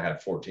gym and I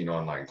had 14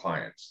 online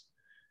clients.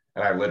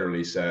 And I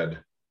literally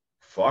said,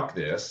 fuck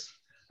this.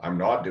 I'm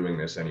not doing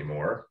this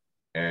anymore.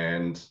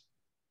 And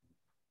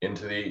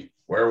into the,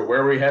 where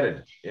are we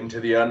headed? Into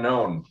the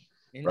unknown,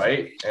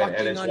 right?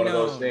 And it's one of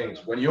those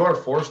things. When you are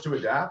forced to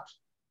adapt,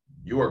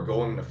 you are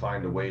going to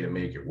find a way to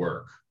make it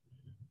work.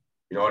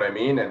 You know what I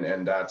mean?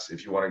 And that's,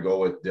 if you want to go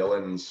with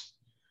Dillon's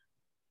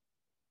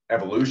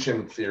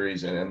evolution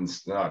theories and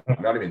not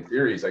even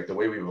theories, like the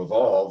way we've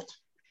evolved,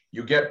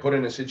 you get put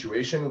in a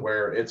situation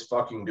where it's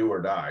fucking do or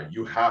die.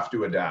 You have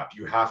to adapt.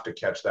 You have to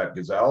catch that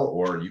gazelle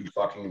or you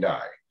fucking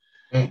die.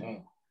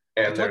 Mm-hmm.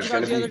 And there's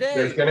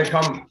going to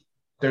come,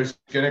 there's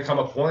going to come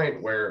a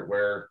point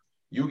where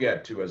you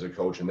get to, as a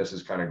coach, and this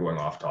is kind of going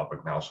off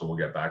topic now, so we'll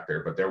get back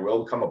there, but there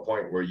will come a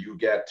point where you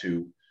get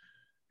to,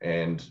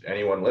 and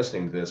anyone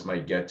listening to this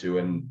might get to,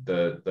 and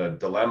the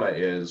dilemma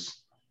is,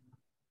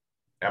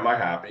 am I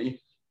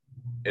happy?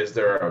 Is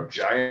there a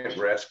giant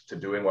risk to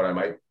doing what I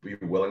might be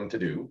willing to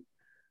do?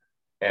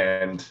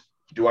 And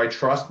do I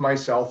trust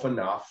myself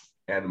enough?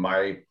 And am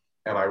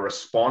I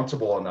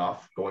responsible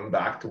enough? Going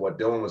back to what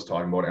Dillon was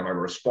talking about, am I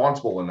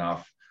responsible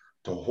enough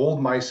to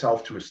hold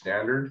myself to a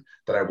standard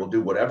that I will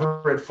do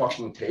whatever it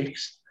fucking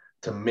takes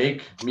to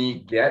make me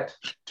get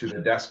to the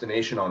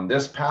destination on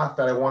this path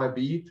that I want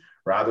to be,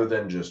 rather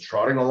than just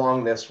trotting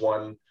along this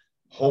one,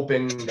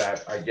 hoping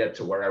that I get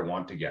to where I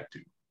want to get to.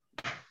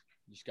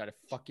 You just gotta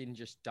fucking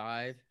just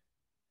dive.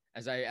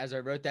 As I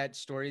wrote that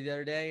story the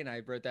other day and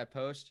I wrote that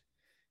post,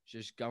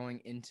 just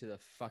going into the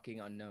fucking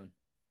unknown.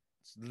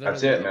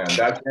 That's it, man.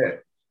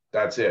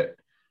 That's it.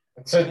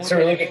 It's a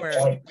really good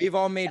point. We've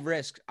all made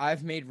risks.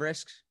 I've made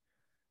risks.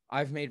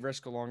 I've made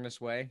risk along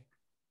this way,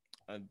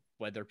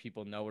 whether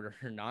people know it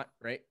or not,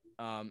 right?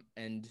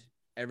 And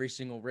every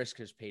single risk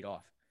has paid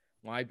off.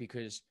 Why?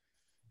 Because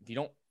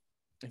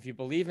if you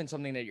believe in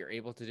something that you're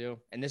able to do,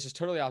 and this is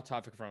totally off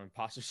topic from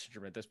imposter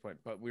syndrome at this point,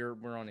 but we're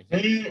on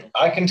a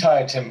I can tie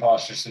it to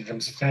imposter syndrome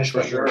to finish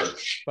what you're.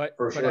 But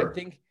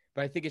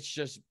I think it's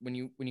just when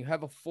you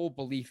have a full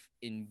belief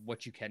in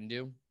what you can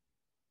do,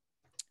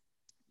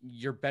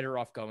 you're better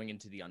off going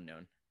into the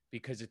unknown,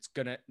 because it's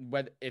gonna,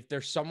 if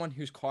there's someone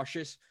who's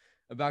cautious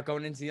about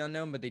going into the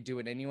unknown but they do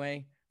it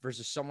anyway,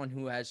 versus someone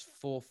who has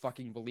full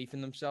fucking belief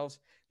in themselves.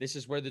 This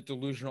is where the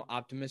delusional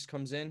optimist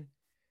comes in.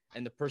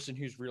 And the person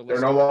who's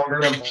realistic. They're no longer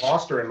an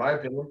imposter, in my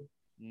opinion.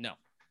 No.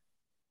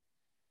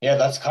 Yeah,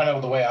 that's kind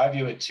of the way I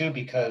view it too,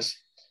 because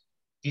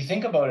if you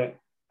think about it,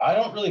 I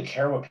don't really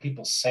care what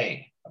people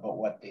say about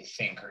what they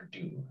think or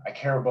do. I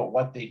care about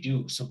what they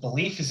do. So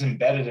belief is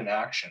embedded in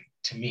action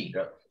to me.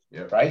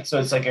 Yeah. Right. So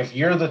it's like, if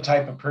you're the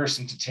type of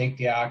person to take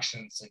the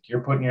action, it's like you're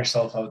putting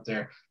yourself out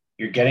there,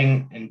 you're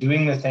getting and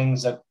doing the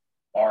things that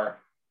are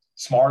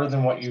smarter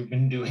than what you've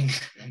been doing,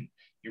 and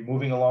you're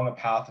moving along a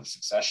path of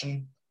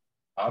succession.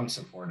 I'm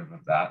supportive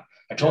of that.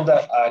 I told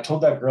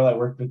that girl I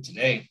worked with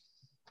today,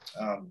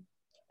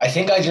 I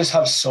think I just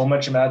have so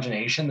much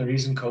imagination. The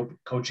reason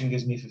coaching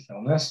gives me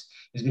fulfillment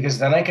is because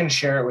then I can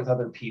share it with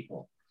other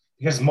people,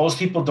 because most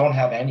people don't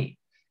have any,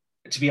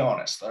 to be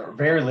honest, or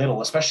very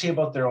little, especially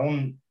about their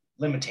own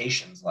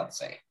limitations, let's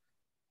say.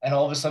 And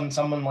all of a sudden,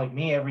 someone like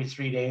me every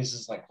 3 days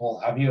is like, well,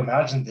 have you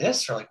imagined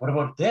this? Or like, what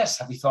about this?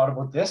 Have you thought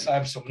about this? I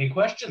have so many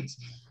questions.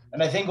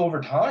 And I think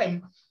over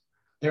time,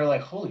 they're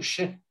like, holy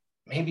shit,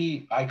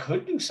 maybe I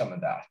could do some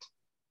of that.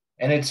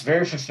 And it's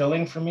very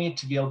fulfilling for me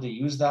to be able to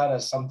use that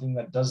as something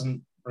that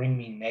doesn't bring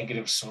me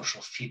negative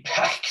social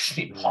feedback, gives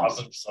me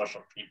positive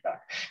social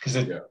feedback, because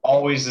it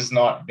always has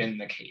not been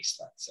the case,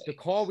 let's say. The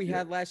call we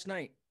had last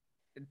night,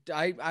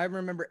 I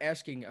remember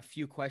asking a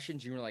few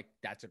questions. You were like,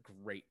 that's a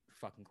great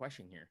fucking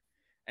question here.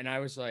 And I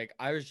was like,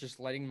 I was just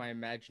letting my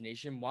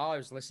imagination, while I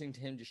was listening to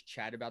him just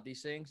chat about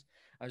these things,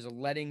 I was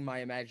letting my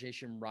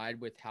imagination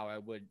ride with how I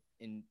would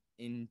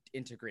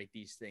integrate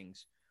these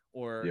things,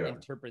 or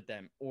interpret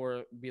them,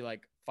 or be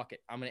like, fuck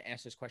it, I'm going to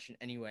ask this question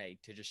anyway,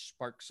 to just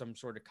spark some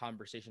sort of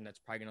conversation that's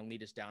probably going to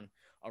lead us down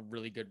a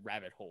really good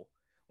rabbit hole.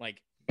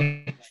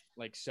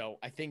 So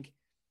I think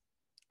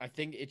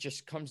it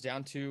just comes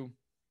down to,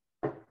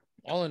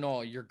 all in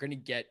all, you're going to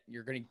get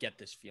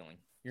this feeling.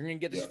 You're going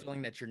to get this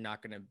feeling that you're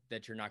not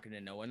going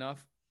to know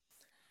enough.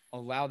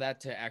 Allow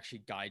that to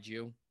actually guide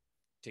you,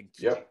 to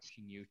keep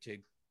pushing you to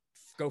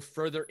go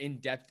further in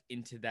depth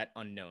into that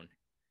unknown.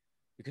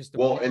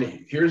 And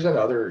here's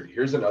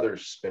another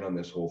spin on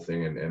this whole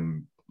thing,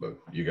 and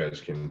you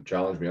guys can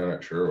challenge me on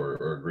it, sure,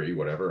 or agree,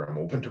 whatever. I'm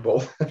open to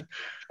both.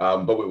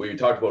 But we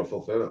talked about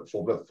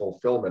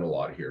fulfillment a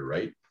lot here,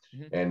 right?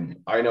 Mm-hmm. And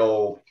I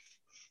know,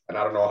 and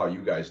I don't know how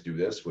you guys do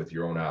this with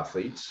your own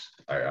athletes.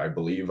 I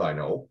believe I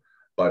know,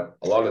 but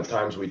a lot of the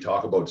times we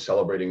talk about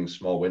celebrating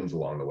small wins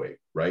along the way,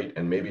 right?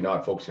 And maybe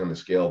not focusing on the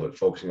scale, but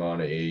focusing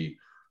on a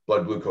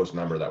blood glucose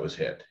number that was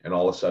hit. And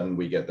all of a sudden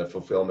we get the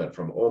fulfillment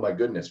from, oh my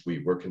goodness,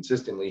 we're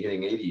consistently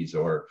hitting 80s,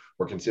 or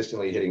we're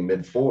consistently hitting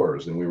mid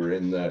 4s, and we were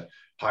in the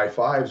high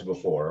 5s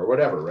before, or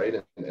whatever,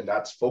 right? And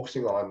that's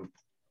focusing on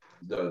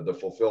the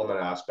fulfillment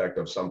aspect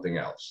of something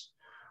else,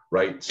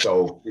 right?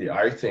 So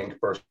I think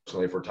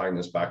personally, if we're tying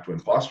this back to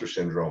imposter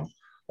syndrome,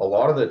 a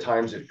lot of the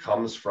times it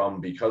comes from,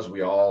 because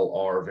we all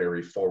are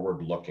very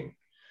forward looking.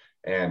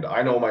 And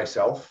I know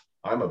myself,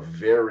 I'm a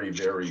very,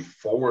 very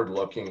forward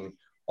looking,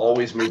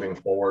 always moving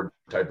forward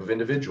type of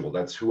individual.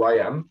 That's who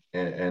I am,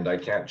 and I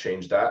can't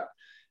change that.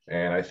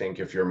 And I think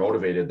if you're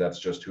motivated, that's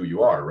just who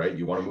you are, right?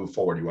 You want to move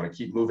forward. You want to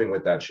keep moving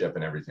with that ship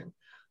and everything.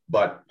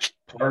 But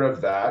part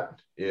of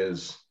that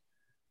is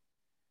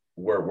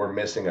we're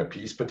missing a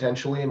piece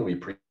potentially, and we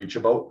preach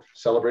about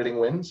celebrating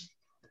wins.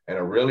 And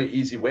a really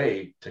easy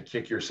way to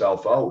kick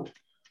yourself out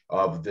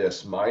of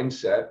this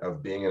mindset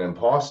of being an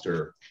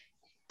imposter,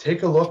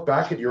 take a look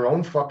back at your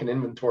own fucking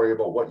inventory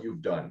about what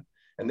you've done.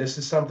 And this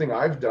is something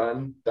I've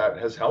done that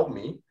has helped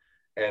me.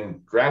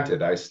 And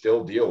granted, I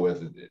still deal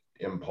with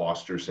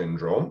imposter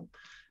syndrome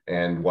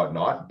and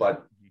whatnot,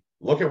 but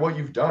look at what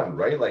you've done,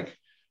 right? Like,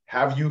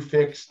 have you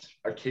fixed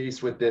a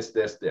case with this?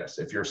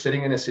 If you're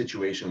sitting in a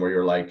situation where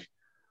you're like,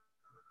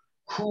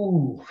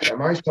 whew,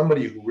 am I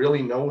somebody who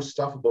really knows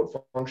stuff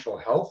about functional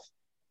health?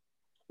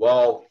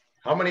 Well,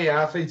 how many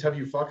athletes have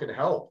you fucking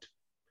helped?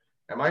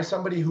 Am I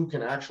somebody who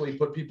can actually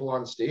put people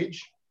on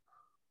stage?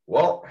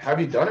 Well,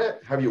 have you done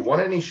it? Have you won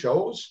any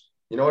shows?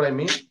 You know what I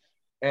mean?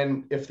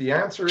 And if the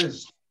answer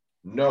is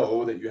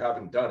no, that you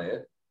haven't done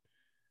it,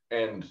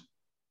 and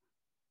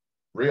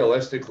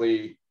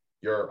realistically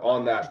you're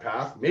on that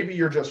path, maybe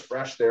you're just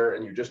fresh there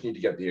and you just need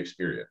to get the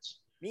experience.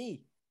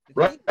 Me.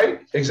 Right?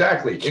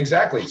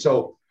 Exactly.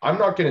 So I'm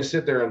not going to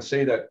sit there and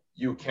say that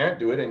you can't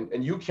do it,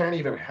 and you can't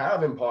even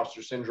have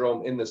imposter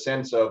syndrome in the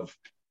sense of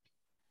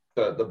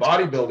the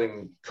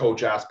bodybuilding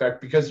coach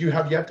aspect, because you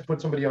have yet to put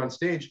somebody on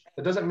stage.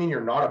 That doesn't mean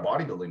you're not a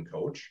bodybuilding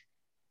coach,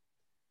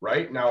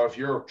 right? Now, if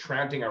you're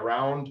tranting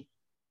around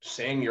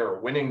saying you're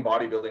a winning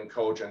bodybuilding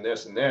coach and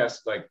this,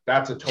 like,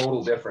 that's a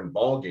total different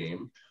ball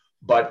game.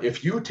 But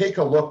if you take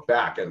a look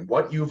back at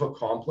what you've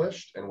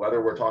accomplished, and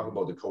whether we're talking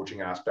about the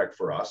coaching aspect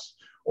for us,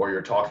 or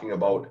you're talking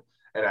about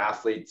an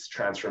athlete's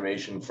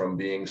transformation from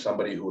being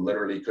somebody who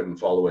literally couldn't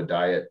follow a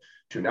diet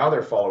to now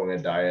they're following a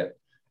diet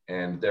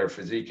and their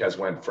physique has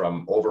went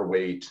from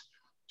overweight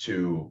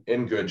to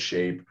in good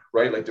shape,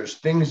 right? Like, there's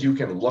things you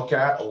can look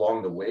at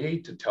along the way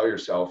to tell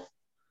yourself,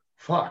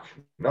 fuck,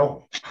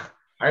 no,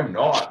 I'm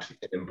not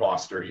an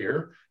imposter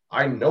here.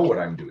 I know what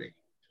I'm doing.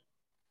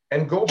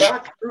 And go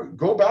back,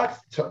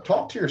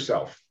 talk to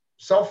yourself.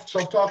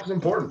 Self-talk is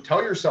important.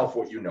 Tell yourself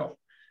what you know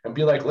and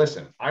be like,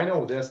 listen, I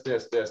know this.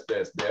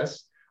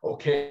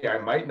 Okay, I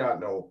might not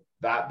know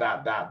that,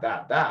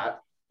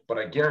 but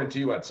I guarantee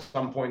you at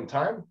some point in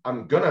time,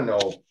 I'm going to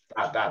know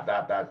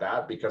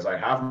that, because I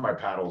have my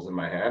paddles in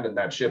my hand and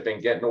that ship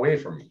ain't getting away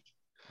from me.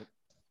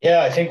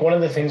 Yeah, I think one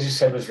of the things you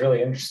said was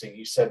really interesting.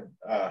 You said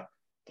that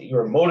you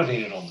were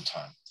motivated all the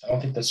time. I don't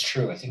think that's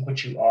true. I think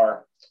what you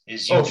are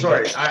is you. Oh,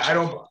 sorry. I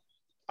don't.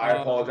 I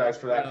apologize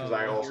for that, because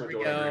I also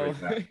don't agree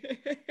with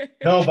that.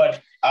 No,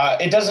 but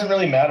it doesn't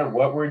really matter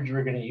what word you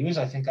were going to use.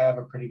 I think I have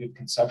a pretty good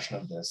conception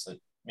of this that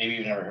maybe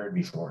you've never heard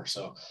before.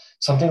 So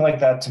something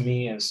like that to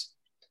me is,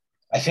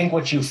 I think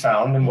what you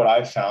found and what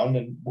I've found,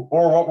 and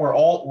or what we're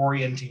all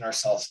orienting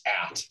ourselves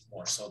at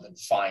more so than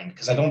find,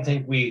 because I don't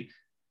think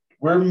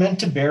we're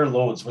meant to bear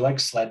loads. We're like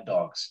sled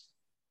dogs.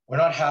 We're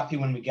not happy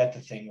when we get the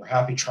thing. We're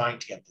happy trying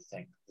to get the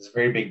thing. There's a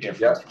very big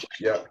difference.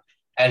 Yeah.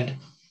 And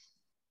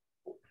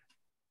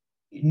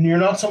you're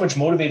not so much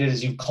motivated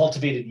as you've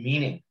cultivated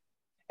meaning.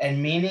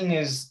 And meaning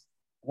is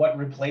what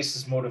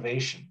replaces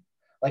motivation.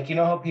 Like, you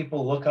know how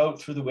people look out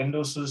through the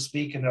window, so to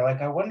speak, and they're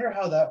like, I wonder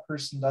how that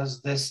person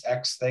does this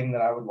X thing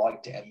that I would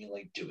like to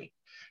emulate doing.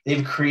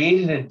 They've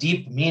created a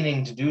deep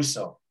meaning to do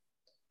so.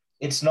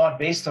 It's not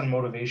based on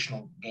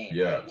motivational gain.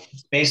 Yeah.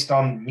 It's based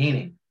on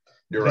meaning.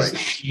 You're because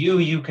right.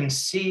 You can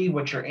see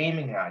what you're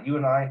aiming at. You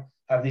and I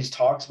have these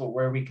talks about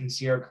where we can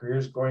see our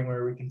careers going,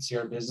 where we can see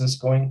our business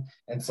going.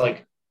 And it's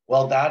like,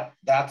 well,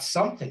 that's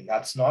something.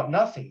 That's not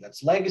nothing.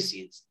 That's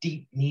legacy. It's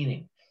deep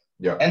meaning.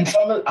 Yeah. And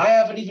I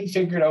haven't even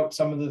figured out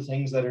some of the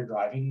things that are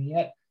driving me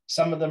yet.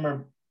 Some of them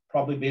are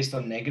probably based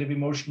on negative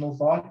emotional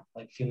thought,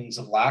 like feelings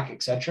of lack,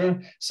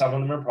 etc. Some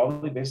of them are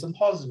probably based on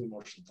positive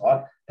emotional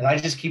thought. And I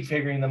just keep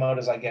figuring them out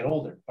as I get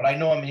older. But I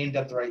know I'm aimed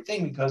at the right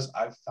thing because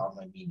I've found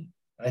my meaning.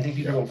 And I think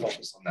people don't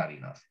focus on that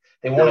enough.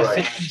 They want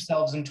to fit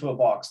themselves into a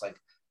box. Like,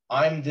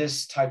 I'm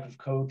this type of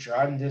coach or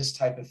I'm this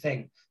type of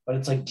thing. But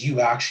it's like, do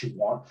you actually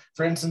want,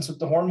 for instance, with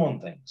the hormone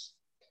things?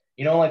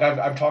 You know, like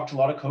I've talked to a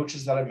lot of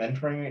coaches that I'm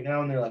mentoring right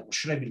now, and they're like, well,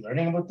 should I be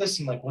learning about this?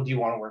 I'm like, well, do you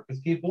want to work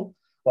with people?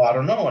 Well, I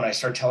don't know. And I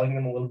start telling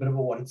them a little bit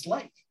about what it's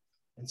like.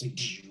 And it's like,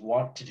 do you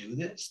want to do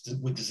this?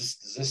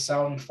 Does this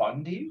sound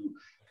fun to you?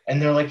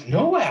 And they're like,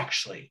 no,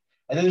 actually.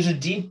 And then there's a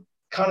deep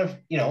kind of,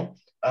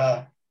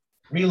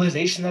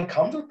 realization that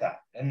comes with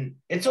that. And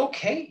it's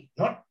okay.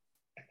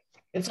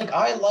 It's like,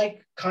 I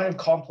like kind of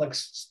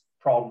complex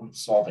problem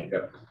solving.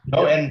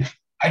 Yeah. And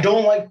I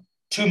don't like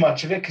too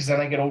much of it because then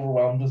I get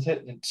overwhelmed with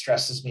it and it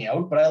stresses me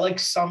out, but I like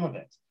some of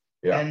it.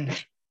 Yeah.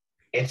 And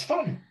it's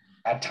fun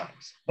at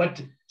times.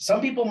 But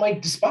some people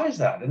might despise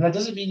that. And that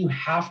doesn't mean you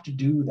have to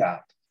do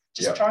that.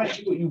 Just try and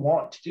do what you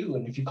want to do.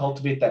 And if you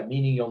cultivate that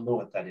meaning, you'll know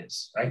what that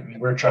is, right? I mean,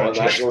 we're trying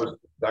to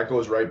that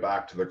goes right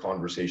back to the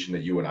conversation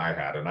that you and I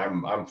had. And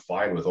I'm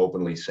fine with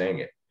openly saying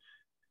it.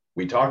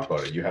 We talked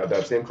about it. You had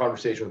that same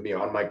conversation with me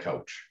on my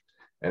couch.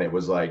 And it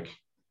was like,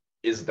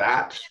 is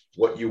that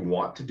what you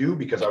want to do?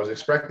 Because I was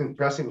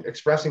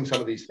expressing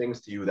some of these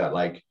things to you that,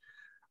 like,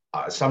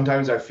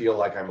 sometimes I feel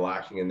like I'm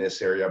lacking in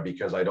this area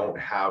because I don't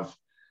have,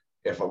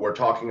 if we're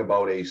talking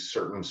about a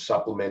certain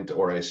supplement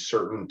or a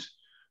certain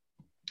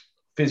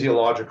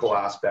physiological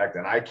aspect,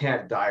 and I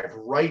can't dive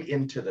right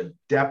into the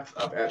depth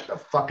of the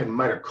fucking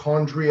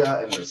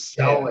mitochondria and the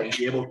cell and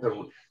be able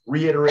to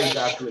reiterate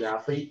that to an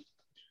athlete.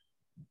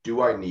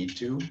 Do I need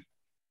to?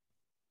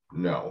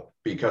 No,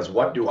 because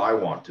what do I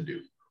want to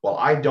do? Well,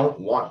 I don't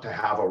want to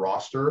have a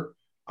roster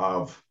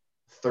of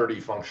 30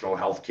 functional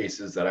health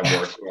cases that I'm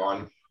working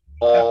on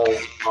all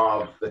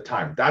of the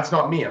time. That's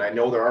not me. And I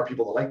know there are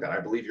people that like that. I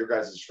believe your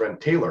guys' friend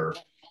Taylor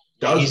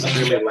does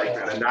really like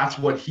that. And that's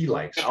what he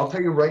likes. I'll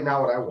tell you right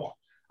now what I want.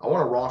 I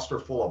want a roster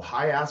full of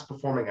high-ass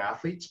performing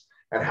athletes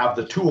and have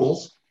the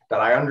tools that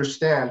I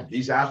understand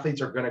these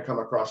athletes are going to come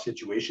across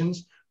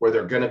situations where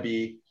they're going to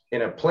be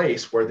in a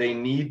place where they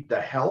need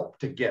the help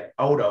to get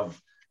out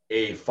of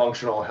a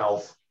functional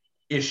health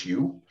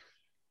issue.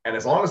 And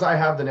as long as I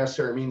have the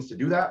necessary means to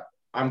do that,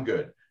 I'm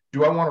good.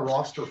 Do I want a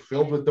roster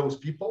filled with those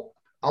people?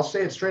 I'll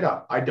say it straight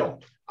up. I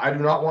don't. I do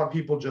not want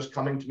people just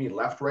coming to me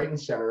left, right, and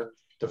center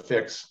to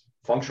fix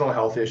functional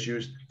health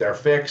issues. They're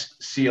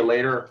fixed. See you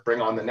later.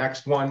 Bring on the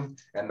next one.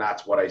 And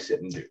that's what I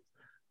sit and do.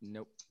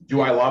 Nope. Do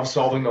I love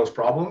solving those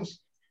problems?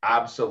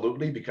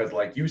 Absolutely. Because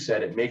like you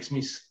said, it makes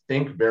me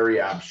think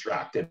very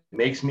abstract. It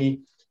makes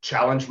me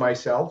challenge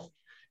myself.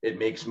 It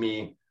makes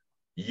me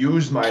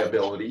use my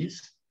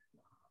abilities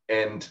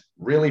and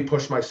really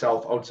push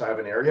myself outside of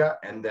an area.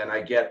 And then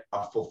I get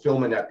a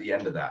fulfillment at the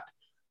end of that.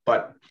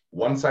 But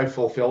once I've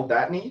fulfilled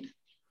that need,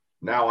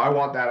 now I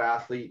want that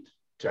athlete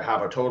to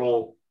have a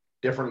total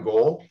different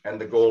goal. And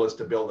the goal is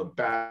to build a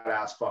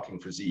badass fucking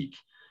physique.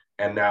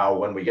 And now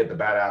when we get the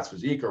badass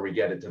physique or we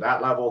get it to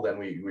that level, then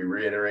we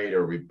reiterate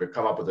or we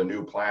come up with a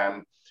new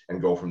plan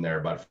and go from there.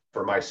 But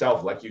for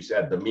myself, like you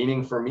said, the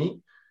meaning for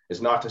me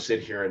is not to sit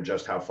here and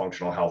just have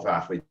functional health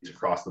athletes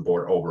across the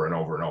board over and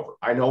over and over.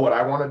 I know what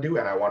I want to do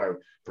and I want to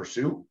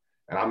pursue,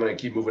 and I'm going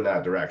to keep moving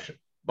that direction.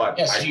 But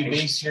yes, you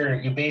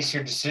base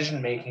your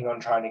decision making on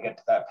trying to get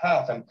to that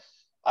path. And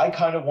I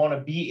kind of want to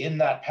be in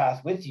that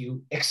path with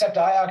you, except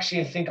I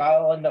actually think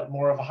I'll end up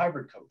more of a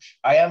hybrid coach.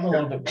 I am a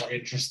little bit more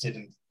interested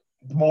in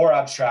more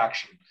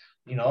abstraction,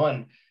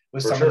 and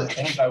with some of the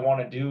things I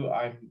want to do,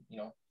 I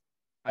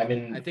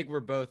think we're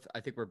both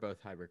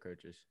hybrid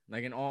coaches.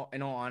 Like in all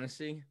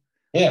honesty,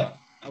 yeah.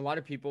 A lot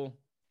of people,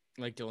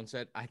 like Dillon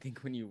said, I think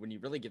when you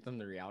really get them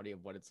the reality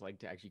of what it's like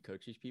to actually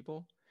coach these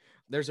people,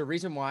 there's a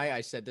reason why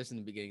I said this in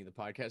the beginning of the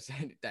podcast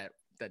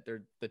that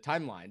the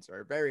timelines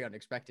are very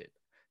unexpected.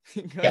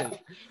 Because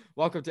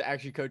welcome to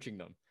actually coaching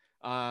them.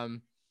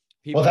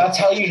 Well, that's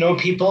how you know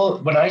people.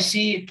 When I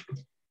see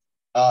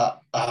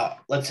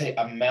let's say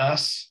a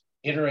mass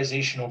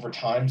iteration over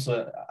time,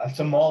 so a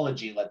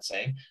themology, let's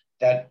say,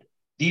 that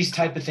these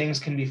type of things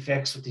can be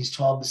fixed with these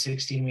 12 to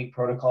 16 week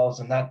protocols,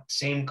 and that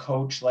same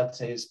coach, let's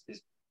say, is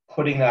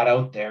putting that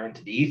out there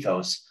into the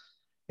ethos,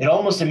 it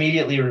almost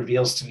immediately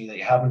reveals to me that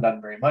you haven't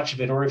done very much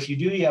of it, or if you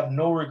do, you have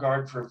no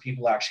regard for if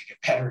people actually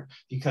get better,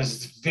 because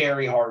it's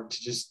very hard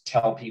to just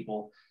tell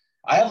people.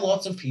 I have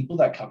lots of people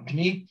that come to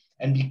me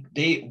and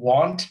they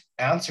want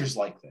answers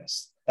like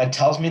this. That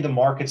tells me the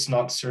market's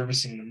not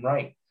servicing them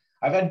right.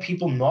 I've had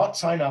people not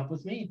sign up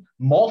with me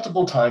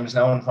multiple times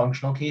now in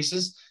functional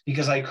cases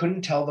because I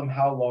couldn't tell them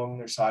how long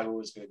their cyber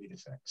was going to be to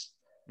fix.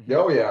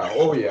 Oh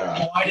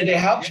yeah. Why did they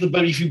have to?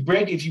 But if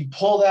you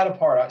pull that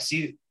apart,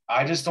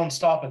 I just don't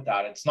stop at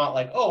that. It's not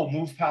like, oh,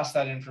 move past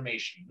that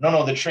information.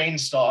 No, the train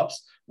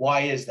stops.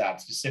 Why is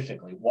that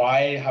specifically?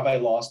 Why have I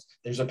lost?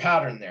 There's a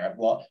pattern there.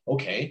 Well,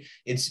 okay.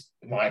 It's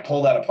when I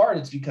pull that apart,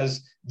 it's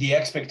because the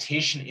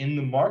expectation in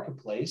the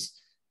marketplace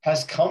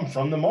has come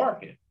from the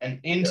market and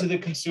into the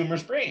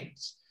consumer's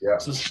brains. Yeah.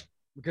 So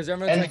because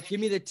everyone's like, give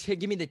me the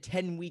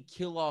 10-week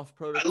kill off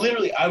protocol.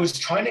 I was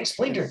trying to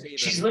explain to her.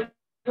 She's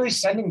literally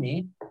sending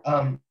me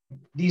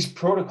these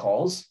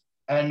protocols,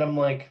 and I'm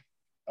like,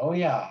 oh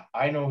yeah,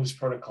 I know whose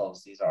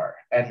protocols these are,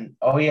 and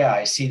oh yeah,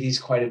 I see these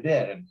quite a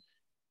bit. And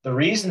the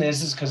reason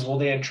is because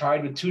they had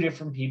tried with two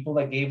different people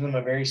that gave them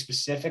a very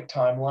specific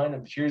timeline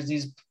of here's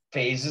these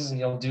phases, and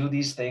you'll do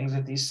these things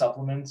with these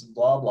supplements and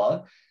blah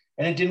blah.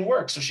 And it didn't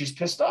work. So she's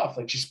pissed off.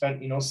 Like she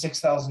spent,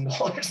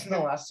 $6,000 in the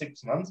last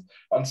 6 months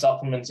on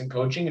supplements and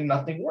coaching and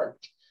nothing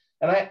worked.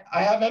 And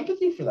I have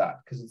empathy for that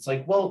because it's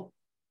like, well,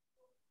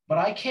 but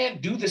I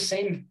can't do the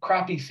same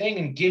crappy thing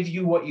and give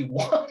you what you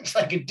want.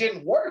 Like it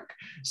didn't work.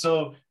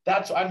 So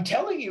I'm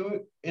telling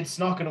you, it's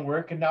not going to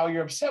work. And now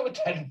you're upset with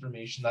that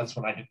information. That's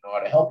when I didn't know how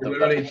to help them.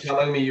 You're literally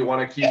telling me you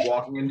want to keep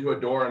walking into a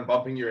door and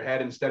bumping your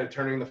head instead of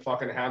turning the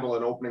fucking handle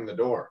and opening the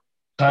door.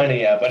 Kind of,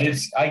 yeah. But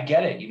I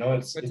get it.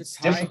 It's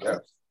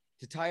difficult.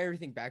 To tie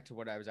everything back to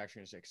what I was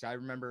actually going to say, because I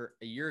remember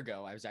a year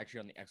ago, I was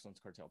actually on the Excellence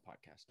Cartel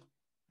podcast.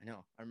 I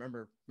know. I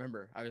remember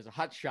I was a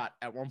hot shot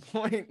at one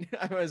point.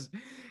 I was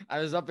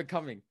up and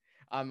coming.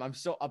 I'm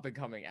still up and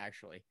coming,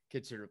 actually,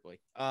 considerably.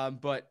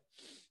 They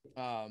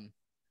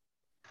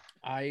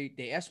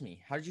asked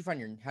me, how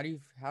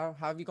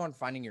have you gone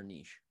finding your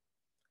niche?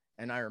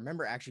 And I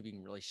remember actually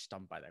being really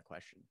stumped by that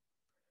question.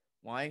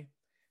 Why?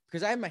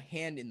 Because I have my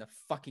hand in the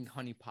fucking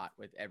honeypot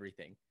with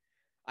everything.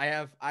 I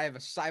have a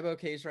SIBO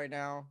case right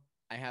now.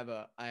 I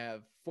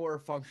have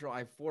 4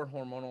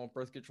 hormonal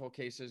birth control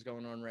cases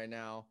going on right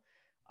now.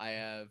 I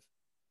have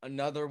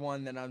another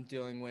one that I'm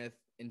dealing with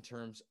in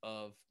terms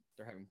of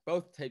they're having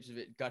both types of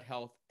gut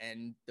health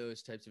and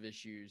those types of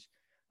issues.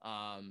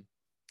 I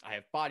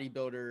have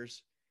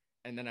bodybuilders,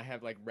 and then I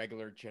have like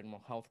regular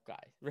general health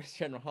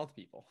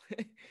people.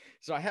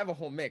 So I have a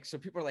whole mix. So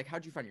people are like,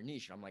 how'd you find your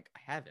niche? And I'm like, I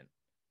haven't.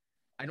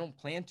 I don't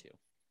plan to,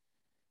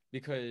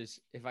 because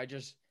if I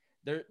just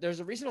there's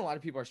a reason a lot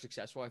of people are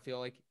successful, I feel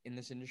like, in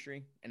this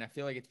industry, and I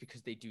feel like it's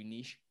because they do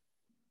niche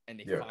and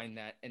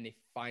they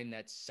find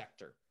that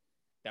sector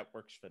that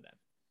works for them.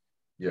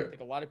 Yeah. Like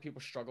a lot of people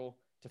struggle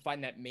to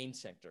find that main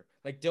sector.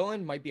 Like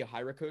Dillon might be a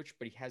higher coach,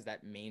 but he has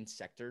that main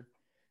sector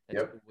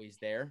that's always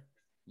there.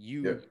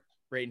 You,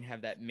 Braeden,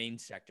 have that main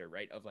sector,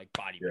 right, of like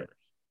bodybuilders,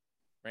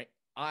 right?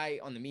 I,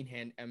 on the mean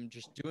hand, am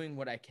just doing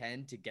what I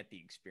can to get the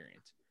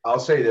experience. I'll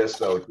say this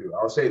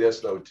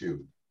though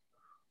too.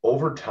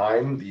 Over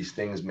time, these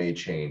things may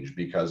change,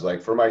 because,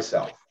 like, for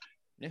myself,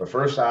 the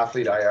first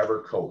athlete I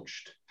ever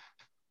coached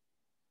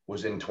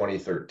was in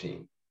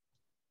 2013.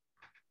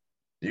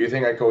 Do you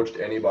think I coached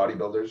any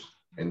bodybuilders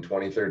in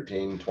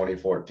 2013,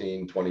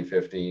 2014,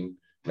 2015?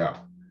 No,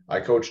 I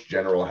coached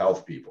general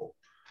health people.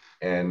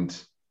 And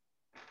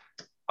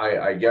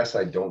I guess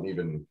I don't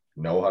even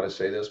know how to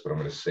say this, but I'm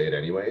going to say it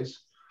anyways.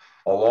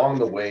 Along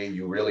the way,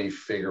 you really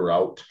figure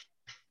out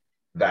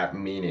that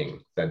meaning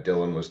that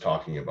Dillon was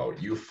talking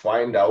about. You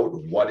find out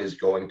what is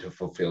going to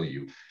fulfill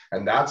you.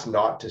 And that's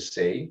not to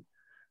say,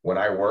 when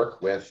I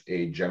work with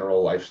a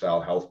general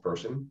lifestyle health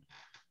person,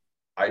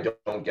 I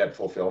don't get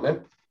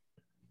fulfillment,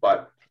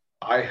 but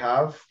I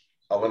have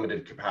a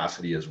limited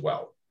capacity as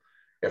well.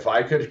 If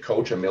I could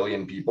coach 1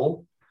 million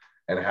people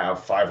and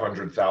have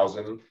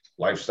 500,000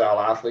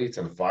 lifestyle athletes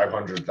and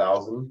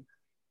 500,000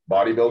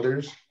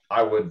 bodybuilders,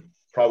 I would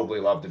probably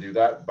love to do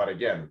that. But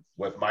again,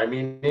 with my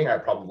meaning, I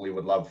probably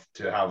would love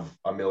to have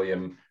 1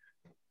 million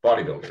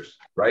bodybuilders,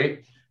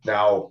 right?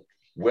 Now,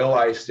 will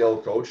I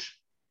still coach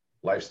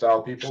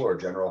lifestyle people or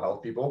general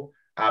health people?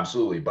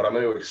 Absolutely. But I'm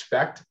going to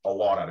expect a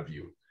lot out of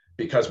you,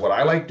 because what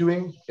I like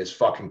doing is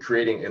fucking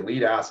creating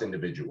elite ass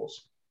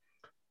individuals.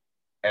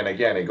 And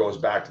again, it goes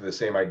back to the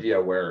same idea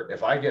where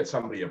if I get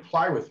somebody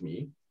apply with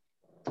me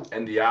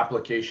and the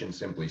application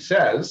simply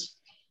says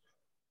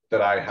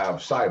that I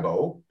have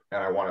SIBO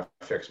and I want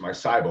to fix my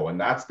SIBO,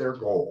 and that's their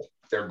goal.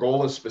 Their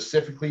goal is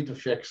specifically to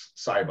fix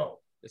SIBO.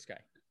 This guy.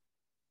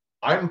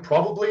 I'm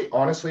probably,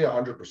 honestly,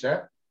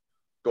 100%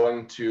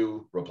 going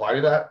to reply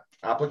to that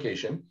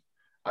application.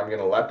 I'm going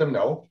to let them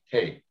know,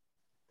 hey,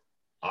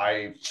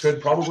 I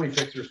could probably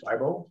fix your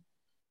SIBO,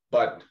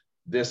 but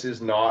this is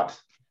not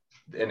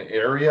an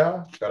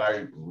area that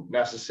I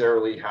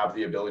necessarily have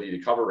the ability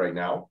to cover right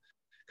now,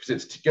 because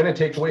it's going to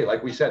take away,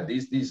 like we said,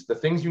 the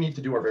things you need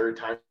to do are very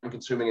time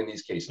consuming in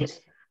these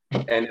cases.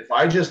 And if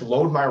I just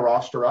load my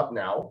roster up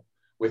now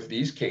with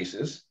these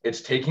cases, it's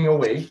taking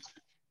away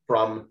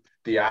from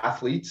the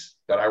athletes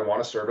that I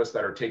want to service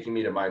that are taking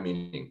me to my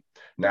meeting.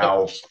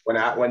 Now,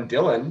 when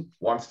Dillon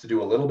wants to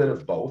do a little bit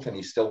of both, and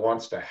he still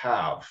wants to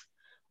have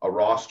a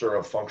roster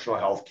of functional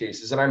health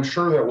cases, and I'm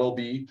sure there will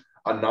be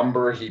a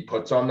number he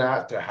puts on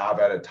that to have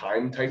at a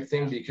time type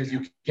thing, because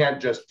you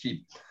can't just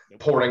keep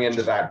pouring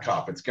into that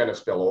cup. It's going to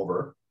spill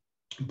over.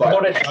 But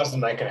what a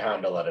dozen I can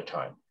handle at a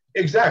time.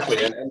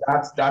 Exactly. And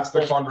that's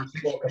the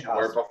conversation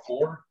where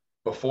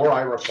before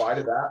I reply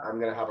to that,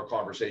 I'm going to have a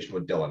conversation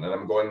with Dillon, and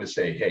I'm going to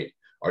say, hey,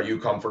 are you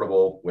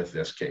comfortable with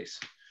this case?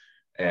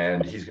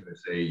 And he's going to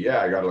say,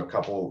 yeah, I got a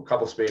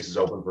couple spaces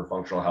open for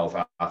functional health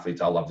athletes.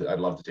 I'd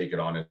love to take it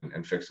on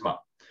and fix them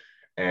up.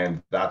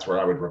 And that's where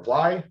I would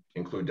reply,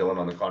 include Dillon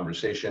on the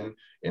conversation,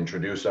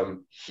 introduce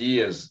him. He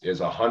is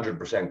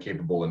 100%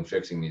 capable in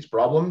fixing these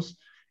problems.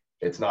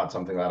 It's not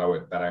something that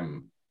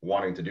I'm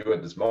wanting to do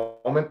at this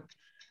moment.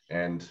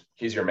 And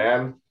he's your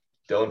man.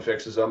 Dillon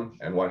fixes them.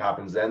 And what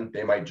happens then?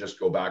 They might just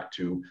go back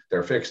to,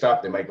 they're fixed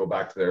up. They might go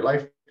back to their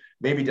life.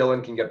 Maybe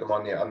Dillon can get them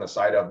on the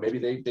side of, maybe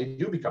they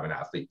do become an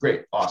athlete.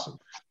 Great. Awesome.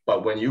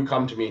 But when you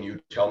come to me and you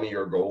tell me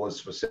your goal is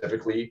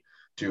specifically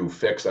to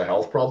fix a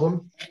health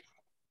problem,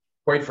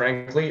 quite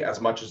frankly, as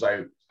much as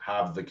I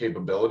have the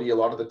capability a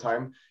lot of the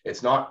time,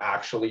 it's not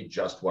actually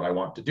just what I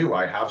want to do.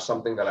 I have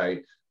something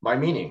that my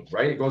meaning,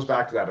 right? It goes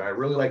back to that. And I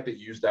really like to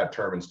use that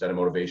term instead of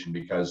motivation,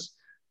 because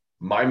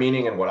my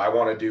meaning and what I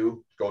want to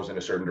do goes in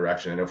a certain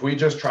direction. And if we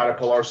just try to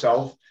pull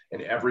ourselves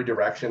in every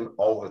direction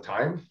all the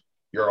time,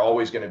 you're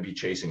always going to be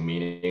chasing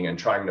meaning and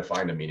trying to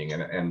find a meaning.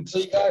 And so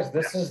you guys,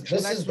 that's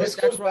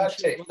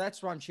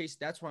what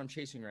I'm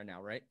chasing right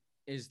now, right?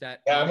 Is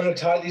that I'm going to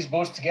tie these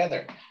both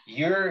together.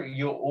 You're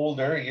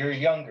older, you're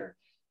younger.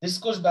 This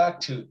goes back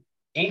to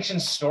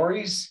ancient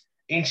stories,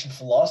 ancient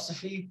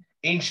philosophy,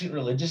 ancient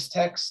religious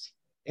text.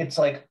 It's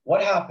like,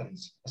 what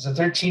happens as a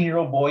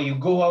 13-year-old boy? You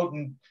go out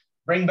and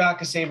bring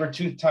back a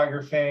saber-toothed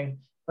tiger fang,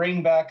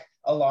 bring back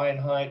a lion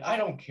hide. I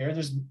don't care.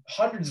 There's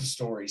hundreds of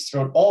stories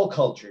throughout all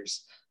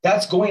cultures.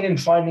 That's going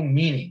and finding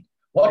meaning.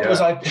 What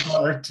was I put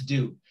on earth to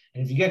do?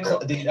 And if you get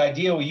the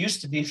idea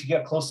used to be, if you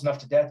get close enough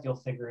to death, you'll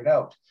figure it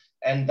out.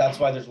 And that's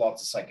why there's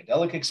lots of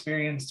psychedelic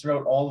experience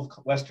throughout all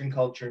of Western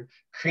culture,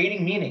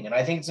 creating meaning. And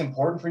I think it's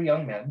important for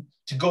young men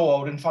to go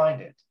out and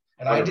find it.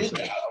 And 100%. I did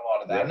a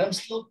lot of that. And I'm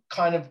still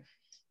kind of,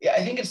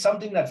 I think it's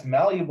something that's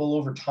malleable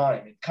over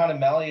time. It kind of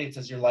malleates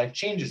as your life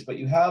changes, but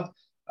you have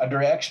a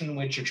direction in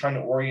which you're trying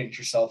to orient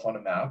yourself on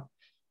a map.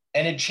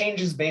 And it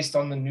changes based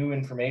on the new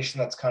information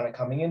that's kind of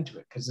coming into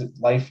it, because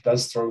life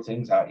does throw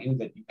things at you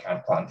that you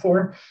can't plan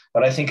for.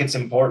 But I think it's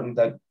important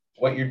that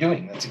what you're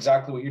doing, that's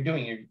exactly what you're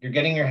doing. You're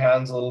getting your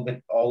hands a little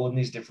bit all in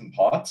these different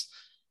pots,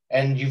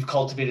 and you've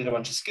cultivated a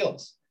bunch of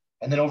skills.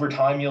 And then over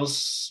time, you'll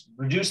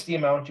reduce the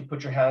amount you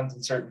put your hands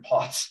in certain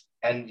pots,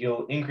 and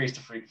you'll increase the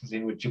frequency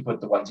in which you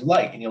put the ones you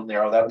like, and you'll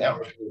narrow that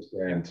down.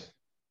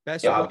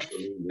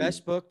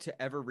 Best book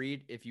to ever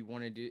read if you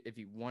want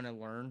to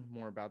learn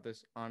more about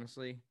this,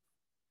 honestly.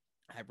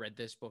 I've read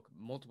this book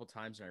multiple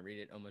times and I read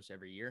it almost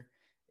every year,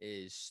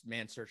 is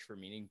Man's Search for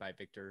Meaning by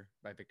Viktor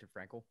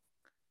Frankl.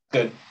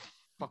 Good.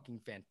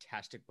 Fucking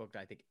fantastic book that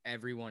I think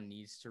everyone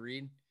needs to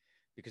read,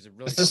 because it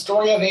really... It's the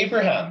story of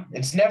Abraham.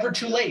 It's never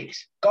too late.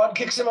 God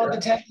kicks him out the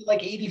tent at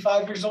like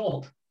 85 years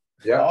old.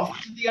 Yeah. Off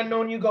to the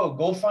unknown you go.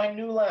 Go find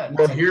new land.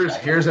 Well,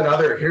 here's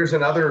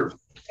another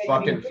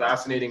fucking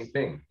fascinating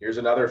thing. Here's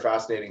another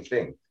fascinating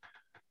thing.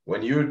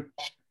 When you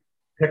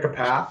pick a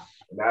path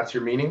and that's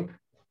your meaning,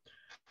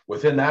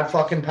 within that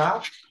fucking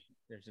path,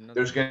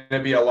 there's going to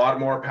be a lot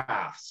more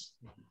paths.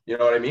 You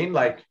know what I mean?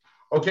 Like,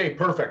 okay,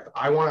 perfect.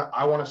 I want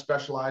to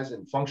specialize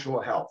in functional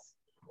health.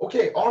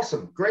 Okay,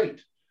 awesome,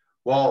 great.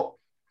 Well,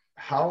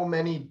 how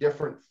many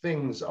different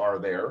things are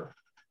there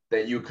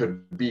that you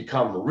could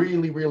become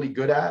really, really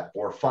good at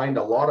or find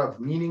a lot of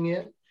meaning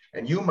in?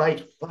 And you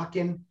might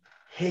fucking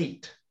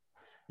hate.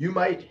 You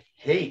might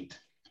hate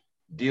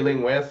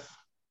dealing with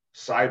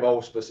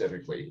SIBO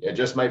specifically. It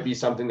just might be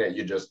something that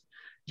you just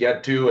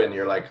get to and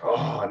you're like,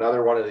 oh,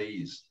 another one of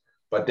these.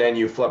 But then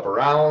you flip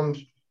around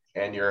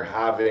and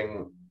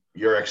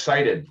you're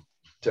excited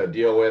to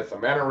deal with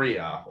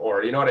amenorrhea,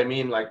 or you know what I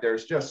mean? Like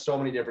there's just so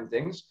many different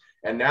things.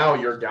 And now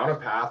you're down a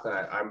path, and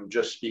I'm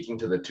just speaking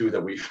to the two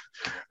that we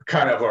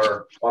kind of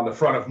are on the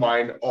front of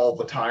mind all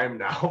the time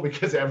now,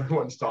 because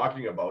everyone's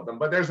talking about them.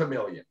 But there's a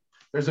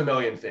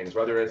million things,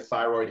 whether it's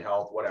thyroid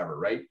health, whatever,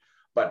 right?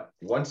 But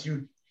once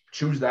you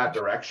choose that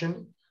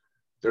direction,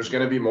 there's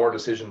going to be more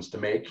decisions to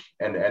make.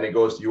 And it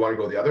goes, you want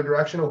to go the other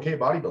direction? Okay,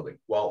 bodybuilding.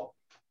 Well,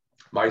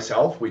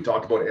 myself, we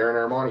talked about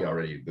Aaron Armani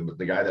already,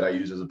 the guy that I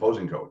use as a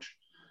posing coach.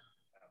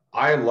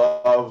 I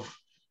love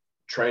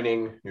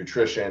training,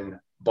 nutrition,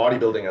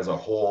 bodybuilding as a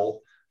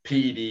whole,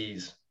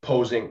 PEDs,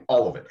 posing,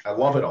 all of it. I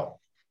love it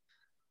all.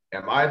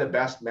 Am I the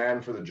best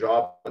man for the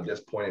job at this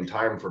point in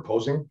time for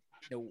posing?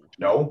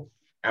 No.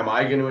 Am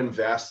I going to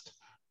invest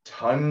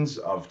tons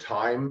of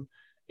time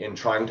in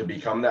trying to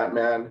become that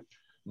man?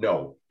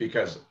 No,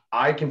 because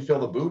I can fill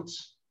the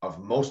boots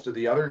of most of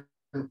the other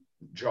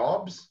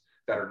jobs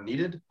that are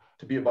needed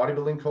to be a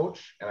bodybuilding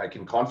coach, and I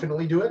can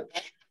confidently do it.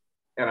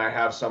 And I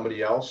have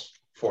somebody else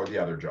for the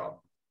other job.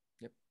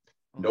 Yep.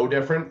 No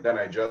different than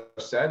I just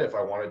said. If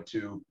I wanted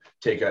to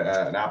take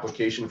an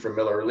application from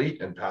Miller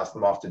Elite and pass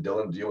them off to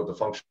Dillon to deal with the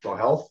functional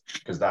health,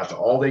 because that's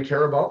all they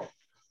care about.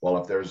 Well,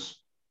 if there's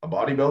a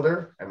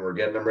bodybuilder and we're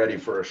getting them ready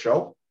for a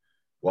show,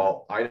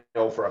 well, I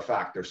know for a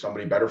fact there's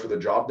somebody better for the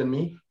job than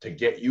me to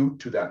get you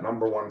to that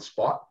number one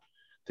spot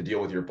to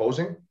deal with your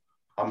posing.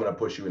 I'm going to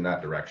push you in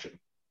that direction.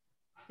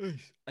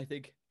 I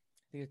think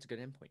it's a good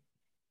endpoint.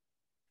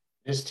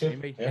 Just too.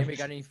 Anybody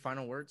got any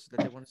final words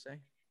that they want to say?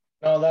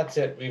 No, that's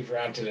it. We've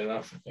ranted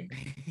enough, I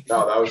think.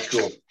 No, that was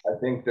cool. I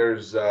think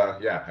there's,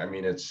 I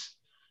mean,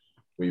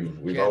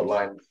 we've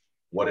outlined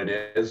what it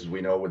is.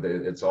 We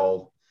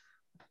know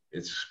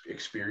it's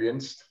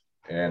experienced,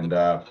 and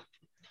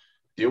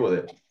deal with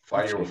it.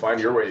 Find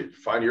your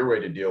way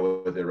to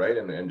deal with it, right?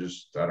 And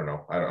just, I don't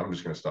know. I'm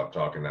just gonna stop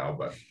talking now.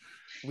 But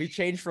we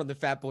changed from the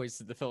fat boys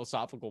to the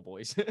philosophical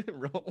boys.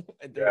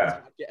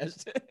 Yeah.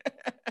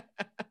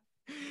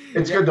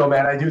 It's good though,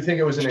 man. I do think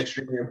it was an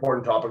extremely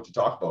important topic to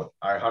talk about.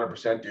 I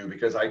 100% do,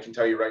 because I can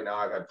tell you right now,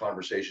 I've had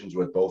conversations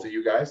with both of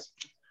you guys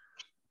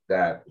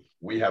that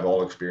we have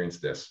all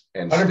experienced this,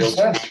 and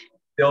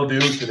still do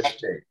to this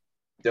day.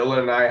 Dillon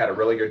and I had a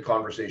really good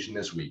conversation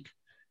this week,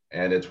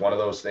 and it's one of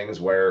those things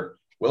where,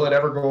 will it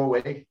ever go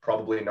away?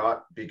 Probably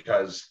not,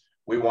 because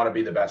we want to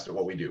be the best at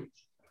what we do.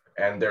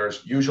 And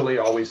there's usually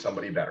always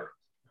somebody better.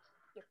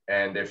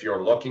 And if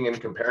you're looking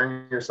and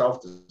comparing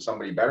yourself to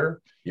somebody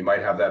better, you might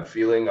have that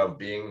feeling of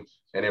being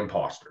an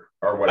imposter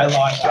or whatever.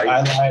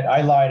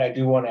 I lied. I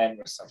do want to end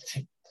with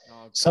something.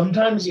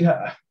 Sometimes you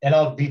have, and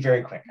I'll be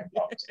very quick, I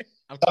promise.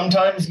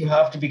 Sometimes you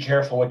have to be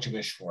careful what you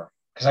wish for.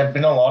 Because I've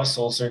been a lot of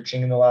soul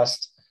searching in the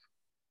last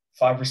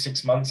 5 or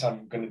 6 months.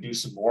 I'm going to do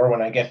some more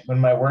when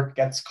my work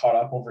gets caught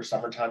up over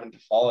summertime into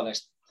fall, and I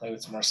play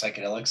with some more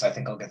psychedelics. I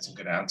think I'll get some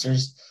good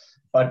answers.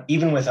 But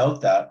even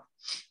without that,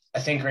 I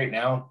think right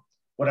now,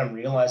 what I'm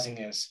realizing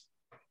is,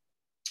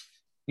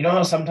 you know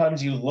how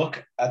sometimes you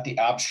look at the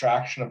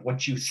abstraction of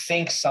what you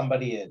think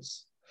somebody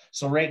is.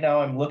 So right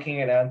now I'm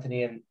looking at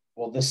Anthony and,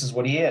 well, this is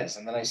what he is.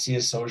 And then I see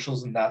his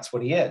socials and that's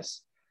what he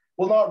is.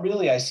 Well, not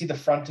really. I see the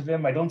front of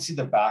him. I don't see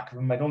the back of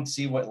him. I don't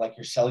see what, like,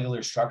 your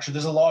cellular structure.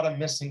 There's a lot I'm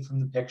missing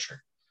from the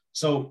picture.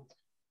 So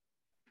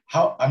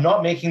I'm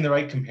not making the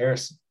right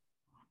comparison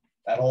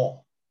at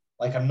all.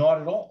 Like, I'm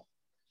not at all.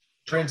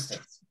 For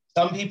instance,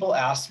 some people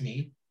ask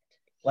me,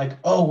 like,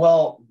 oh,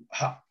 well,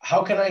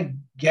 how can I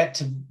get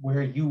to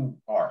where you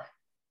are?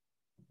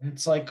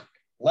 It's like,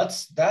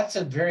 that's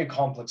a very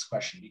complex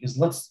question,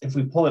 because if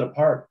we pull it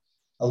apart,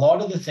 a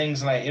lot of the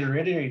things, and I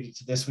iterated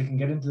to this, we can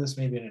get into this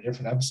maybe in a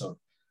different episode.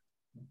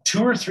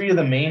 2 or 3 of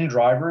the main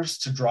drivers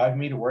to drive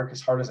me to work as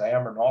hard as I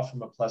am are not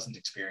from a pleasant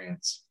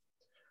experience.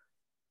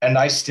 And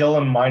I still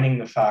am mining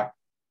the fact,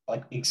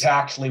 like,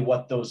 exactly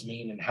what those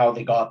mean and how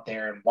they got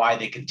there and why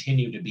they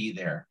continue to be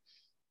there.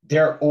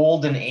 They're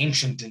old and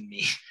ancient in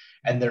me,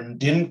 and they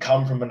didn't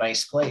come from a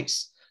nice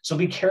place. So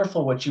be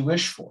careful what you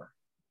wish for.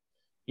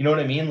 You know what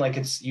I mean? Like,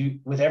 it's you,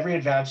 with every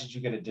advantage,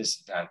 you get a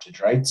disadvantage,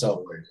 right?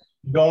 So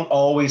you don't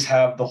always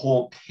have the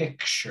whole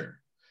picture.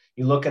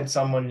 You look at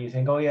someone and you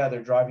think, oh yeah,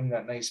 they're driving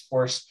that nice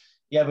Porsche.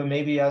 Yeah, but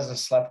maybe he hasn't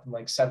slept in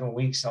like 7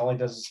 weeks. And all he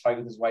does is fight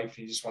with his wife.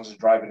 And he just wants to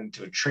drive it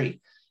into a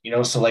tree.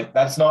 So like,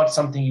 that's not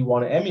something you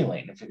want to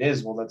emulate. And if it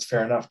is, well, that's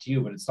fair enough to you,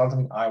 but it's not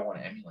something I want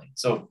to emulate.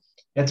 So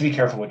you have to be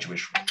careful what you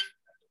wish for.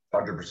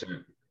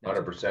 100%,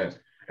 100%.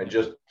 And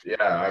just,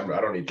 I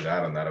don't need to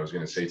add on that. I was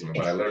going to say something,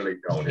 but I literally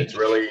don't. It's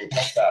really,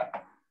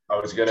 I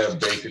was going to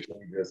basically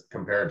just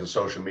compare it to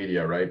social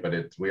media, right?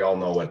 But we all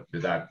know what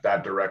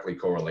that directly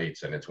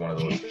correlates. And it's one of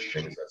those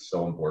things that's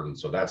so important.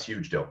 So that's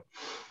huge, Dill.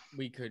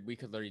 We could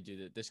literally do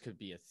that. This could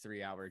be a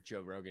 3-hour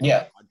Joe Rogan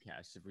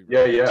podcast if we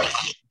really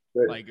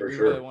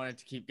really wanted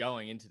to keep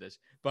going into this.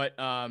 But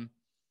no,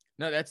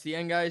 that's the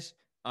end, guys.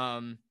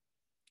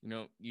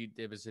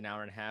 It was an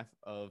hour and a half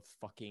of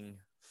fucking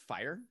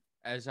fire,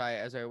 as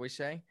I always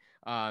say.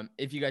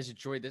 If you guys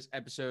enjoyed this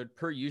episode,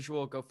 per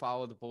usual, go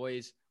follow the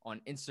boys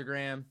on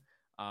Instagram.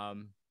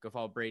 Go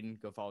follow Braeden.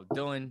 Go follow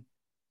Dillon.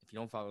 If you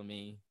don't follow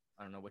me,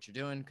 I don't know what you're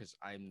doing, because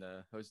I'm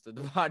the host of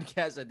the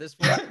podcast at this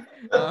point.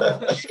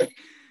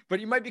 But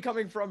you might be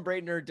coming from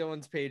Braeden or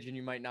Dillon's page, and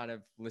you might not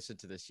have listened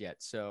to this yet.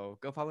 So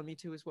go follow me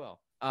too as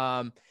well.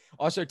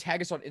 Also, tag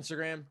us on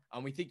Instagram.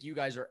 We think you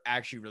guys are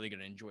actually really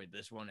going to enjoy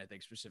this one. I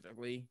think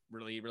specifically,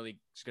 really, really,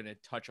 it's going to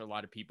touch a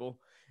lot of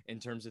people in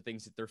terms of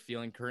things that they're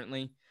feeling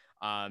currently.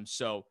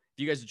 So if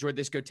you guys enjoyed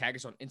this, go tag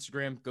us on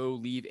Instagram. Go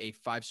leave a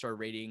 5-star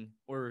rating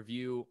or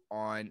review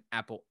on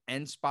Apple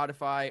and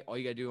Spotify. All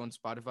you got to do on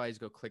Spotify is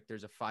go click.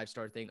 There's a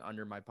 5-star thing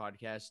under my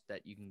podcast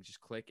that you can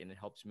just click, and it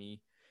helps me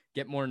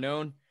get more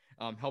known.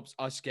 Helps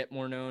us get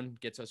more known,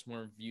 gets us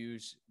more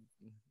views,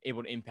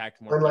 able to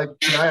impact more. And like,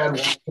 can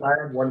I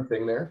add one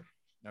thing there?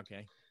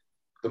 Okay.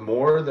 The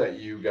more that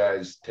you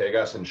guys tag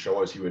us and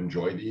show us you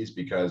enjoy these,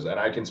 and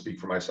I can speak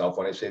for myself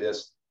when I say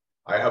this,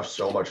 I have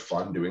so much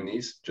fun doing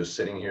these, just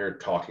sitting here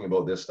talking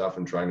about this stuff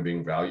and trying to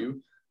bring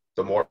value.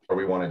 The more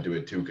we want to do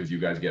it too, because you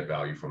guys get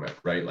value from it,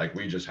 right? Like,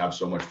 we just have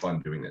so much fun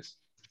doing this.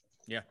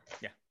 Yeah.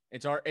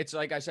 It's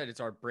like I said,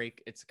 it's our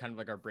break. It's kind of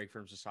like our break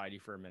from society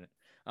for a minute.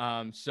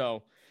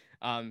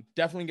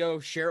 Definitely go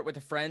share it with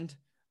a friend.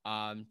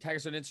 Tag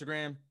us on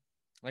Instagram.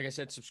 Like I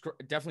said,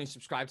 definitely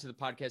subscribe to the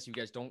podcast if you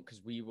guys don't,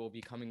 because we will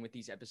be coming with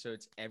these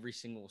episodes every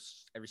single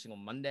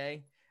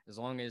Monday, as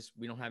long as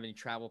we don't have any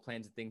travel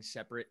plans and things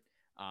separate.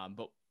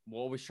 But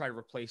we'll always try to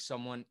replace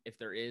someone. If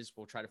there is,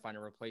 we'll try to find a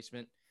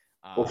replacement.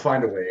 We'll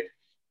find a way.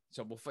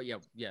 So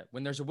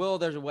when there's a will,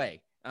 there's a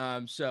way.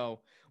 So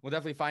we'll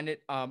definitely find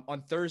it.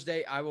 On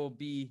Thursday, I will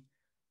be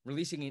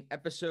releasing an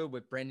episode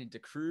with Brandon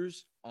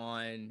DeCruz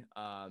on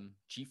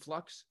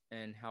G-Flux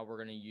and how we're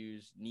going to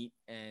use NEAT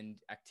and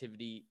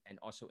activity and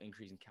also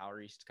increasing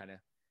calories to kind of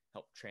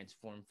help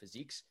transform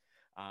physiques.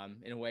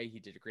 In a way, he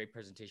did a great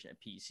presentation at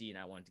PEC, and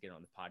I wanted to get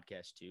on the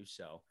podcast too.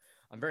 So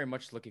I'm very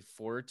much looking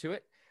forward to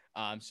it.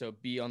 So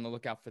be on the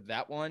lookout for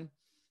that one.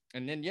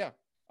 And then,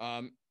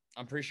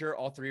 I'm pretty sure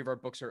all 3 of our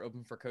books are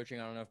open for coaching.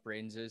 I don't know if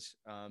Braden's is,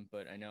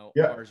 but I know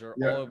ours are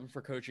all open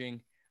for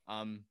coaching.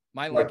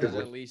 My link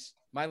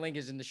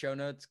is in the show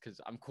notes,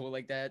 because I'm cool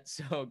like that.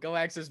 So go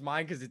access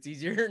mine because it's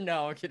easier.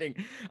 No, I'm kidding.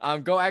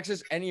 Go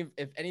access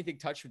if anything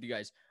touched with you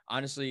guys.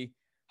 Honestly,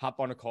 hop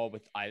on a call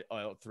with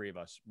all 3 of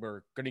us.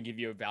 We're going to give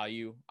you a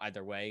value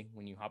either way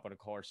when you hop on a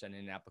call or send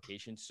in an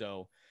application.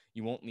 So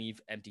you won't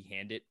leave empty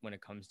handed when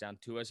it comes down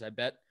to us, I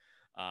bet.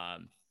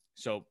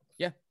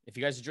 If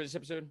you guys enjoyed this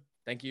episode,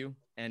 thank you.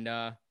 And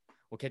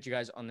we'll catch you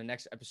guys on the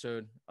next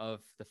episode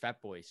of the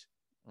Fat Boys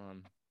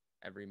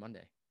every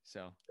Monday.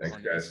 So thanks,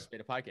 on guys. the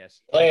Podcast.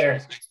 Later.